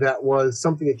that was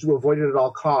something that you avoided at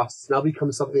all costs now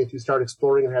becomes something that you start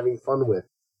exploring and having fun with.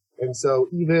 And so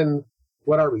even,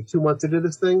 what are we, 2 months into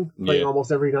this thing, playing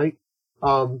almost every night?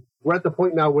 We're at the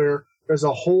point now where there's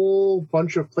a whole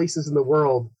bunch of places in the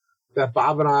world that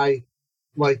Bob and I,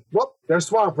 like, whoop, there's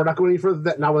swamp. We're not going any further than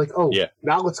that. Now we're like,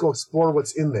 now let's go explore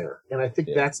what's in there. And I think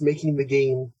that's making the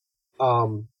game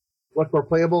much more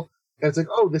playable. And it's like,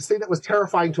 oh, this thing that was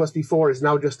terrifying to us before is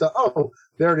now just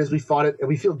there it is. We fought it, and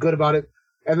we feel good about it.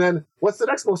 And then what's the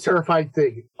next most terrifying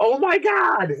thing? Oh my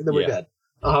God! And then we're dead.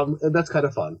 And that's kind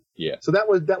of fun. Yeah. So that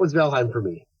was Valheim for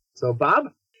me. So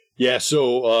Bob? Yeah,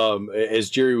 so as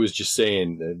Jerry was just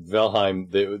saying,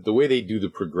 Valheim, the way they do the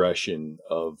progression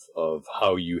of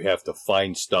how you have to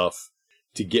find stuff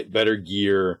to get better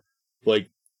gear, like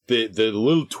the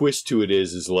little twist to it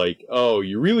is like, oh,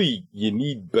 you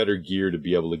need better gear to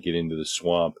be able to get into the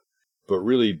swamp, but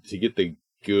really to get the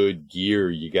good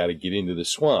gear, you got to get into the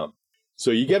swamp.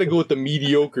 So you got to go with the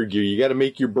mediocre gear. You got to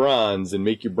make your bronze and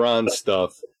make your bronze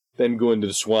stuff, then go into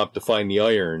the swamp to find the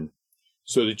iron,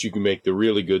 so that you can make the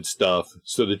really good stuff,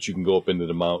 so that you can go up into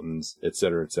the mountains, et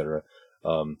cetera, et cetera.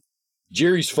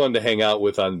 Jerry's fun to hang out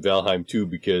with on Valheim too,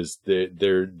 because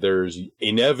there's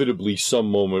inevitably some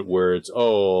moment where it's,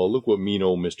 oh, look what mean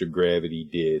old Mr. Gravity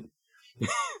did.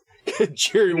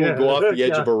 Jerry will go off the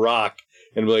edge of a rock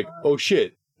and be like, oh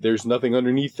shit, there's nothing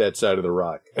underneath that side of the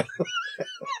rock.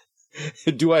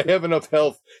 Do I have enough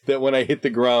health that when I hit the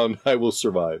ground, I will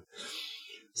survive?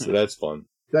 So that's fun.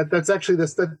 That's actually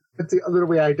that's the other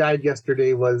way I died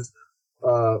yesterday was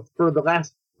for the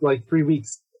last 3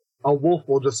 weeks, a wolf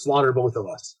will just slaughter both of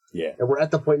us. Yeah. And we're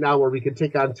at the point now where we can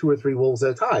take on 2 or 3 wolves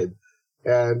at a time.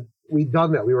 And we've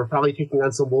done that. We were probably taking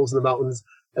on some wolves in the mountains,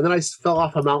 and then I fell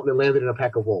off a mountain and landed in a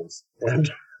pack of wolves. And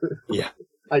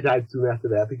I died soon after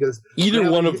that because either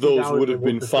one of those would have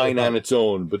been fine on its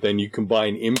own, but then you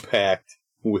combine impact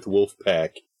with wolf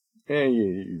pack, and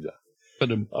you die.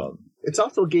 It's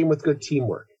also a game with good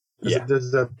teamwork.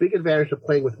 There's a big advantage of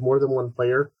playing with more than one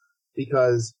player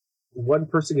because one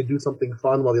person can do something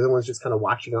fun while the other one's just kind of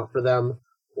watching out for them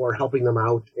or helping them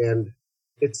out. And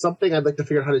it's something I'd like to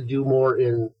figure out how to do more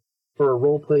for a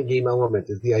role-playing game element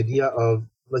is the idea of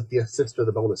the assist or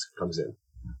the bonus comes in.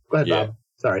 Go ahead, Bob.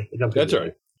 Sorry. That's all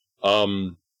right.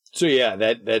 So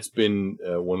that's been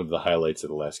one of the highlights of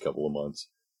the last couple of months.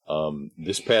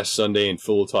 This past Sunday, and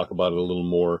Phil will talk about it a little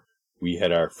more, we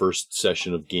had our first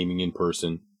session of gaming in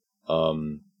person.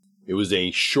 It was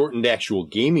a shortened actual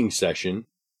gaming session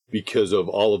because of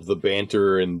all of the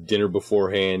banter and dinner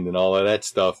beforehand and all of that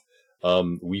stuff.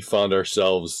 We found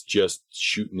ourselves just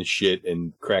shooting the shit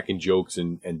and cracking jokes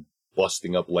and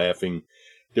busting up laughing.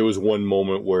 There was one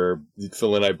moment where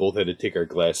Phil and I both had to take our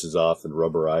glasses off and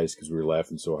rub our eyes because we were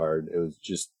laughing so hard. It was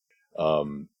just,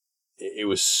 it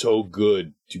was so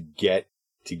good to get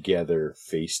together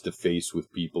face to face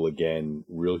with people again,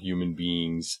 real human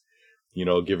beings,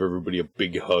 give everybody a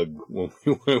big hug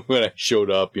when I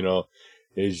showed up,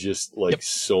 It's just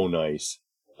so nice.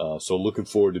 So looking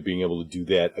forward to being able to do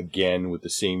that again with the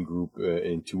same group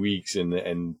in 2 weeks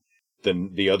and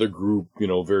then the other group,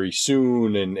 very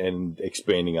soon and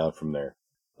expanding out from there.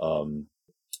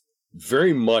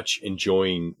 Very much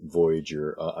enjoying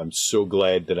Voyager. I'm so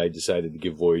glad that I decided to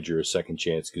give Voyager a second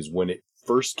chance because when it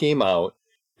first came out,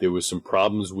 there was some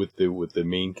problems with the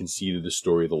main conceit of the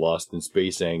story, the Lost in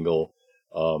Space angle.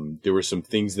 There were some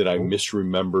things that I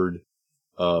misremembered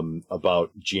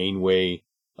about Janeway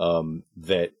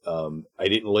that I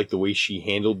didn't like the way she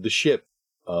handled the ship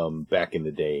back in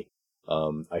the day.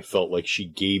 I felt like she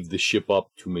gave the ship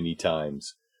up too many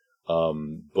times.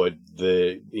 But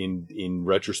in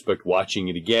retrospect, watching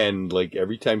it again, like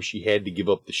every time she had to give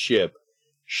up the ship,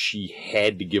 she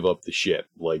had to give up the ship.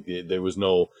 Like there was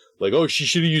no oh, she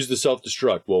should have used the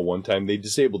self-destruct. Well, one time they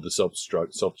disabled the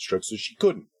self-destruct, so she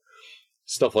couldn't.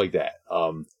 Stuff like that.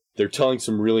 They're telling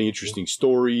some really interesting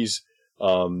stories.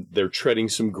 They're treading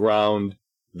some ground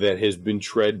that has been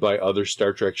tread by other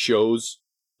Star Trek shows.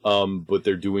 But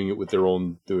they're doing it with their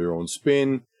own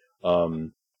spin.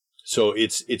 So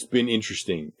it's been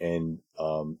interesting, and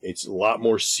it's a lot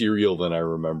more serial than I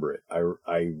remember it.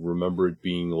 I remember it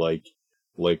being like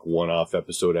one-off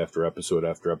episode after episode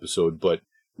after episode, but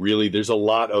really there's a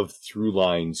lot of through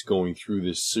lines going through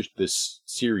this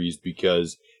series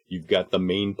because you've got the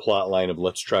main plot line of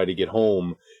let's try to get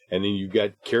home, and then you've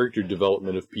got character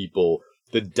development of people.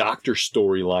 The Doctor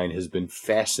storyline has been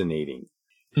fascinating,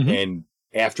 and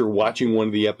after watching one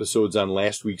of the episodes on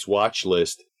last week's watch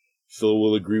list, Phil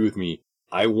will agree with me.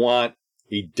 I want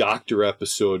a Doctor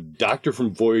episode, Doctor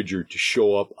from Voyager, to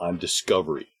show up on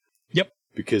Discovery. Yep.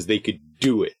 Because they could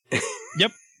do it.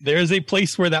 Yep. There's a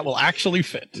place where that will actually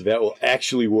fit. That will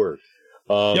actually work.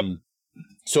 Yep.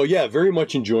 So, yeah, very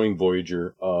much enjoying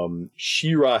Voyager.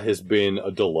 She-Ra has been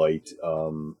a delight.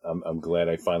 I'm glad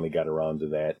I finally got around to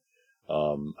that.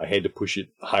 I had to push it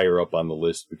higher up on the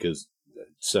list because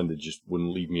Senda just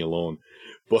wouldn't leave me alone.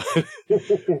 But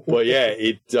yeah,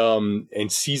 it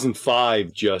and season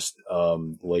 5 just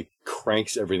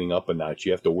cranks everything up a notch.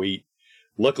 You have to wait.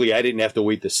 Luckily, I didn't have to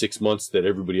wait the 6 months that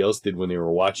everybody else did when they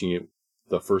were watching it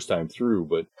the first time through.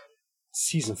 But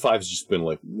season 5 has just been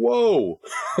whoa,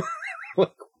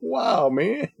 wow,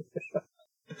 man.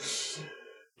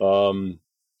 And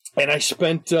I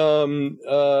spent parts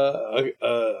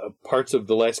of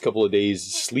the last couple of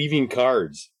days sleeving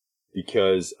cards.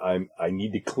 Because I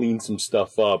need to clean some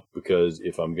stuff up because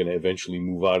if I'm going to eventually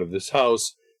move out of this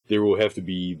house, there will have to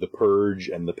be the purge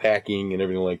and the packing and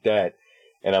everything like that.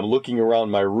 And I'm looking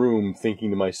around my room thinking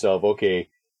to myself, okay,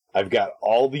 I've got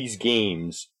all these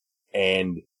games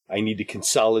and I need to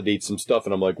consolidate some stuff.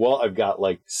 And I'm like, well, I've got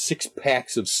 6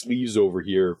 packs of sleeves over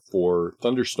here for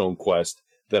Thunderstone Quest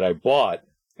that I bought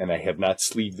and I have not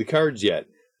sleeved the cards yet.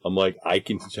 I'm like, I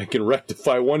can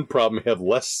rectify one problem and have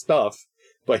less stuff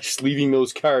by sleeving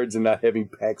those cards and not having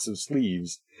packs of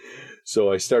sleeves.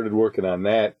 So I started working on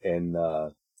that, and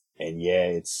yeah,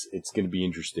 it's going to be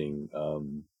interesting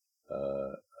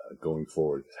going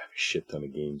forward. I have a shit ton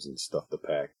of games and stuff to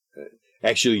pack.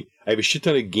 Actually, I have a shit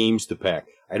ton of games to pack.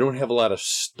 I don't have a lot of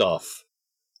stuff,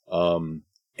 and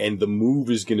the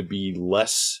move is going to be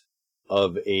less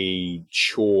of a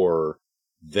chore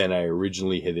than I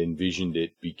originally had envisioned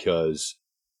it because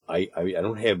I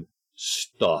don't have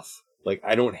stuff.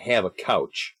 I don't have a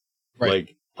couch.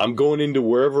 Right. I'm going into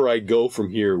wherever I go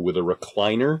from here with a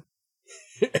recliner,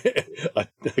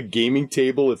 a gaming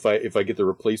table if I get the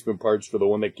replacement parts for the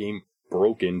one that came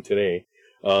broken today.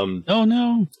 Oh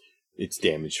no. It's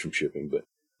damaged from shipping, but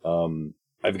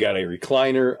I've got a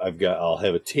recliner, I'll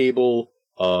have a table,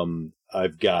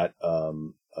 I've got a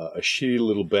shitty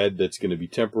little bed that's going to be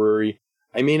temporary.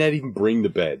 I may not even bring the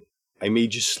bed. I may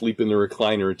just sleep in the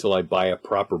recliner until I buy a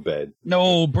proper bed.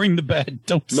 No, bring the bed.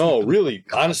 Don't. No, really.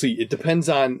 Honestly, it depends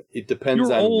on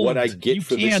old. what I get you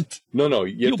for can't. this. No,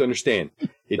 you have to understand.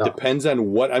 It depends on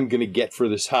what I'm going to get for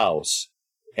this house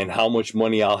and how much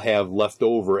money I'll have left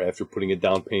over after putting a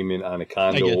down payment on a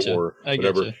condo or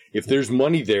whatever. If there's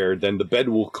money there, then the bed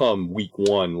will come week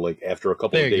 1, after a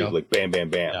couple of days, bam, bam,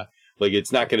 bam. Yeah.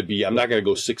 It's not going to be. I'm not going to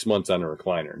go 6 months on a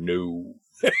recliner. No.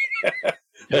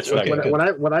 That's okay.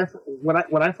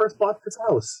 When I first bought this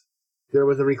house, there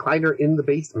was a recliner in the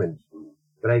basement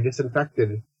that I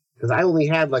disinfected because I only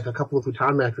had a couple of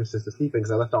futon mattresses to sleep in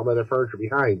because I left all my other furniture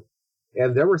behind.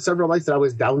 And there were several nights that I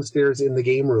was downstairs in the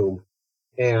game room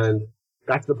and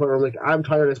got to the point where I'm I'm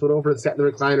tired. I just went over and sat in the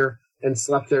recliner and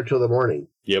slept there till the morning.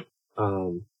 Yep.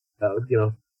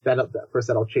 That first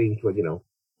that'll change, but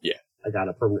Yeah. I got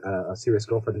a serious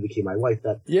girlfriend who became my wife.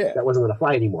 That wasn't going to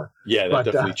fly anymore. Yeah, that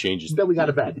definitely changes. Then we got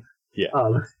a bed. Yeah.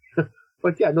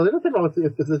 But yeah, no, there's nothing wrong with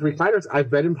the recliners. I've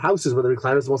been in houses where the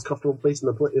recliner is the most comfortable place in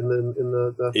the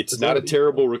It's facility. not a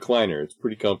terrible recliner. It's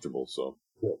pretty comfortable. So,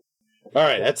 yeah. All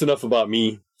right, that's enough about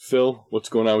me. Phil, what's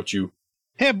going on with you?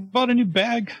 Hey, I bought a new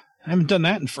bag. I haven't done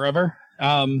that in forever.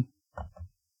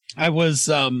 I was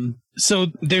so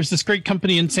there's this great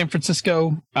company in San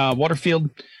Francisco,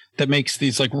 Waterfield, that makes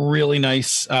these like really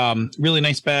nice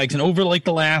bags. And over like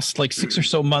the last like 6 or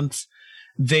so months,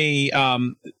 they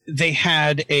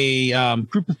had a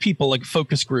group of people, like a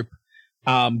focus group,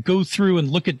 go through and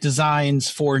look at designs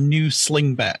for new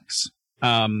sling bags,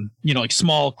 like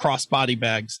small crossbody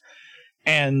bags.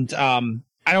 And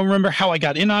I don't remember how I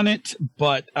got in on it,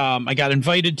 but I got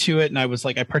invited to it, and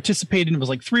I participated. It was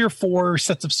like 3 or 4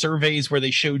 sets of surveys where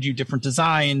they showed you different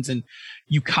designs, and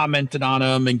you commented on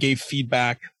them and gave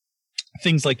feedback,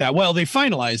 things like that. Well, they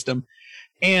finalized them,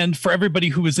 and for everybody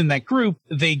who was in that group,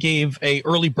 they gave a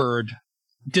early bird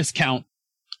discount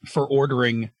for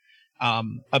ordering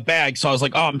a bag. So I was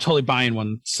like, oh, I'm totally buying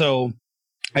one. So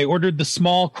I ordered the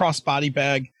small crossbody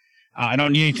bag. I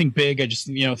don't need anything big. I just,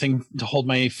 thing to hold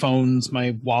my phones,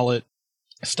 my wallet,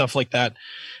 stuff like that.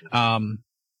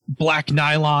 Black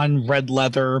nylon, red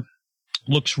leather,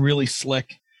 looks really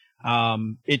slick.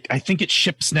 I think it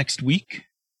ships next week,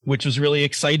 which was really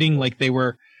exciting. Like they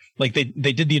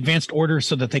did the advanced order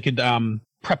so that they could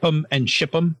prep them and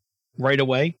ship them right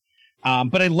away.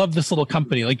 But I love this little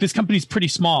company. Like, this company's pretty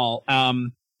small.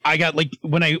 I got, like,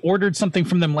 when I ordered something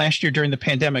from them last year during the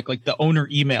pandemic, like, the owner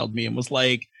emailed me and was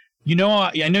like, I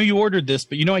know you ordered this,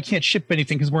 but I can't ship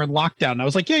anything because we're in lockdown. And I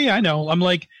was like, yeah, I know. I'm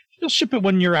like, you'll ship it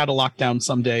when you're out of lockdown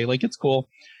someday. Like, it's cool.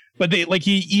 But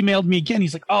he emailed me again.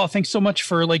 He's like, oh, thanks so much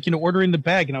for ordering the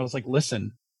bag. And I was like,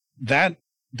 listen, that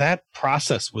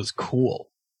process was cool.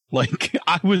 Like,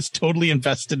 I was totally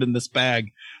invested in this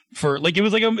bag for I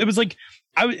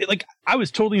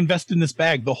was totally invested in this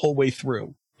bag the whole way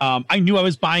through. I knew I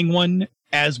was buying one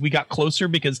as we got closer,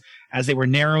 because as they were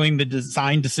narrowing the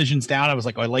design decisions down, I was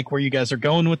like, oh, I like where you guys are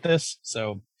going with this.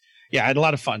 So yeah, I had a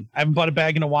lot of fun. I haven't bought a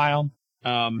bag in a while.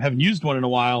 Haven't used one in a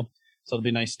while. So it'll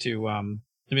be nice to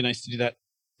do that.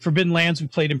 Forbidden Lands we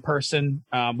played in person,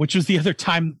 which is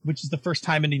the first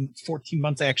time in 14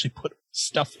 months I actually put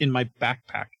stuff in my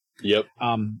backpack. Yep.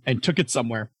 And took it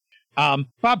somewhere.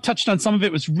 Bob touched on some of it.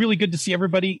 It was really good to see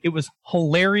everybody. It was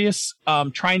hilarious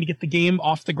trying to get the game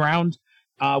off the ground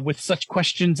with such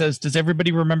questions as, does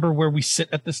everybody remember where we sit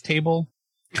at this table?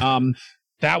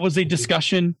 That was a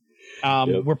discussion.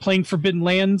 Yep. We're playing Forbidden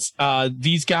Lands.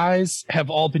 These guys have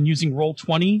all been using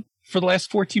Roll20 for the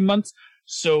last 14 months.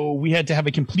 So we had to have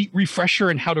a complete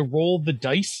refresher in how to roll the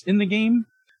dice in the game,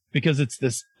 because it's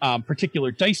this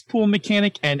particular dice pool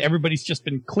mechanic, and everybody's just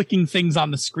been clicking things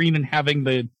on the screen and having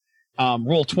the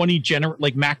Roll20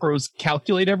 macros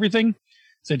calculate everything.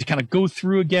 So to kind of go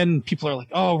through again, people are like,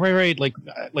 oh, right. Like,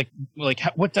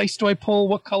 what dice do I pull?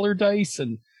 What color dice?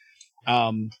 And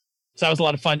so that was a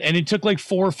lot of fun. And it took like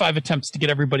 4 or 5 attempts to get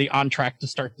everybody on track to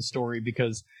start the story,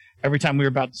 because every time we were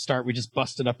about to start, we just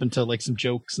busted up into like some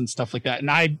jokes and stuff like that.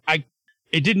 And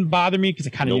it didn't bother me, because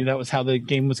I kind of knew that was how the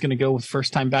game was going to go with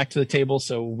first time back to the table.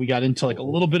 So we got into like a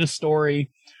little bit of story.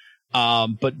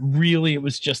 But really it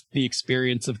was just the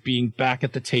experience of being back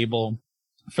at the table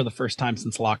for the first time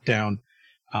since lockdown,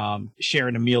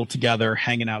 sharing a meal together,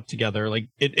 hanging out together. Like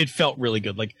it felt really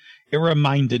good. Like, it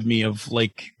reminded me of,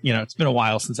 like, it's been a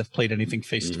while since I've played anything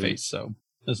face to face. So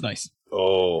it was nice.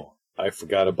 Oh, I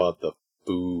forgot about the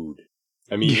food.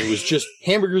 I mean, it was just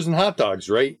hamburgers and hot dogs,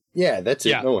 right? Yeah, that's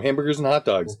it. Yeah. No, hamburgers and hot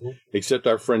dogs. Mm-hmm. Except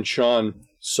our friend Sean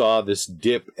saw this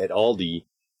dip at Aldi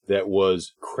that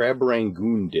was crab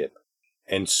rangoon dip.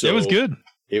 And so it was good.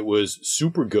 It was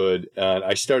super good. And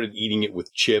I started eating it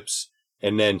with chips.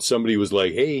 And then somebody was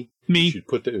like, hey, you should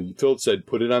Phil said,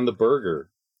 put it on the burger.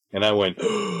 And I went, put it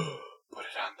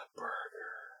on the burger.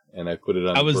 And I put it on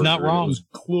the burger. I was not wrong. It was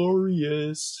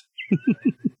glorious.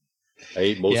 I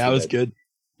ate most of it. Yeah, it was good.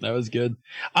 That was good.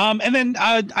 And then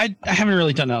I haven't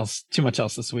really done too much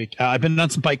else this week. I've been on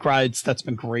some bike rides. That's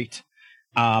been great.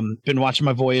 Been watching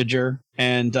my Voyager,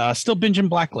 and still binging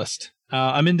Blacklist.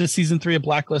 I'm into season 3 of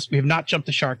Blacklist. We have not jumped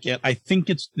the shark yet. I think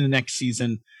it's the next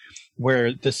season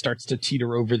where this starts to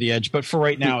teeter over the edge. But for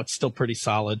right now, it's still pretty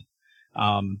solid.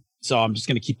 So I'm just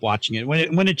going to keep watching it.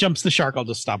 When it jumps the shark, I'll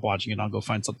just stop watching it. I'll go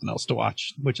find something else to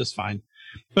watch, which is fine.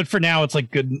 But for now, it's like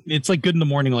good. It's like good in the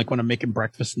morning, like when I'm making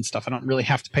breakfast and stuff. I don't really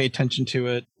have to pay attention to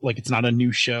it. Like, it's not a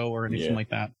new show or anything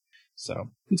like that. So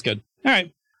it's good. All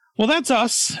right. Well, that's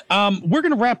us. We're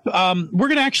going to wrap. We're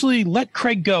going to actually let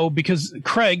Craig go, because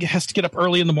Craig has to get up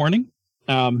early in the morning.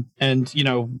 And,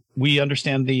 we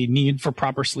understand the need for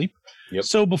proper sleep. Yep.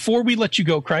 So before we let you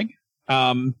go, Craig,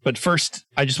 but first,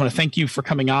 I just want to thank you for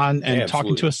coming on and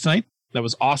talking to us tonight. That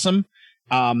was awesome.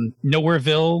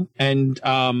 Nowhereville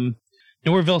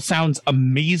sounds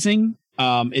amazing.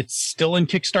 It's still in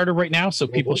Kickstarter right now, so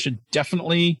people should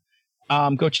definitely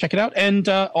go check it out. And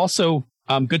also,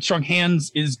 Good Strong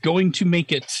Hands is going to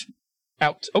make it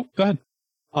out. Oh, go ahead.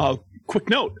 Quick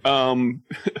note.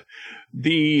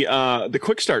 The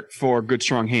quick start for Good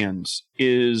Strong Hands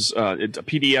is it's a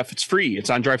PDF. It's free. It's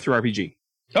on DriveThruRPG.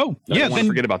 Oh, I don't want to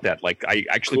forget about that. Like, I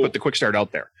actually put the quick start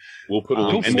out there. We'll put a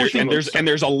link. And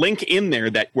there's a link in there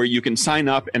where you can sign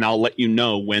up, and I'll let you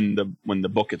know when the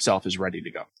book itself is ready to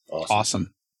go.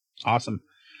 Awesome.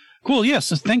 Cool. Yeah.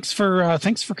 So thanks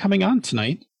for coming on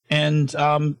tonight, and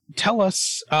tell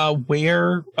us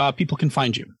where people can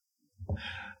find you.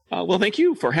 Well, thank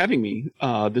you for having me.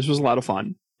 This was a lot of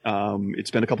fun.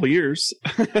 It's been a couple of years,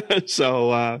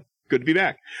 so good to be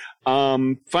back.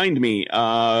 Find me.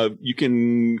 You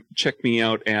can check me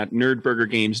out at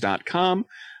nerdburgergames.com.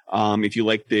 If you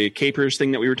like the Capers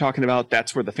thing that we were talking about,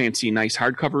 that's where the fancy, nice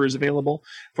hardcover is available.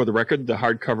 For the record, the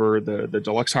hardcover, the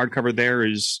deluxe hardcover there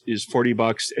is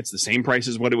 $40. It's the same price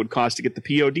as what it would cost to get the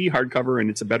POD hardcover, and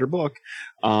it's a better book.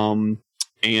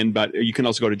 But you can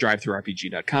also go to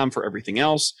drivethrurpg.com for everything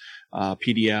else,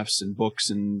 PDFs and books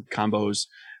and combos.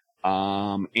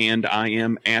 And I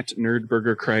am at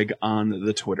NerdburgerCraig on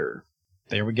the Twitter.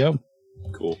 There we go.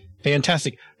 Cool.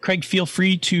 Fantastic. Craig, feel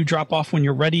free to drop off when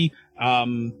you're ready.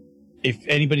 If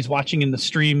anybody's watching in the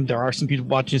stream, there are some people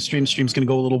watching the stream. Stream's going to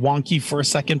go a little wonky for a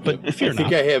second, but if you're I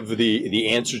think I have the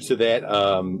answer to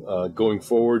that going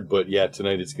forward. But yeah,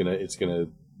 tonight the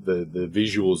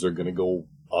visuals are gonna go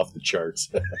off the charts.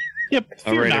 Yep.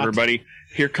 All right, everybody.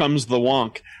 Here comes the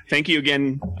wonk. Thank you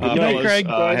again, Good night, Craig.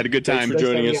 I had a good time. Thanks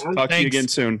for joining us. Talk to you again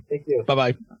soon. Thank you.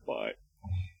 Bye-bye. Bye.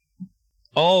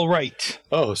 All right.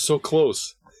 Oh, so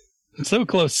close. So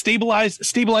close. Stabilize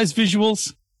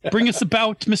visuals. Bring us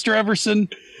about, Mr. Everson.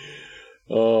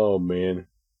 Oh, man.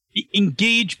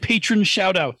 Engage patron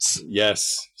shoutouts.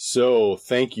 Yes. So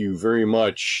thank you very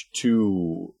much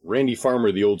to Randy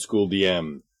Farmer, the old school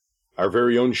DM, our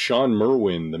very own Sean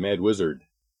Merwin, the Mad Wizard,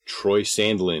 Troy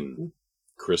Sandlin,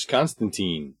 Chris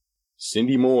Constantine,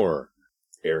 Cindy Moore,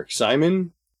 Eric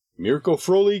Simon, Mirko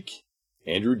Frolik,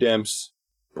 Andrew Demps,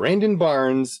 Brandon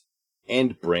Barnes,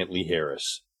 and Brantley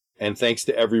Harris. And thanks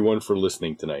to everyone for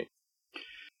listening tonight.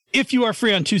 If you are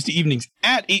free on Tuesday evenings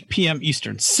at 8 p.m.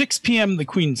 Eastern, 6 p.m. the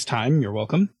Queen's time, you're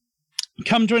welcome.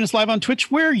 Come join us live on Twitch,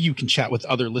 where you can chat with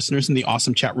other listeners in the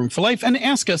awesome chat room for life and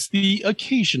ask us the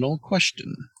occasional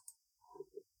question.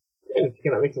 And if you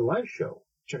cannot make the live show,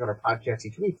 check out our podcast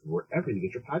each week wherever you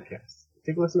get your podcasts.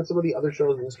 Take a listen to some of the other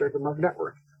shows in the Strike Mark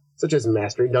Network, such as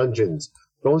Mastering Dungeons,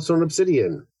 Bonestone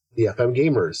Obsidian, the FM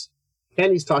Gamers,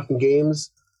 Candy's Talking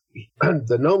Games,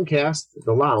 the Gnomecast,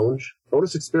 The Lounge,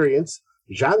 Bonus Experience,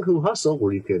 Zhanghu Hustle,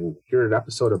 where you can hear an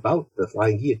episode about the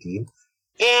Flying Guillotine,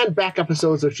 and back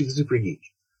episodes of She's a Super Geek.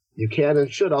 You can and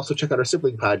should also check out our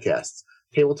sibling podcasts,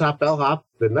 Tabletop Bellhop,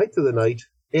 The Night to the Night,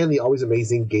 and the always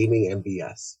amazing Gaming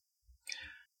MBS.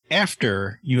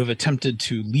 After you have attempted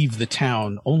to leave the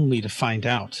town only to find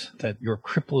out that your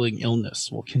crippling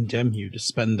illness will condemn you to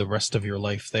spend the rest of your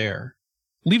life there,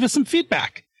 leave us some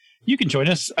feedback. You can join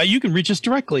us. You can reach us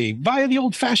directly via the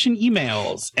old-fashioned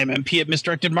emails,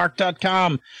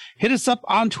 mmp@misdirectedmark.com. Hit us up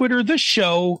on Twitter. The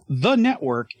show, the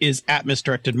network, is at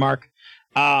misdirectedmark.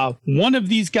 One of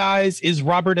these guys is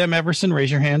Robert M. Everson.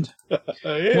 Raise your hand.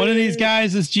 One of these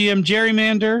guys is GM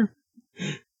Gerrymander.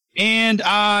 And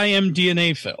I am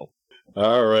DNA Phil.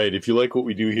 All right. If you like what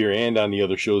we do here and on the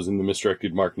other shows in the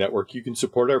Misdirected Mark Network, you can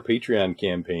support our Patreon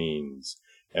campaigns.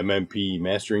 MMP,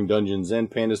 Mastering Dungeons, and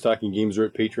Pandas Talking Games are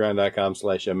at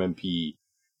patreon.com/MMP.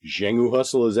 Zhanghu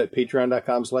Hustle is at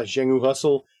patreon.com/Zhanghu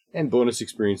Hustle, and Bonus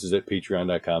Experience is at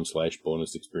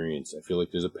patreon.com/Bonus Experience. I feel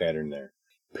like there's a pattern there.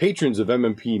 Patrons of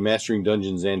MMP, Mastering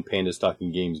Dungeons, and Pandas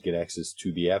Talking Games get access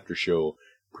to the after show,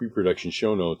 pre-production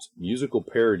show notes, musical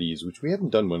parodies, which we haven't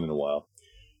done one in a while,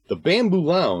 the Bamboo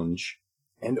Lounge,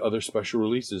 and other special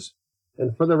releases.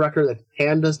 And for the record, that's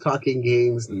Pandas Talking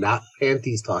Games, not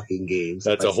Panties Talking Games.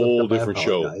 That's a whole different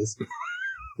show.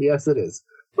 Yes, it is.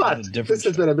 But this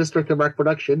has been a Misdirected Mark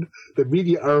production. The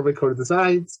media are recorded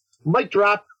designs. Mic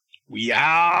drop. We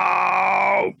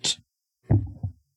out.